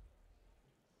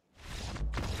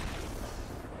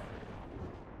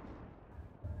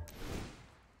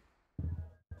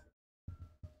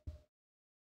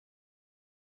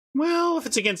 Well, if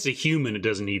it's against a human, it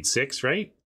doesn't need 6,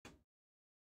 right?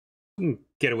 You can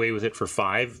get away with it for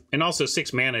 5. And also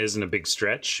 6 mana isn't a big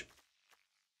stretch.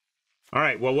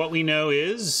 Alright, well what we know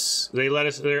is they let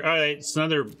us there. Alright,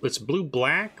 it's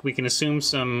blue-black. We can assume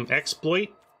some exploit.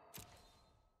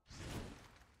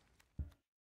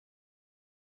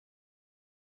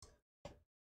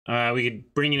 We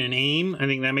could bring in an aim. I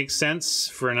think that makes sense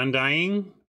for an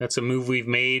Undying. That's a move we've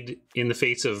made in the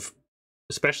face of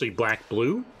especially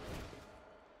black-blue.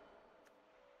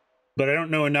 But I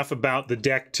don't know enough about the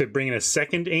deck to bring in a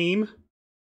second aim.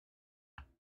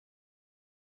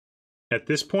 At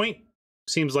this point,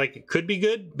 seems like it could be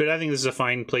good, but I think this is a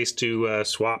fine place to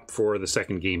swap for the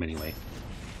second game anyway.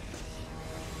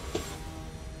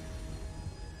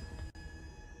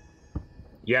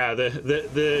 Yeah,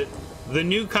 the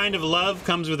new kind of love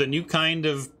comes with a new kind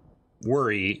of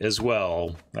worry as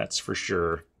well. That's for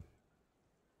sure.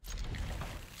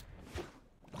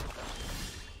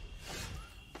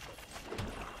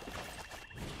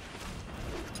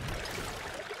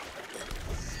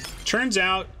 Turns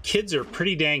out, kids are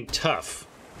pretty dang tough.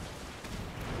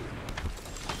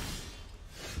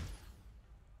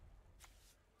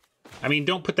 I mean,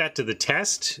 don't put that to the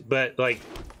test, but, like,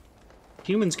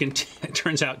 humans can, it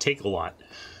turns out, take a lot.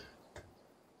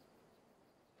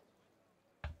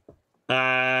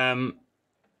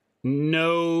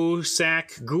 No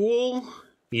sack ghoul?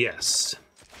 Yes.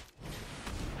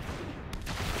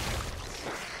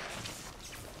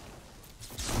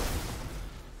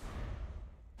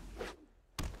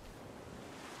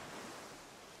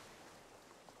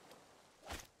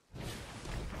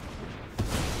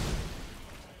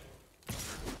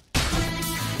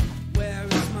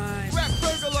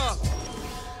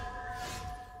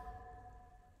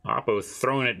 Oppo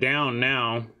throwing it down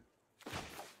now.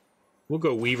 We'll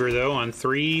go Weaver, though, on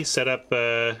 3. Set up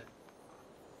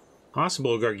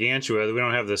possible Gargantua. We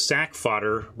don't have the sack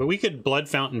fodder, but we could Blood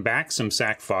Fountain back some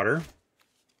sack fodder.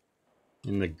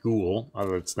 in the ghoul,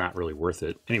 although it's not really worth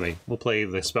it. Anyway, we'll play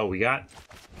the spell we got.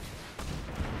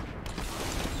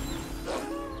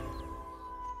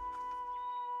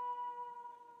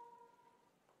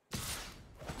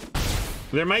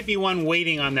 There might be one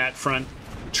waiting on that front,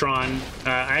 Tron.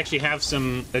 I actually have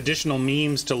some additional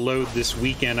memes to load this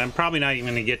weekend. I'm probably not even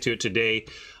going to get to it today.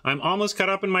 I'm almost caught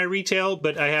up in my retail,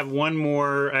 but I have one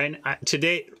more.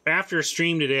 Today, after a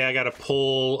stream today, I got to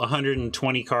pull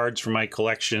 120 cards from my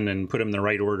collection and put them in the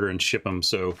right order and ship them.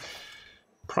 So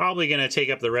probably going to take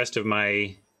up the rest of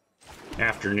my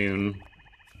afternoon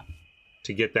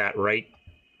to get that right.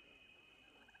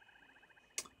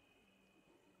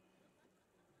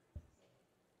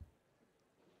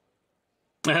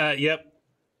 Yep.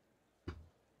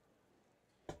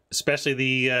 Especially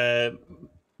the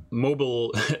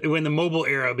mobile, when the mobile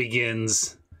era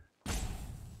begins.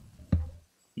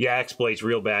 Yeah, exploit's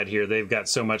real bad here. They've got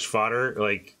so much fodder.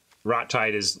 Like, Rot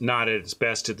Tide is not at its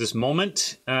best at this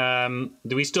moment.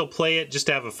 Do we still play it just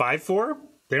to have a 5/4?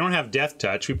 They don't have Death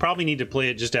Touch. We probably need to play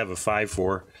it just to have a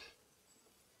 5/4.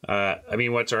 I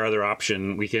mean, what's our other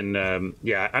option? We can,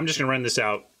 yeah, I'm just going to run this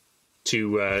out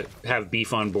to have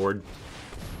beef on board.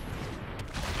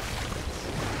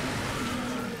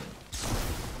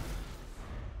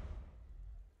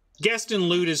 Guest and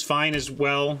loot is fine as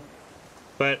well,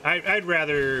 but I'd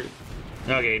rather...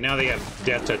 Okay, now they have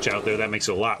Death Touch out there. That makes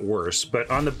it a lot worse.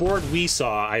 But on the board we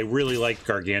saw, I really liked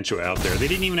Gargantua out there. They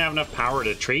didn't even have enough power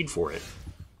to trade for it.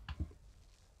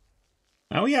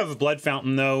 Now we have a Blood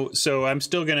Fountain, though, so I'm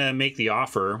still going to make the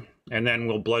offer, and then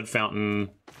we'll Blood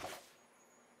Fountain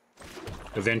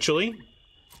eventually.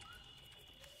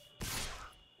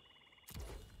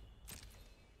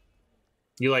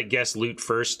 You like guest loot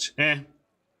first?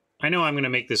 I know I'm going to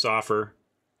make this offer.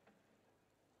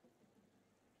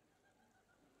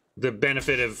 The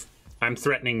benefit of I'm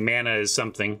threatening mana is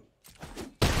something.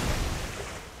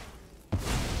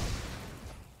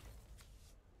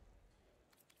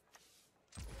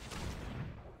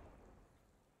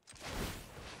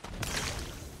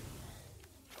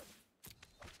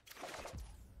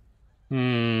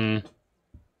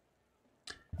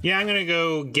 Yeah, I'm going to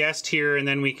go guest here, and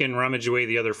then we can rummage away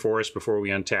the other forest before we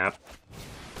untap.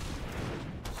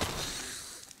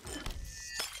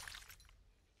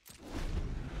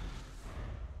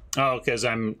 Oh, because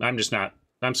I'm just not...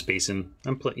 I'm spacing.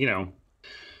 I'm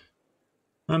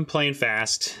playing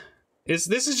fast. This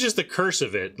is just the curse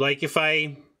of it. Like, if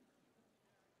I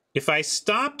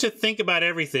stop to think about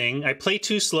everything, I play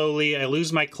too slowly, I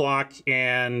lose my clock,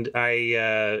 and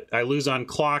I lose on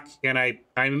clock, and I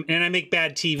make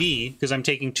bad TV because I'm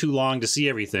taking too long to see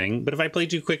everything. But if I play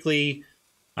too quickly,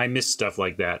 I miss stuff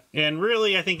like that. And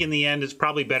really, I think in the end, it's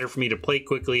probably better for me to play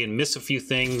quickly and miss a few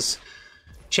things.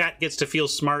 Chat gets to feel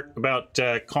smart about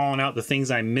calling out the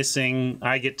things I'm missing.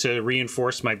 I get to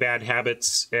reinforce my bad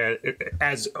habits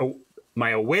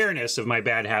my awareness of my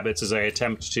bad habits as I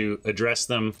attempt to address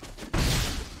them.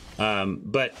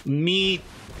 But me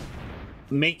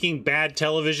making bad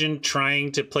television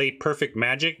trying to play perfect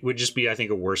Magic would just be, I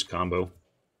think, a worse combo.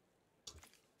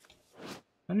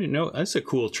 I didn't know. That's a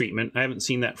cool treatment. I haven't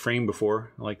seen that frame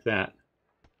before. I like that.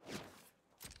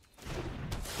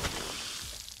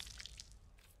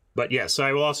 But yes,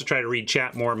 I will also try to read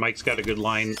chat more. Mike's got a good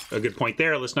line, a good point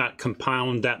there. Let's not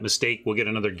compound that mistake. We'll get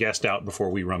another guest out before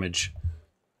we rummage.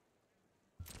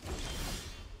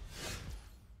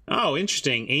 Oh,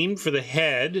 interesting. Aim for the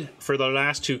head for the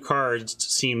last two cards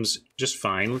seems just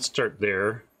fine. Let's start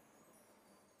there.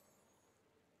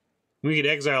 We could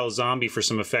exile a zombie for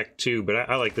some effect too, but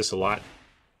I like this a lot.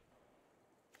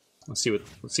 Let's see what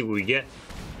we get.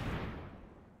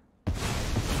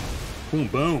 Boom,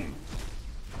 boom.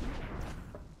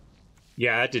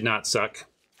 Yeah, that did not suck.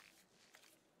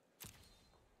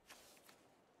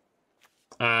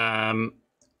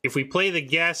 If we play the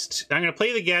guest, I'm going to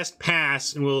play the guest,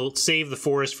 pass, and we'll save the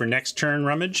forest for next turn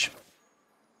rummage.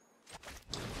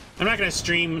 I'm not going to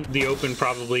stream the open,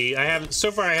 probably.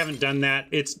 So far I haven't done that.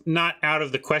 It's not out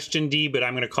of the question, D, but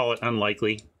I'm going to call it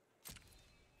unlikely.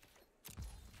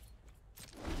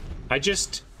 I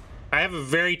have a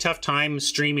very tough time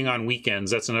streaming on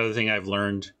weekends. That's another thing I've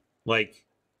learned. Like,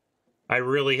 I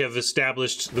really have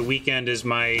established the weekend as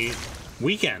my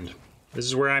weekend. This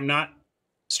is where I'm not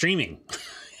streaming.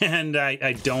 And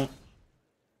I don't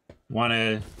want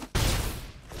to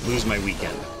lose my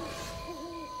weekend.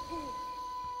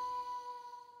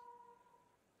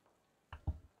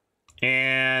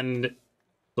 And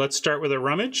let's start with a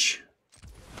rummage.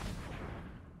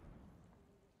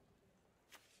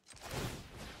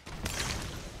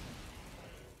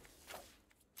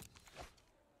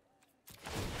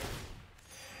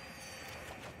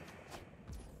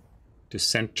 to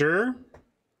center.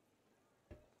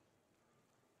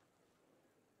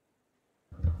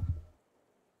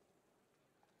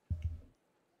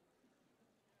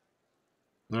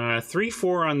 Uh,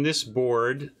 3/4 on this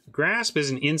board. Grasp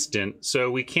is an instant, so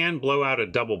we can blow out a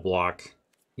double block.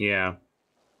 Yeah.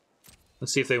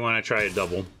 Let's see if they want to try a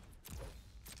double.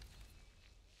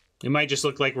 It might just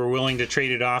look like we're willing to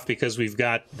trade it off because we've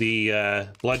got the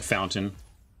Blood Fountain.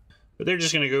 But they're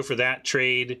just going to go for that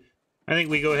trade. I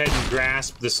think we go ahead and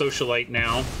grasp the Socialite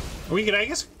now. We could, I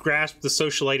guess, grasp the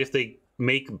Socialite if they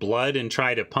make blood and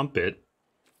try to pump it.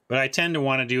 But I tend to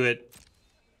want to do it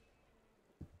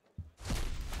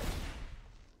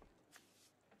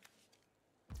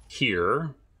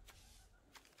here.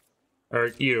 Or,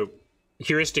 you know,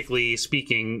 heuristically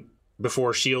speaking,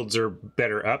 before shields are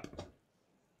better up.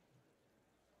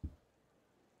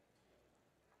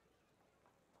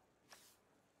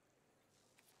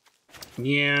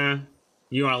 Yeah,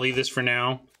 you want to leave this for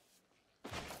now?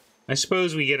 I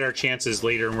suppose we get our chances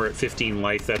later and we're at 15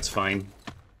 life, that's fine.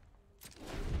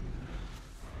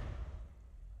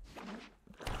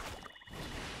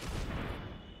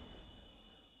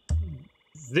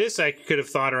 This I could have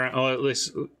thought around, oh, at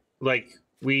least, like,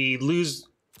 we lose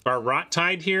our Rot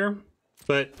Tide here,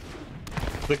 but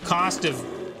the cost of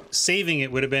saving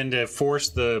it would have been to force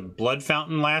the Blood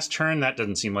Fountain last turn. That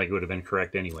doesn't seem like it would have been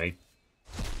correct anyway.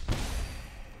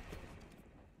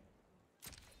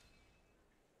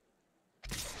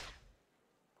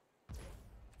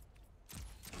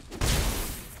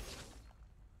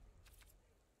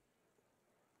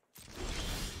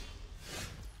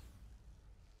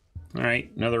 All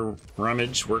right, another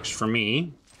rummage works for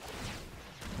me.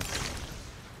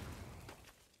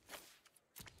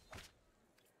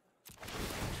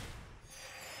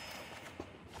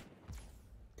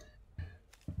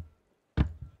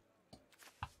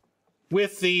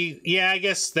 With the, yeah, I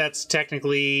guess that's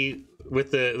technically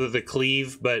with the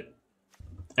cleave, but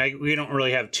we don't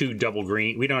really have two double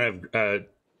green. We don't have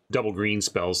double green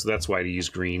spells, so that's why to use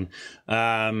green.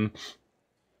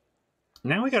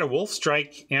 Now we got a Wolf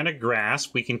Strike and a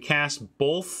Grasp. We can cast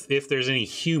both if there's any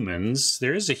humans.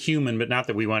 There is a human, but not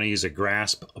that we want to use a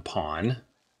Grasp upon.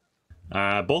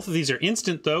 Both of these are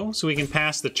instant, though, so we can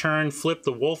pass the turn, flip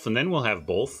the Wolf, and then we'll have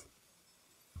both.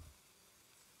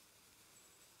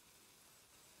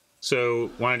 So,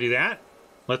 want to do that?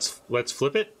 Let's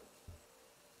flip it.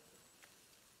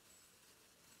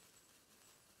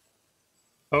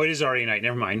 Oh, it is already night.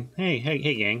 Never mind. Hey,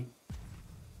 gang.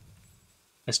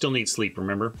 I still need sleep,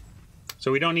 remember?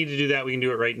 So we don't need to do that. We can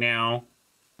do it right now.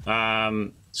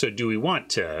 So do we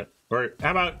want to? Or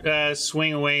how about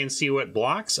swing away and see what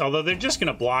blocks? Although they're just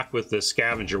going to block with the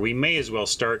Scavenger. We may as well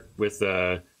start with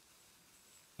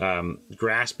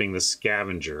grasping the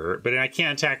Scavenger. But I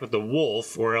can't attack with the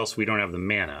Wolf or else we don't have the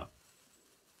mana.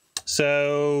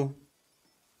 So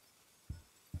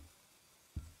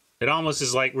it almost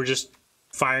is like we're just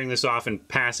firing this off and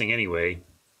passing anyway.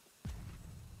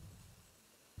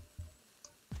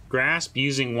 Grasp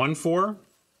using 1/4?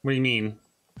 What do you mean?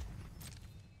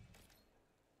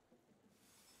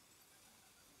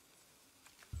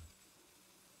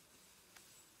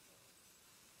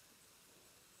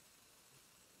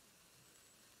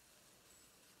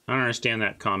 I don't understand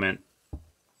that comment.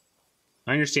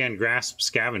 I understand Grasp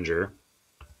Scavenger.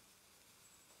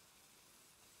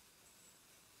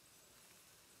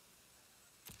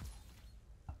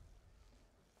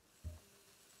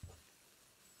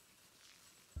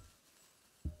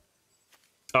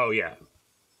 Oh, yeah.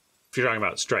 If you're talking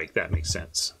about strike, that makes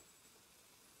sense.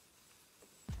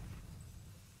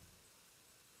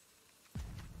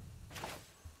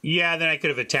 Yeah, then I could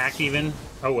have attacked even.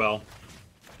 Oh, well.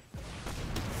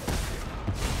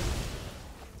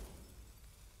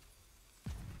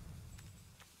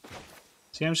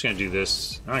 See, I'm just going to do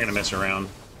this. I'm not going to mess around.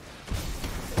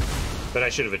 But I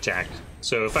should have attacked.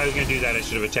 So if I was going to do that, I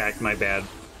should have attacked. My bad.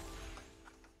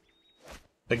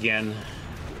 Again.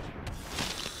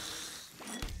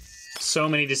 So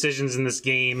many decisions in this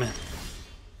game.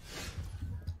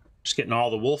 Just getting all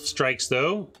the wolf strikes,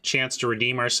 though. Chance to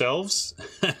redeem ourselves.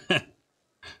 Oh,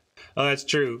 that's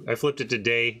true. I flipped it to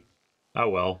day. Oh,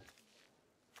 well.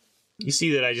 You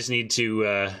see that I just need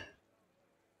to...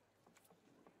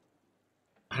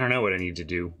 I don't know what I need to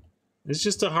do. It's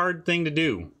just a hard thing to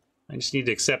do. I just need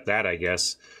to accept that, I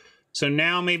guess. So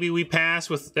now maybe we pass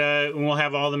with... we'll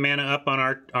have all the mana up on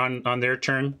our on their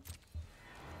turn.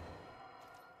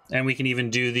 And we can even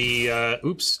do the,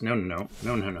 oops, no.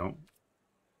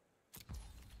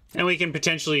 And we can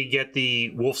potentially get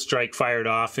the Wolf Strike fired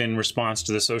off in response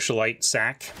to the Socialite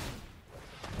sack.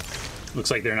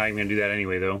 Looks like they're not even going to do that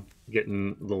anyway, though.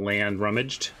 Getting the land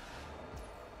rummaged.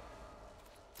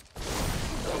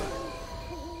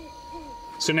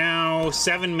 So now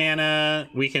 7 mana,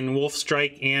 we can Wolf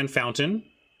Strike and Fountain.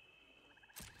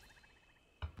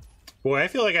 Boy, I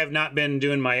feel like I've not been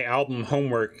doing my album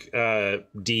homework,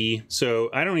 D. So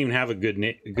I don't even have a good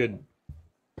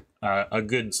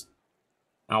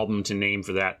album to name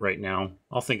for that right now.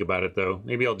 I'll think about it though.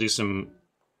 Maybe I'll do some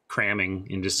cramming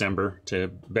in December to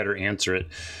better answer it.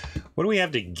 What do we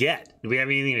have to get? Do we have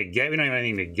anything to get? We don't have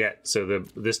anything to get, so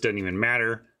this doesn't even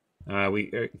matter.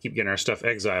 We keep getting our stuff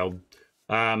exiled.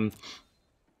 Is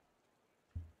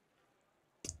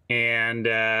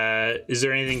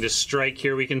there anything to strike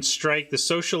here? We can strike the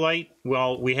Socialite.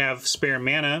 Well, we have spare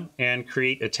mana and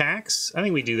create attacks. I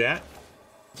think we do that.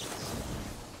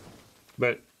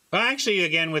 But actually,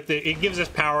 again, it gives us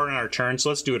power on our turn, so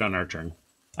let's do it on our turn.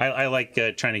 I like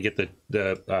trying to get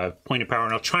the point of power,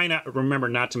 and I'll try remember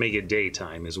not to make it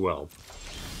daytime as well.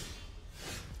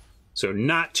 So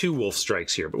not 2 Wolf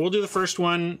Strikes here, but we'll do the first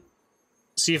one,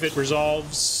 see if it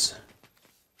resolves,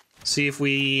 see if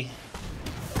we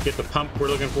get the pump we're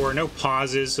looking for. No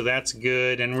pauses, so that's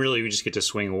good, and really we just get to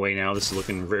swing away now. This is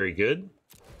looking very good.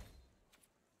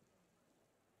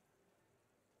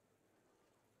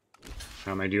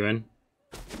 How am I doing?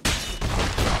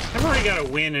 I've already got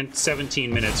a win in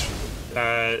 17 minutes.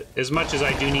 As much as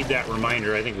I do need that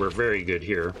reminder, I think we're very good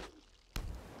here.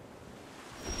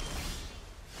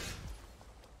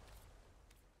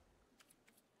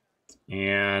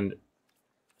 And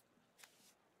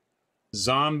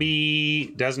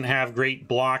Zombie doesn't have great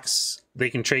blocks. They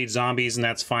can trade zombies, and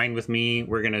that's fine with me.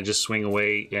 We're going to just swing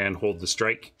away and hold the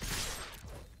strike.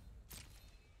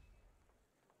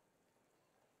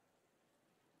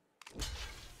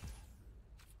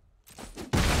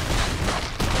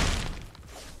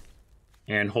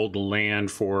 And hold the land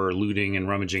for looting and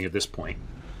rummaging at this point.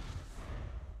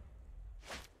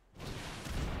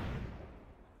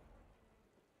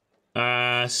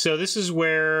 So this is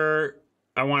where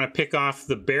I want to pick off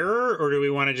the bearer, or do we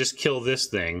want to just kill this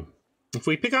thing? If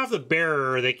we pick off the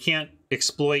bearer, they can't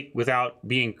exploit without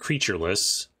being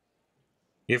creatureless.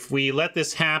 If we let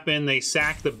this happen, they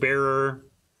sack the bearer.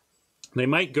 They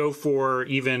might go for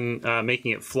even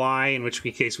making it fly, in which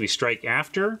case we strike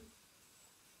after.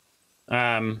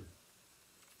 Yeah,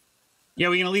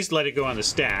 we can at least let it go on the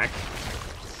stack.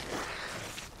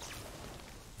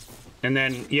 And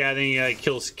then, yeah, then you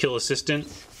kill assistant.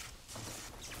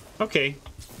 Okay,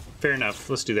 fair enough.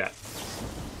 Let's do that.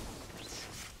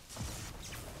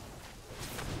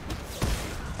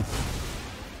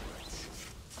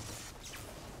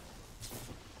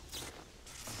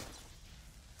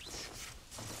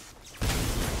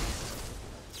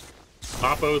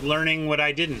 Oppo learning what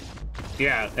I didn't.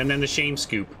 Yeah, and then the shame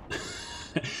scoop.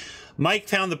 Mike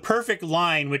found the perfect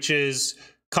line, which is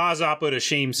cause Oppo to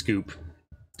shame scoop.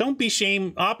 Don't be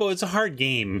shame, Oppo, it's a hard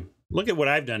game. Look at what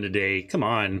I've done today. Come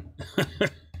on.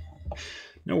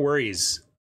 No worries.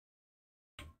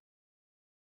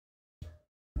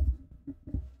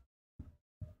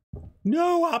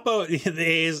 No, Oppo.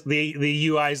 The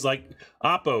UI's like,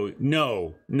 Oppo,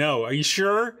 no. Are you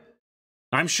sure?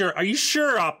 I'm sure. Are you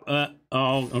sure, Oppo?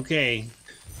 Oh, okay.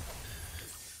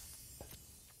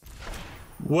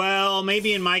 Well,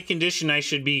 maybe in my condition I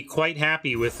should be quite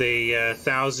happy with a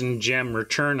 1,000 gem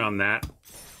return on that.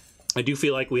 I do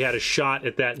feel like we had a shot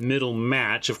at that middle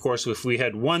match. Of course, if we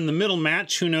had won the middle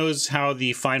match, who knows how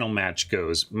the final match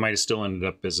goes. Might have still ended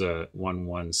up as a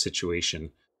 1-1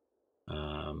 situation.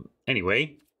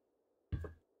 Anyway.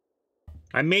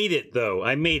 I made it, though.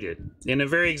 I made it. In a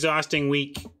very exhausting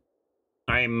week,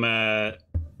 I'm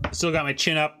still got my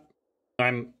chin up.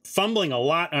 I'm fumbling a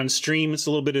lot on stream. It's a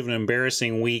little bit of an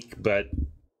embarrassing week, but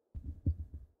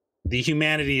the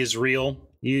humanity is real.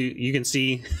 You can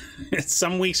see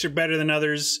some weeks are better than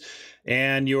others,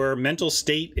 and your mental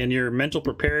state and your mental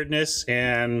preparedness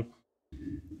and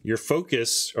your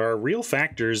focus are real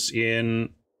factors in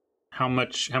how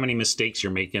many mistakes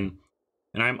you're making.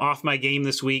 And I'm off my game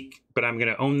this week, but I'm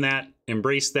going to own that,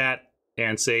 embrace that,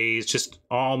 and say it's just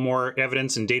all more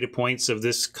evidence and data points of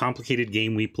this complicated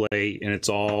game we play, and it's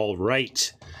all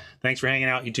right. Thanks for hanging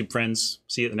out, YouTube friends.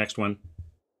 See you at the next one.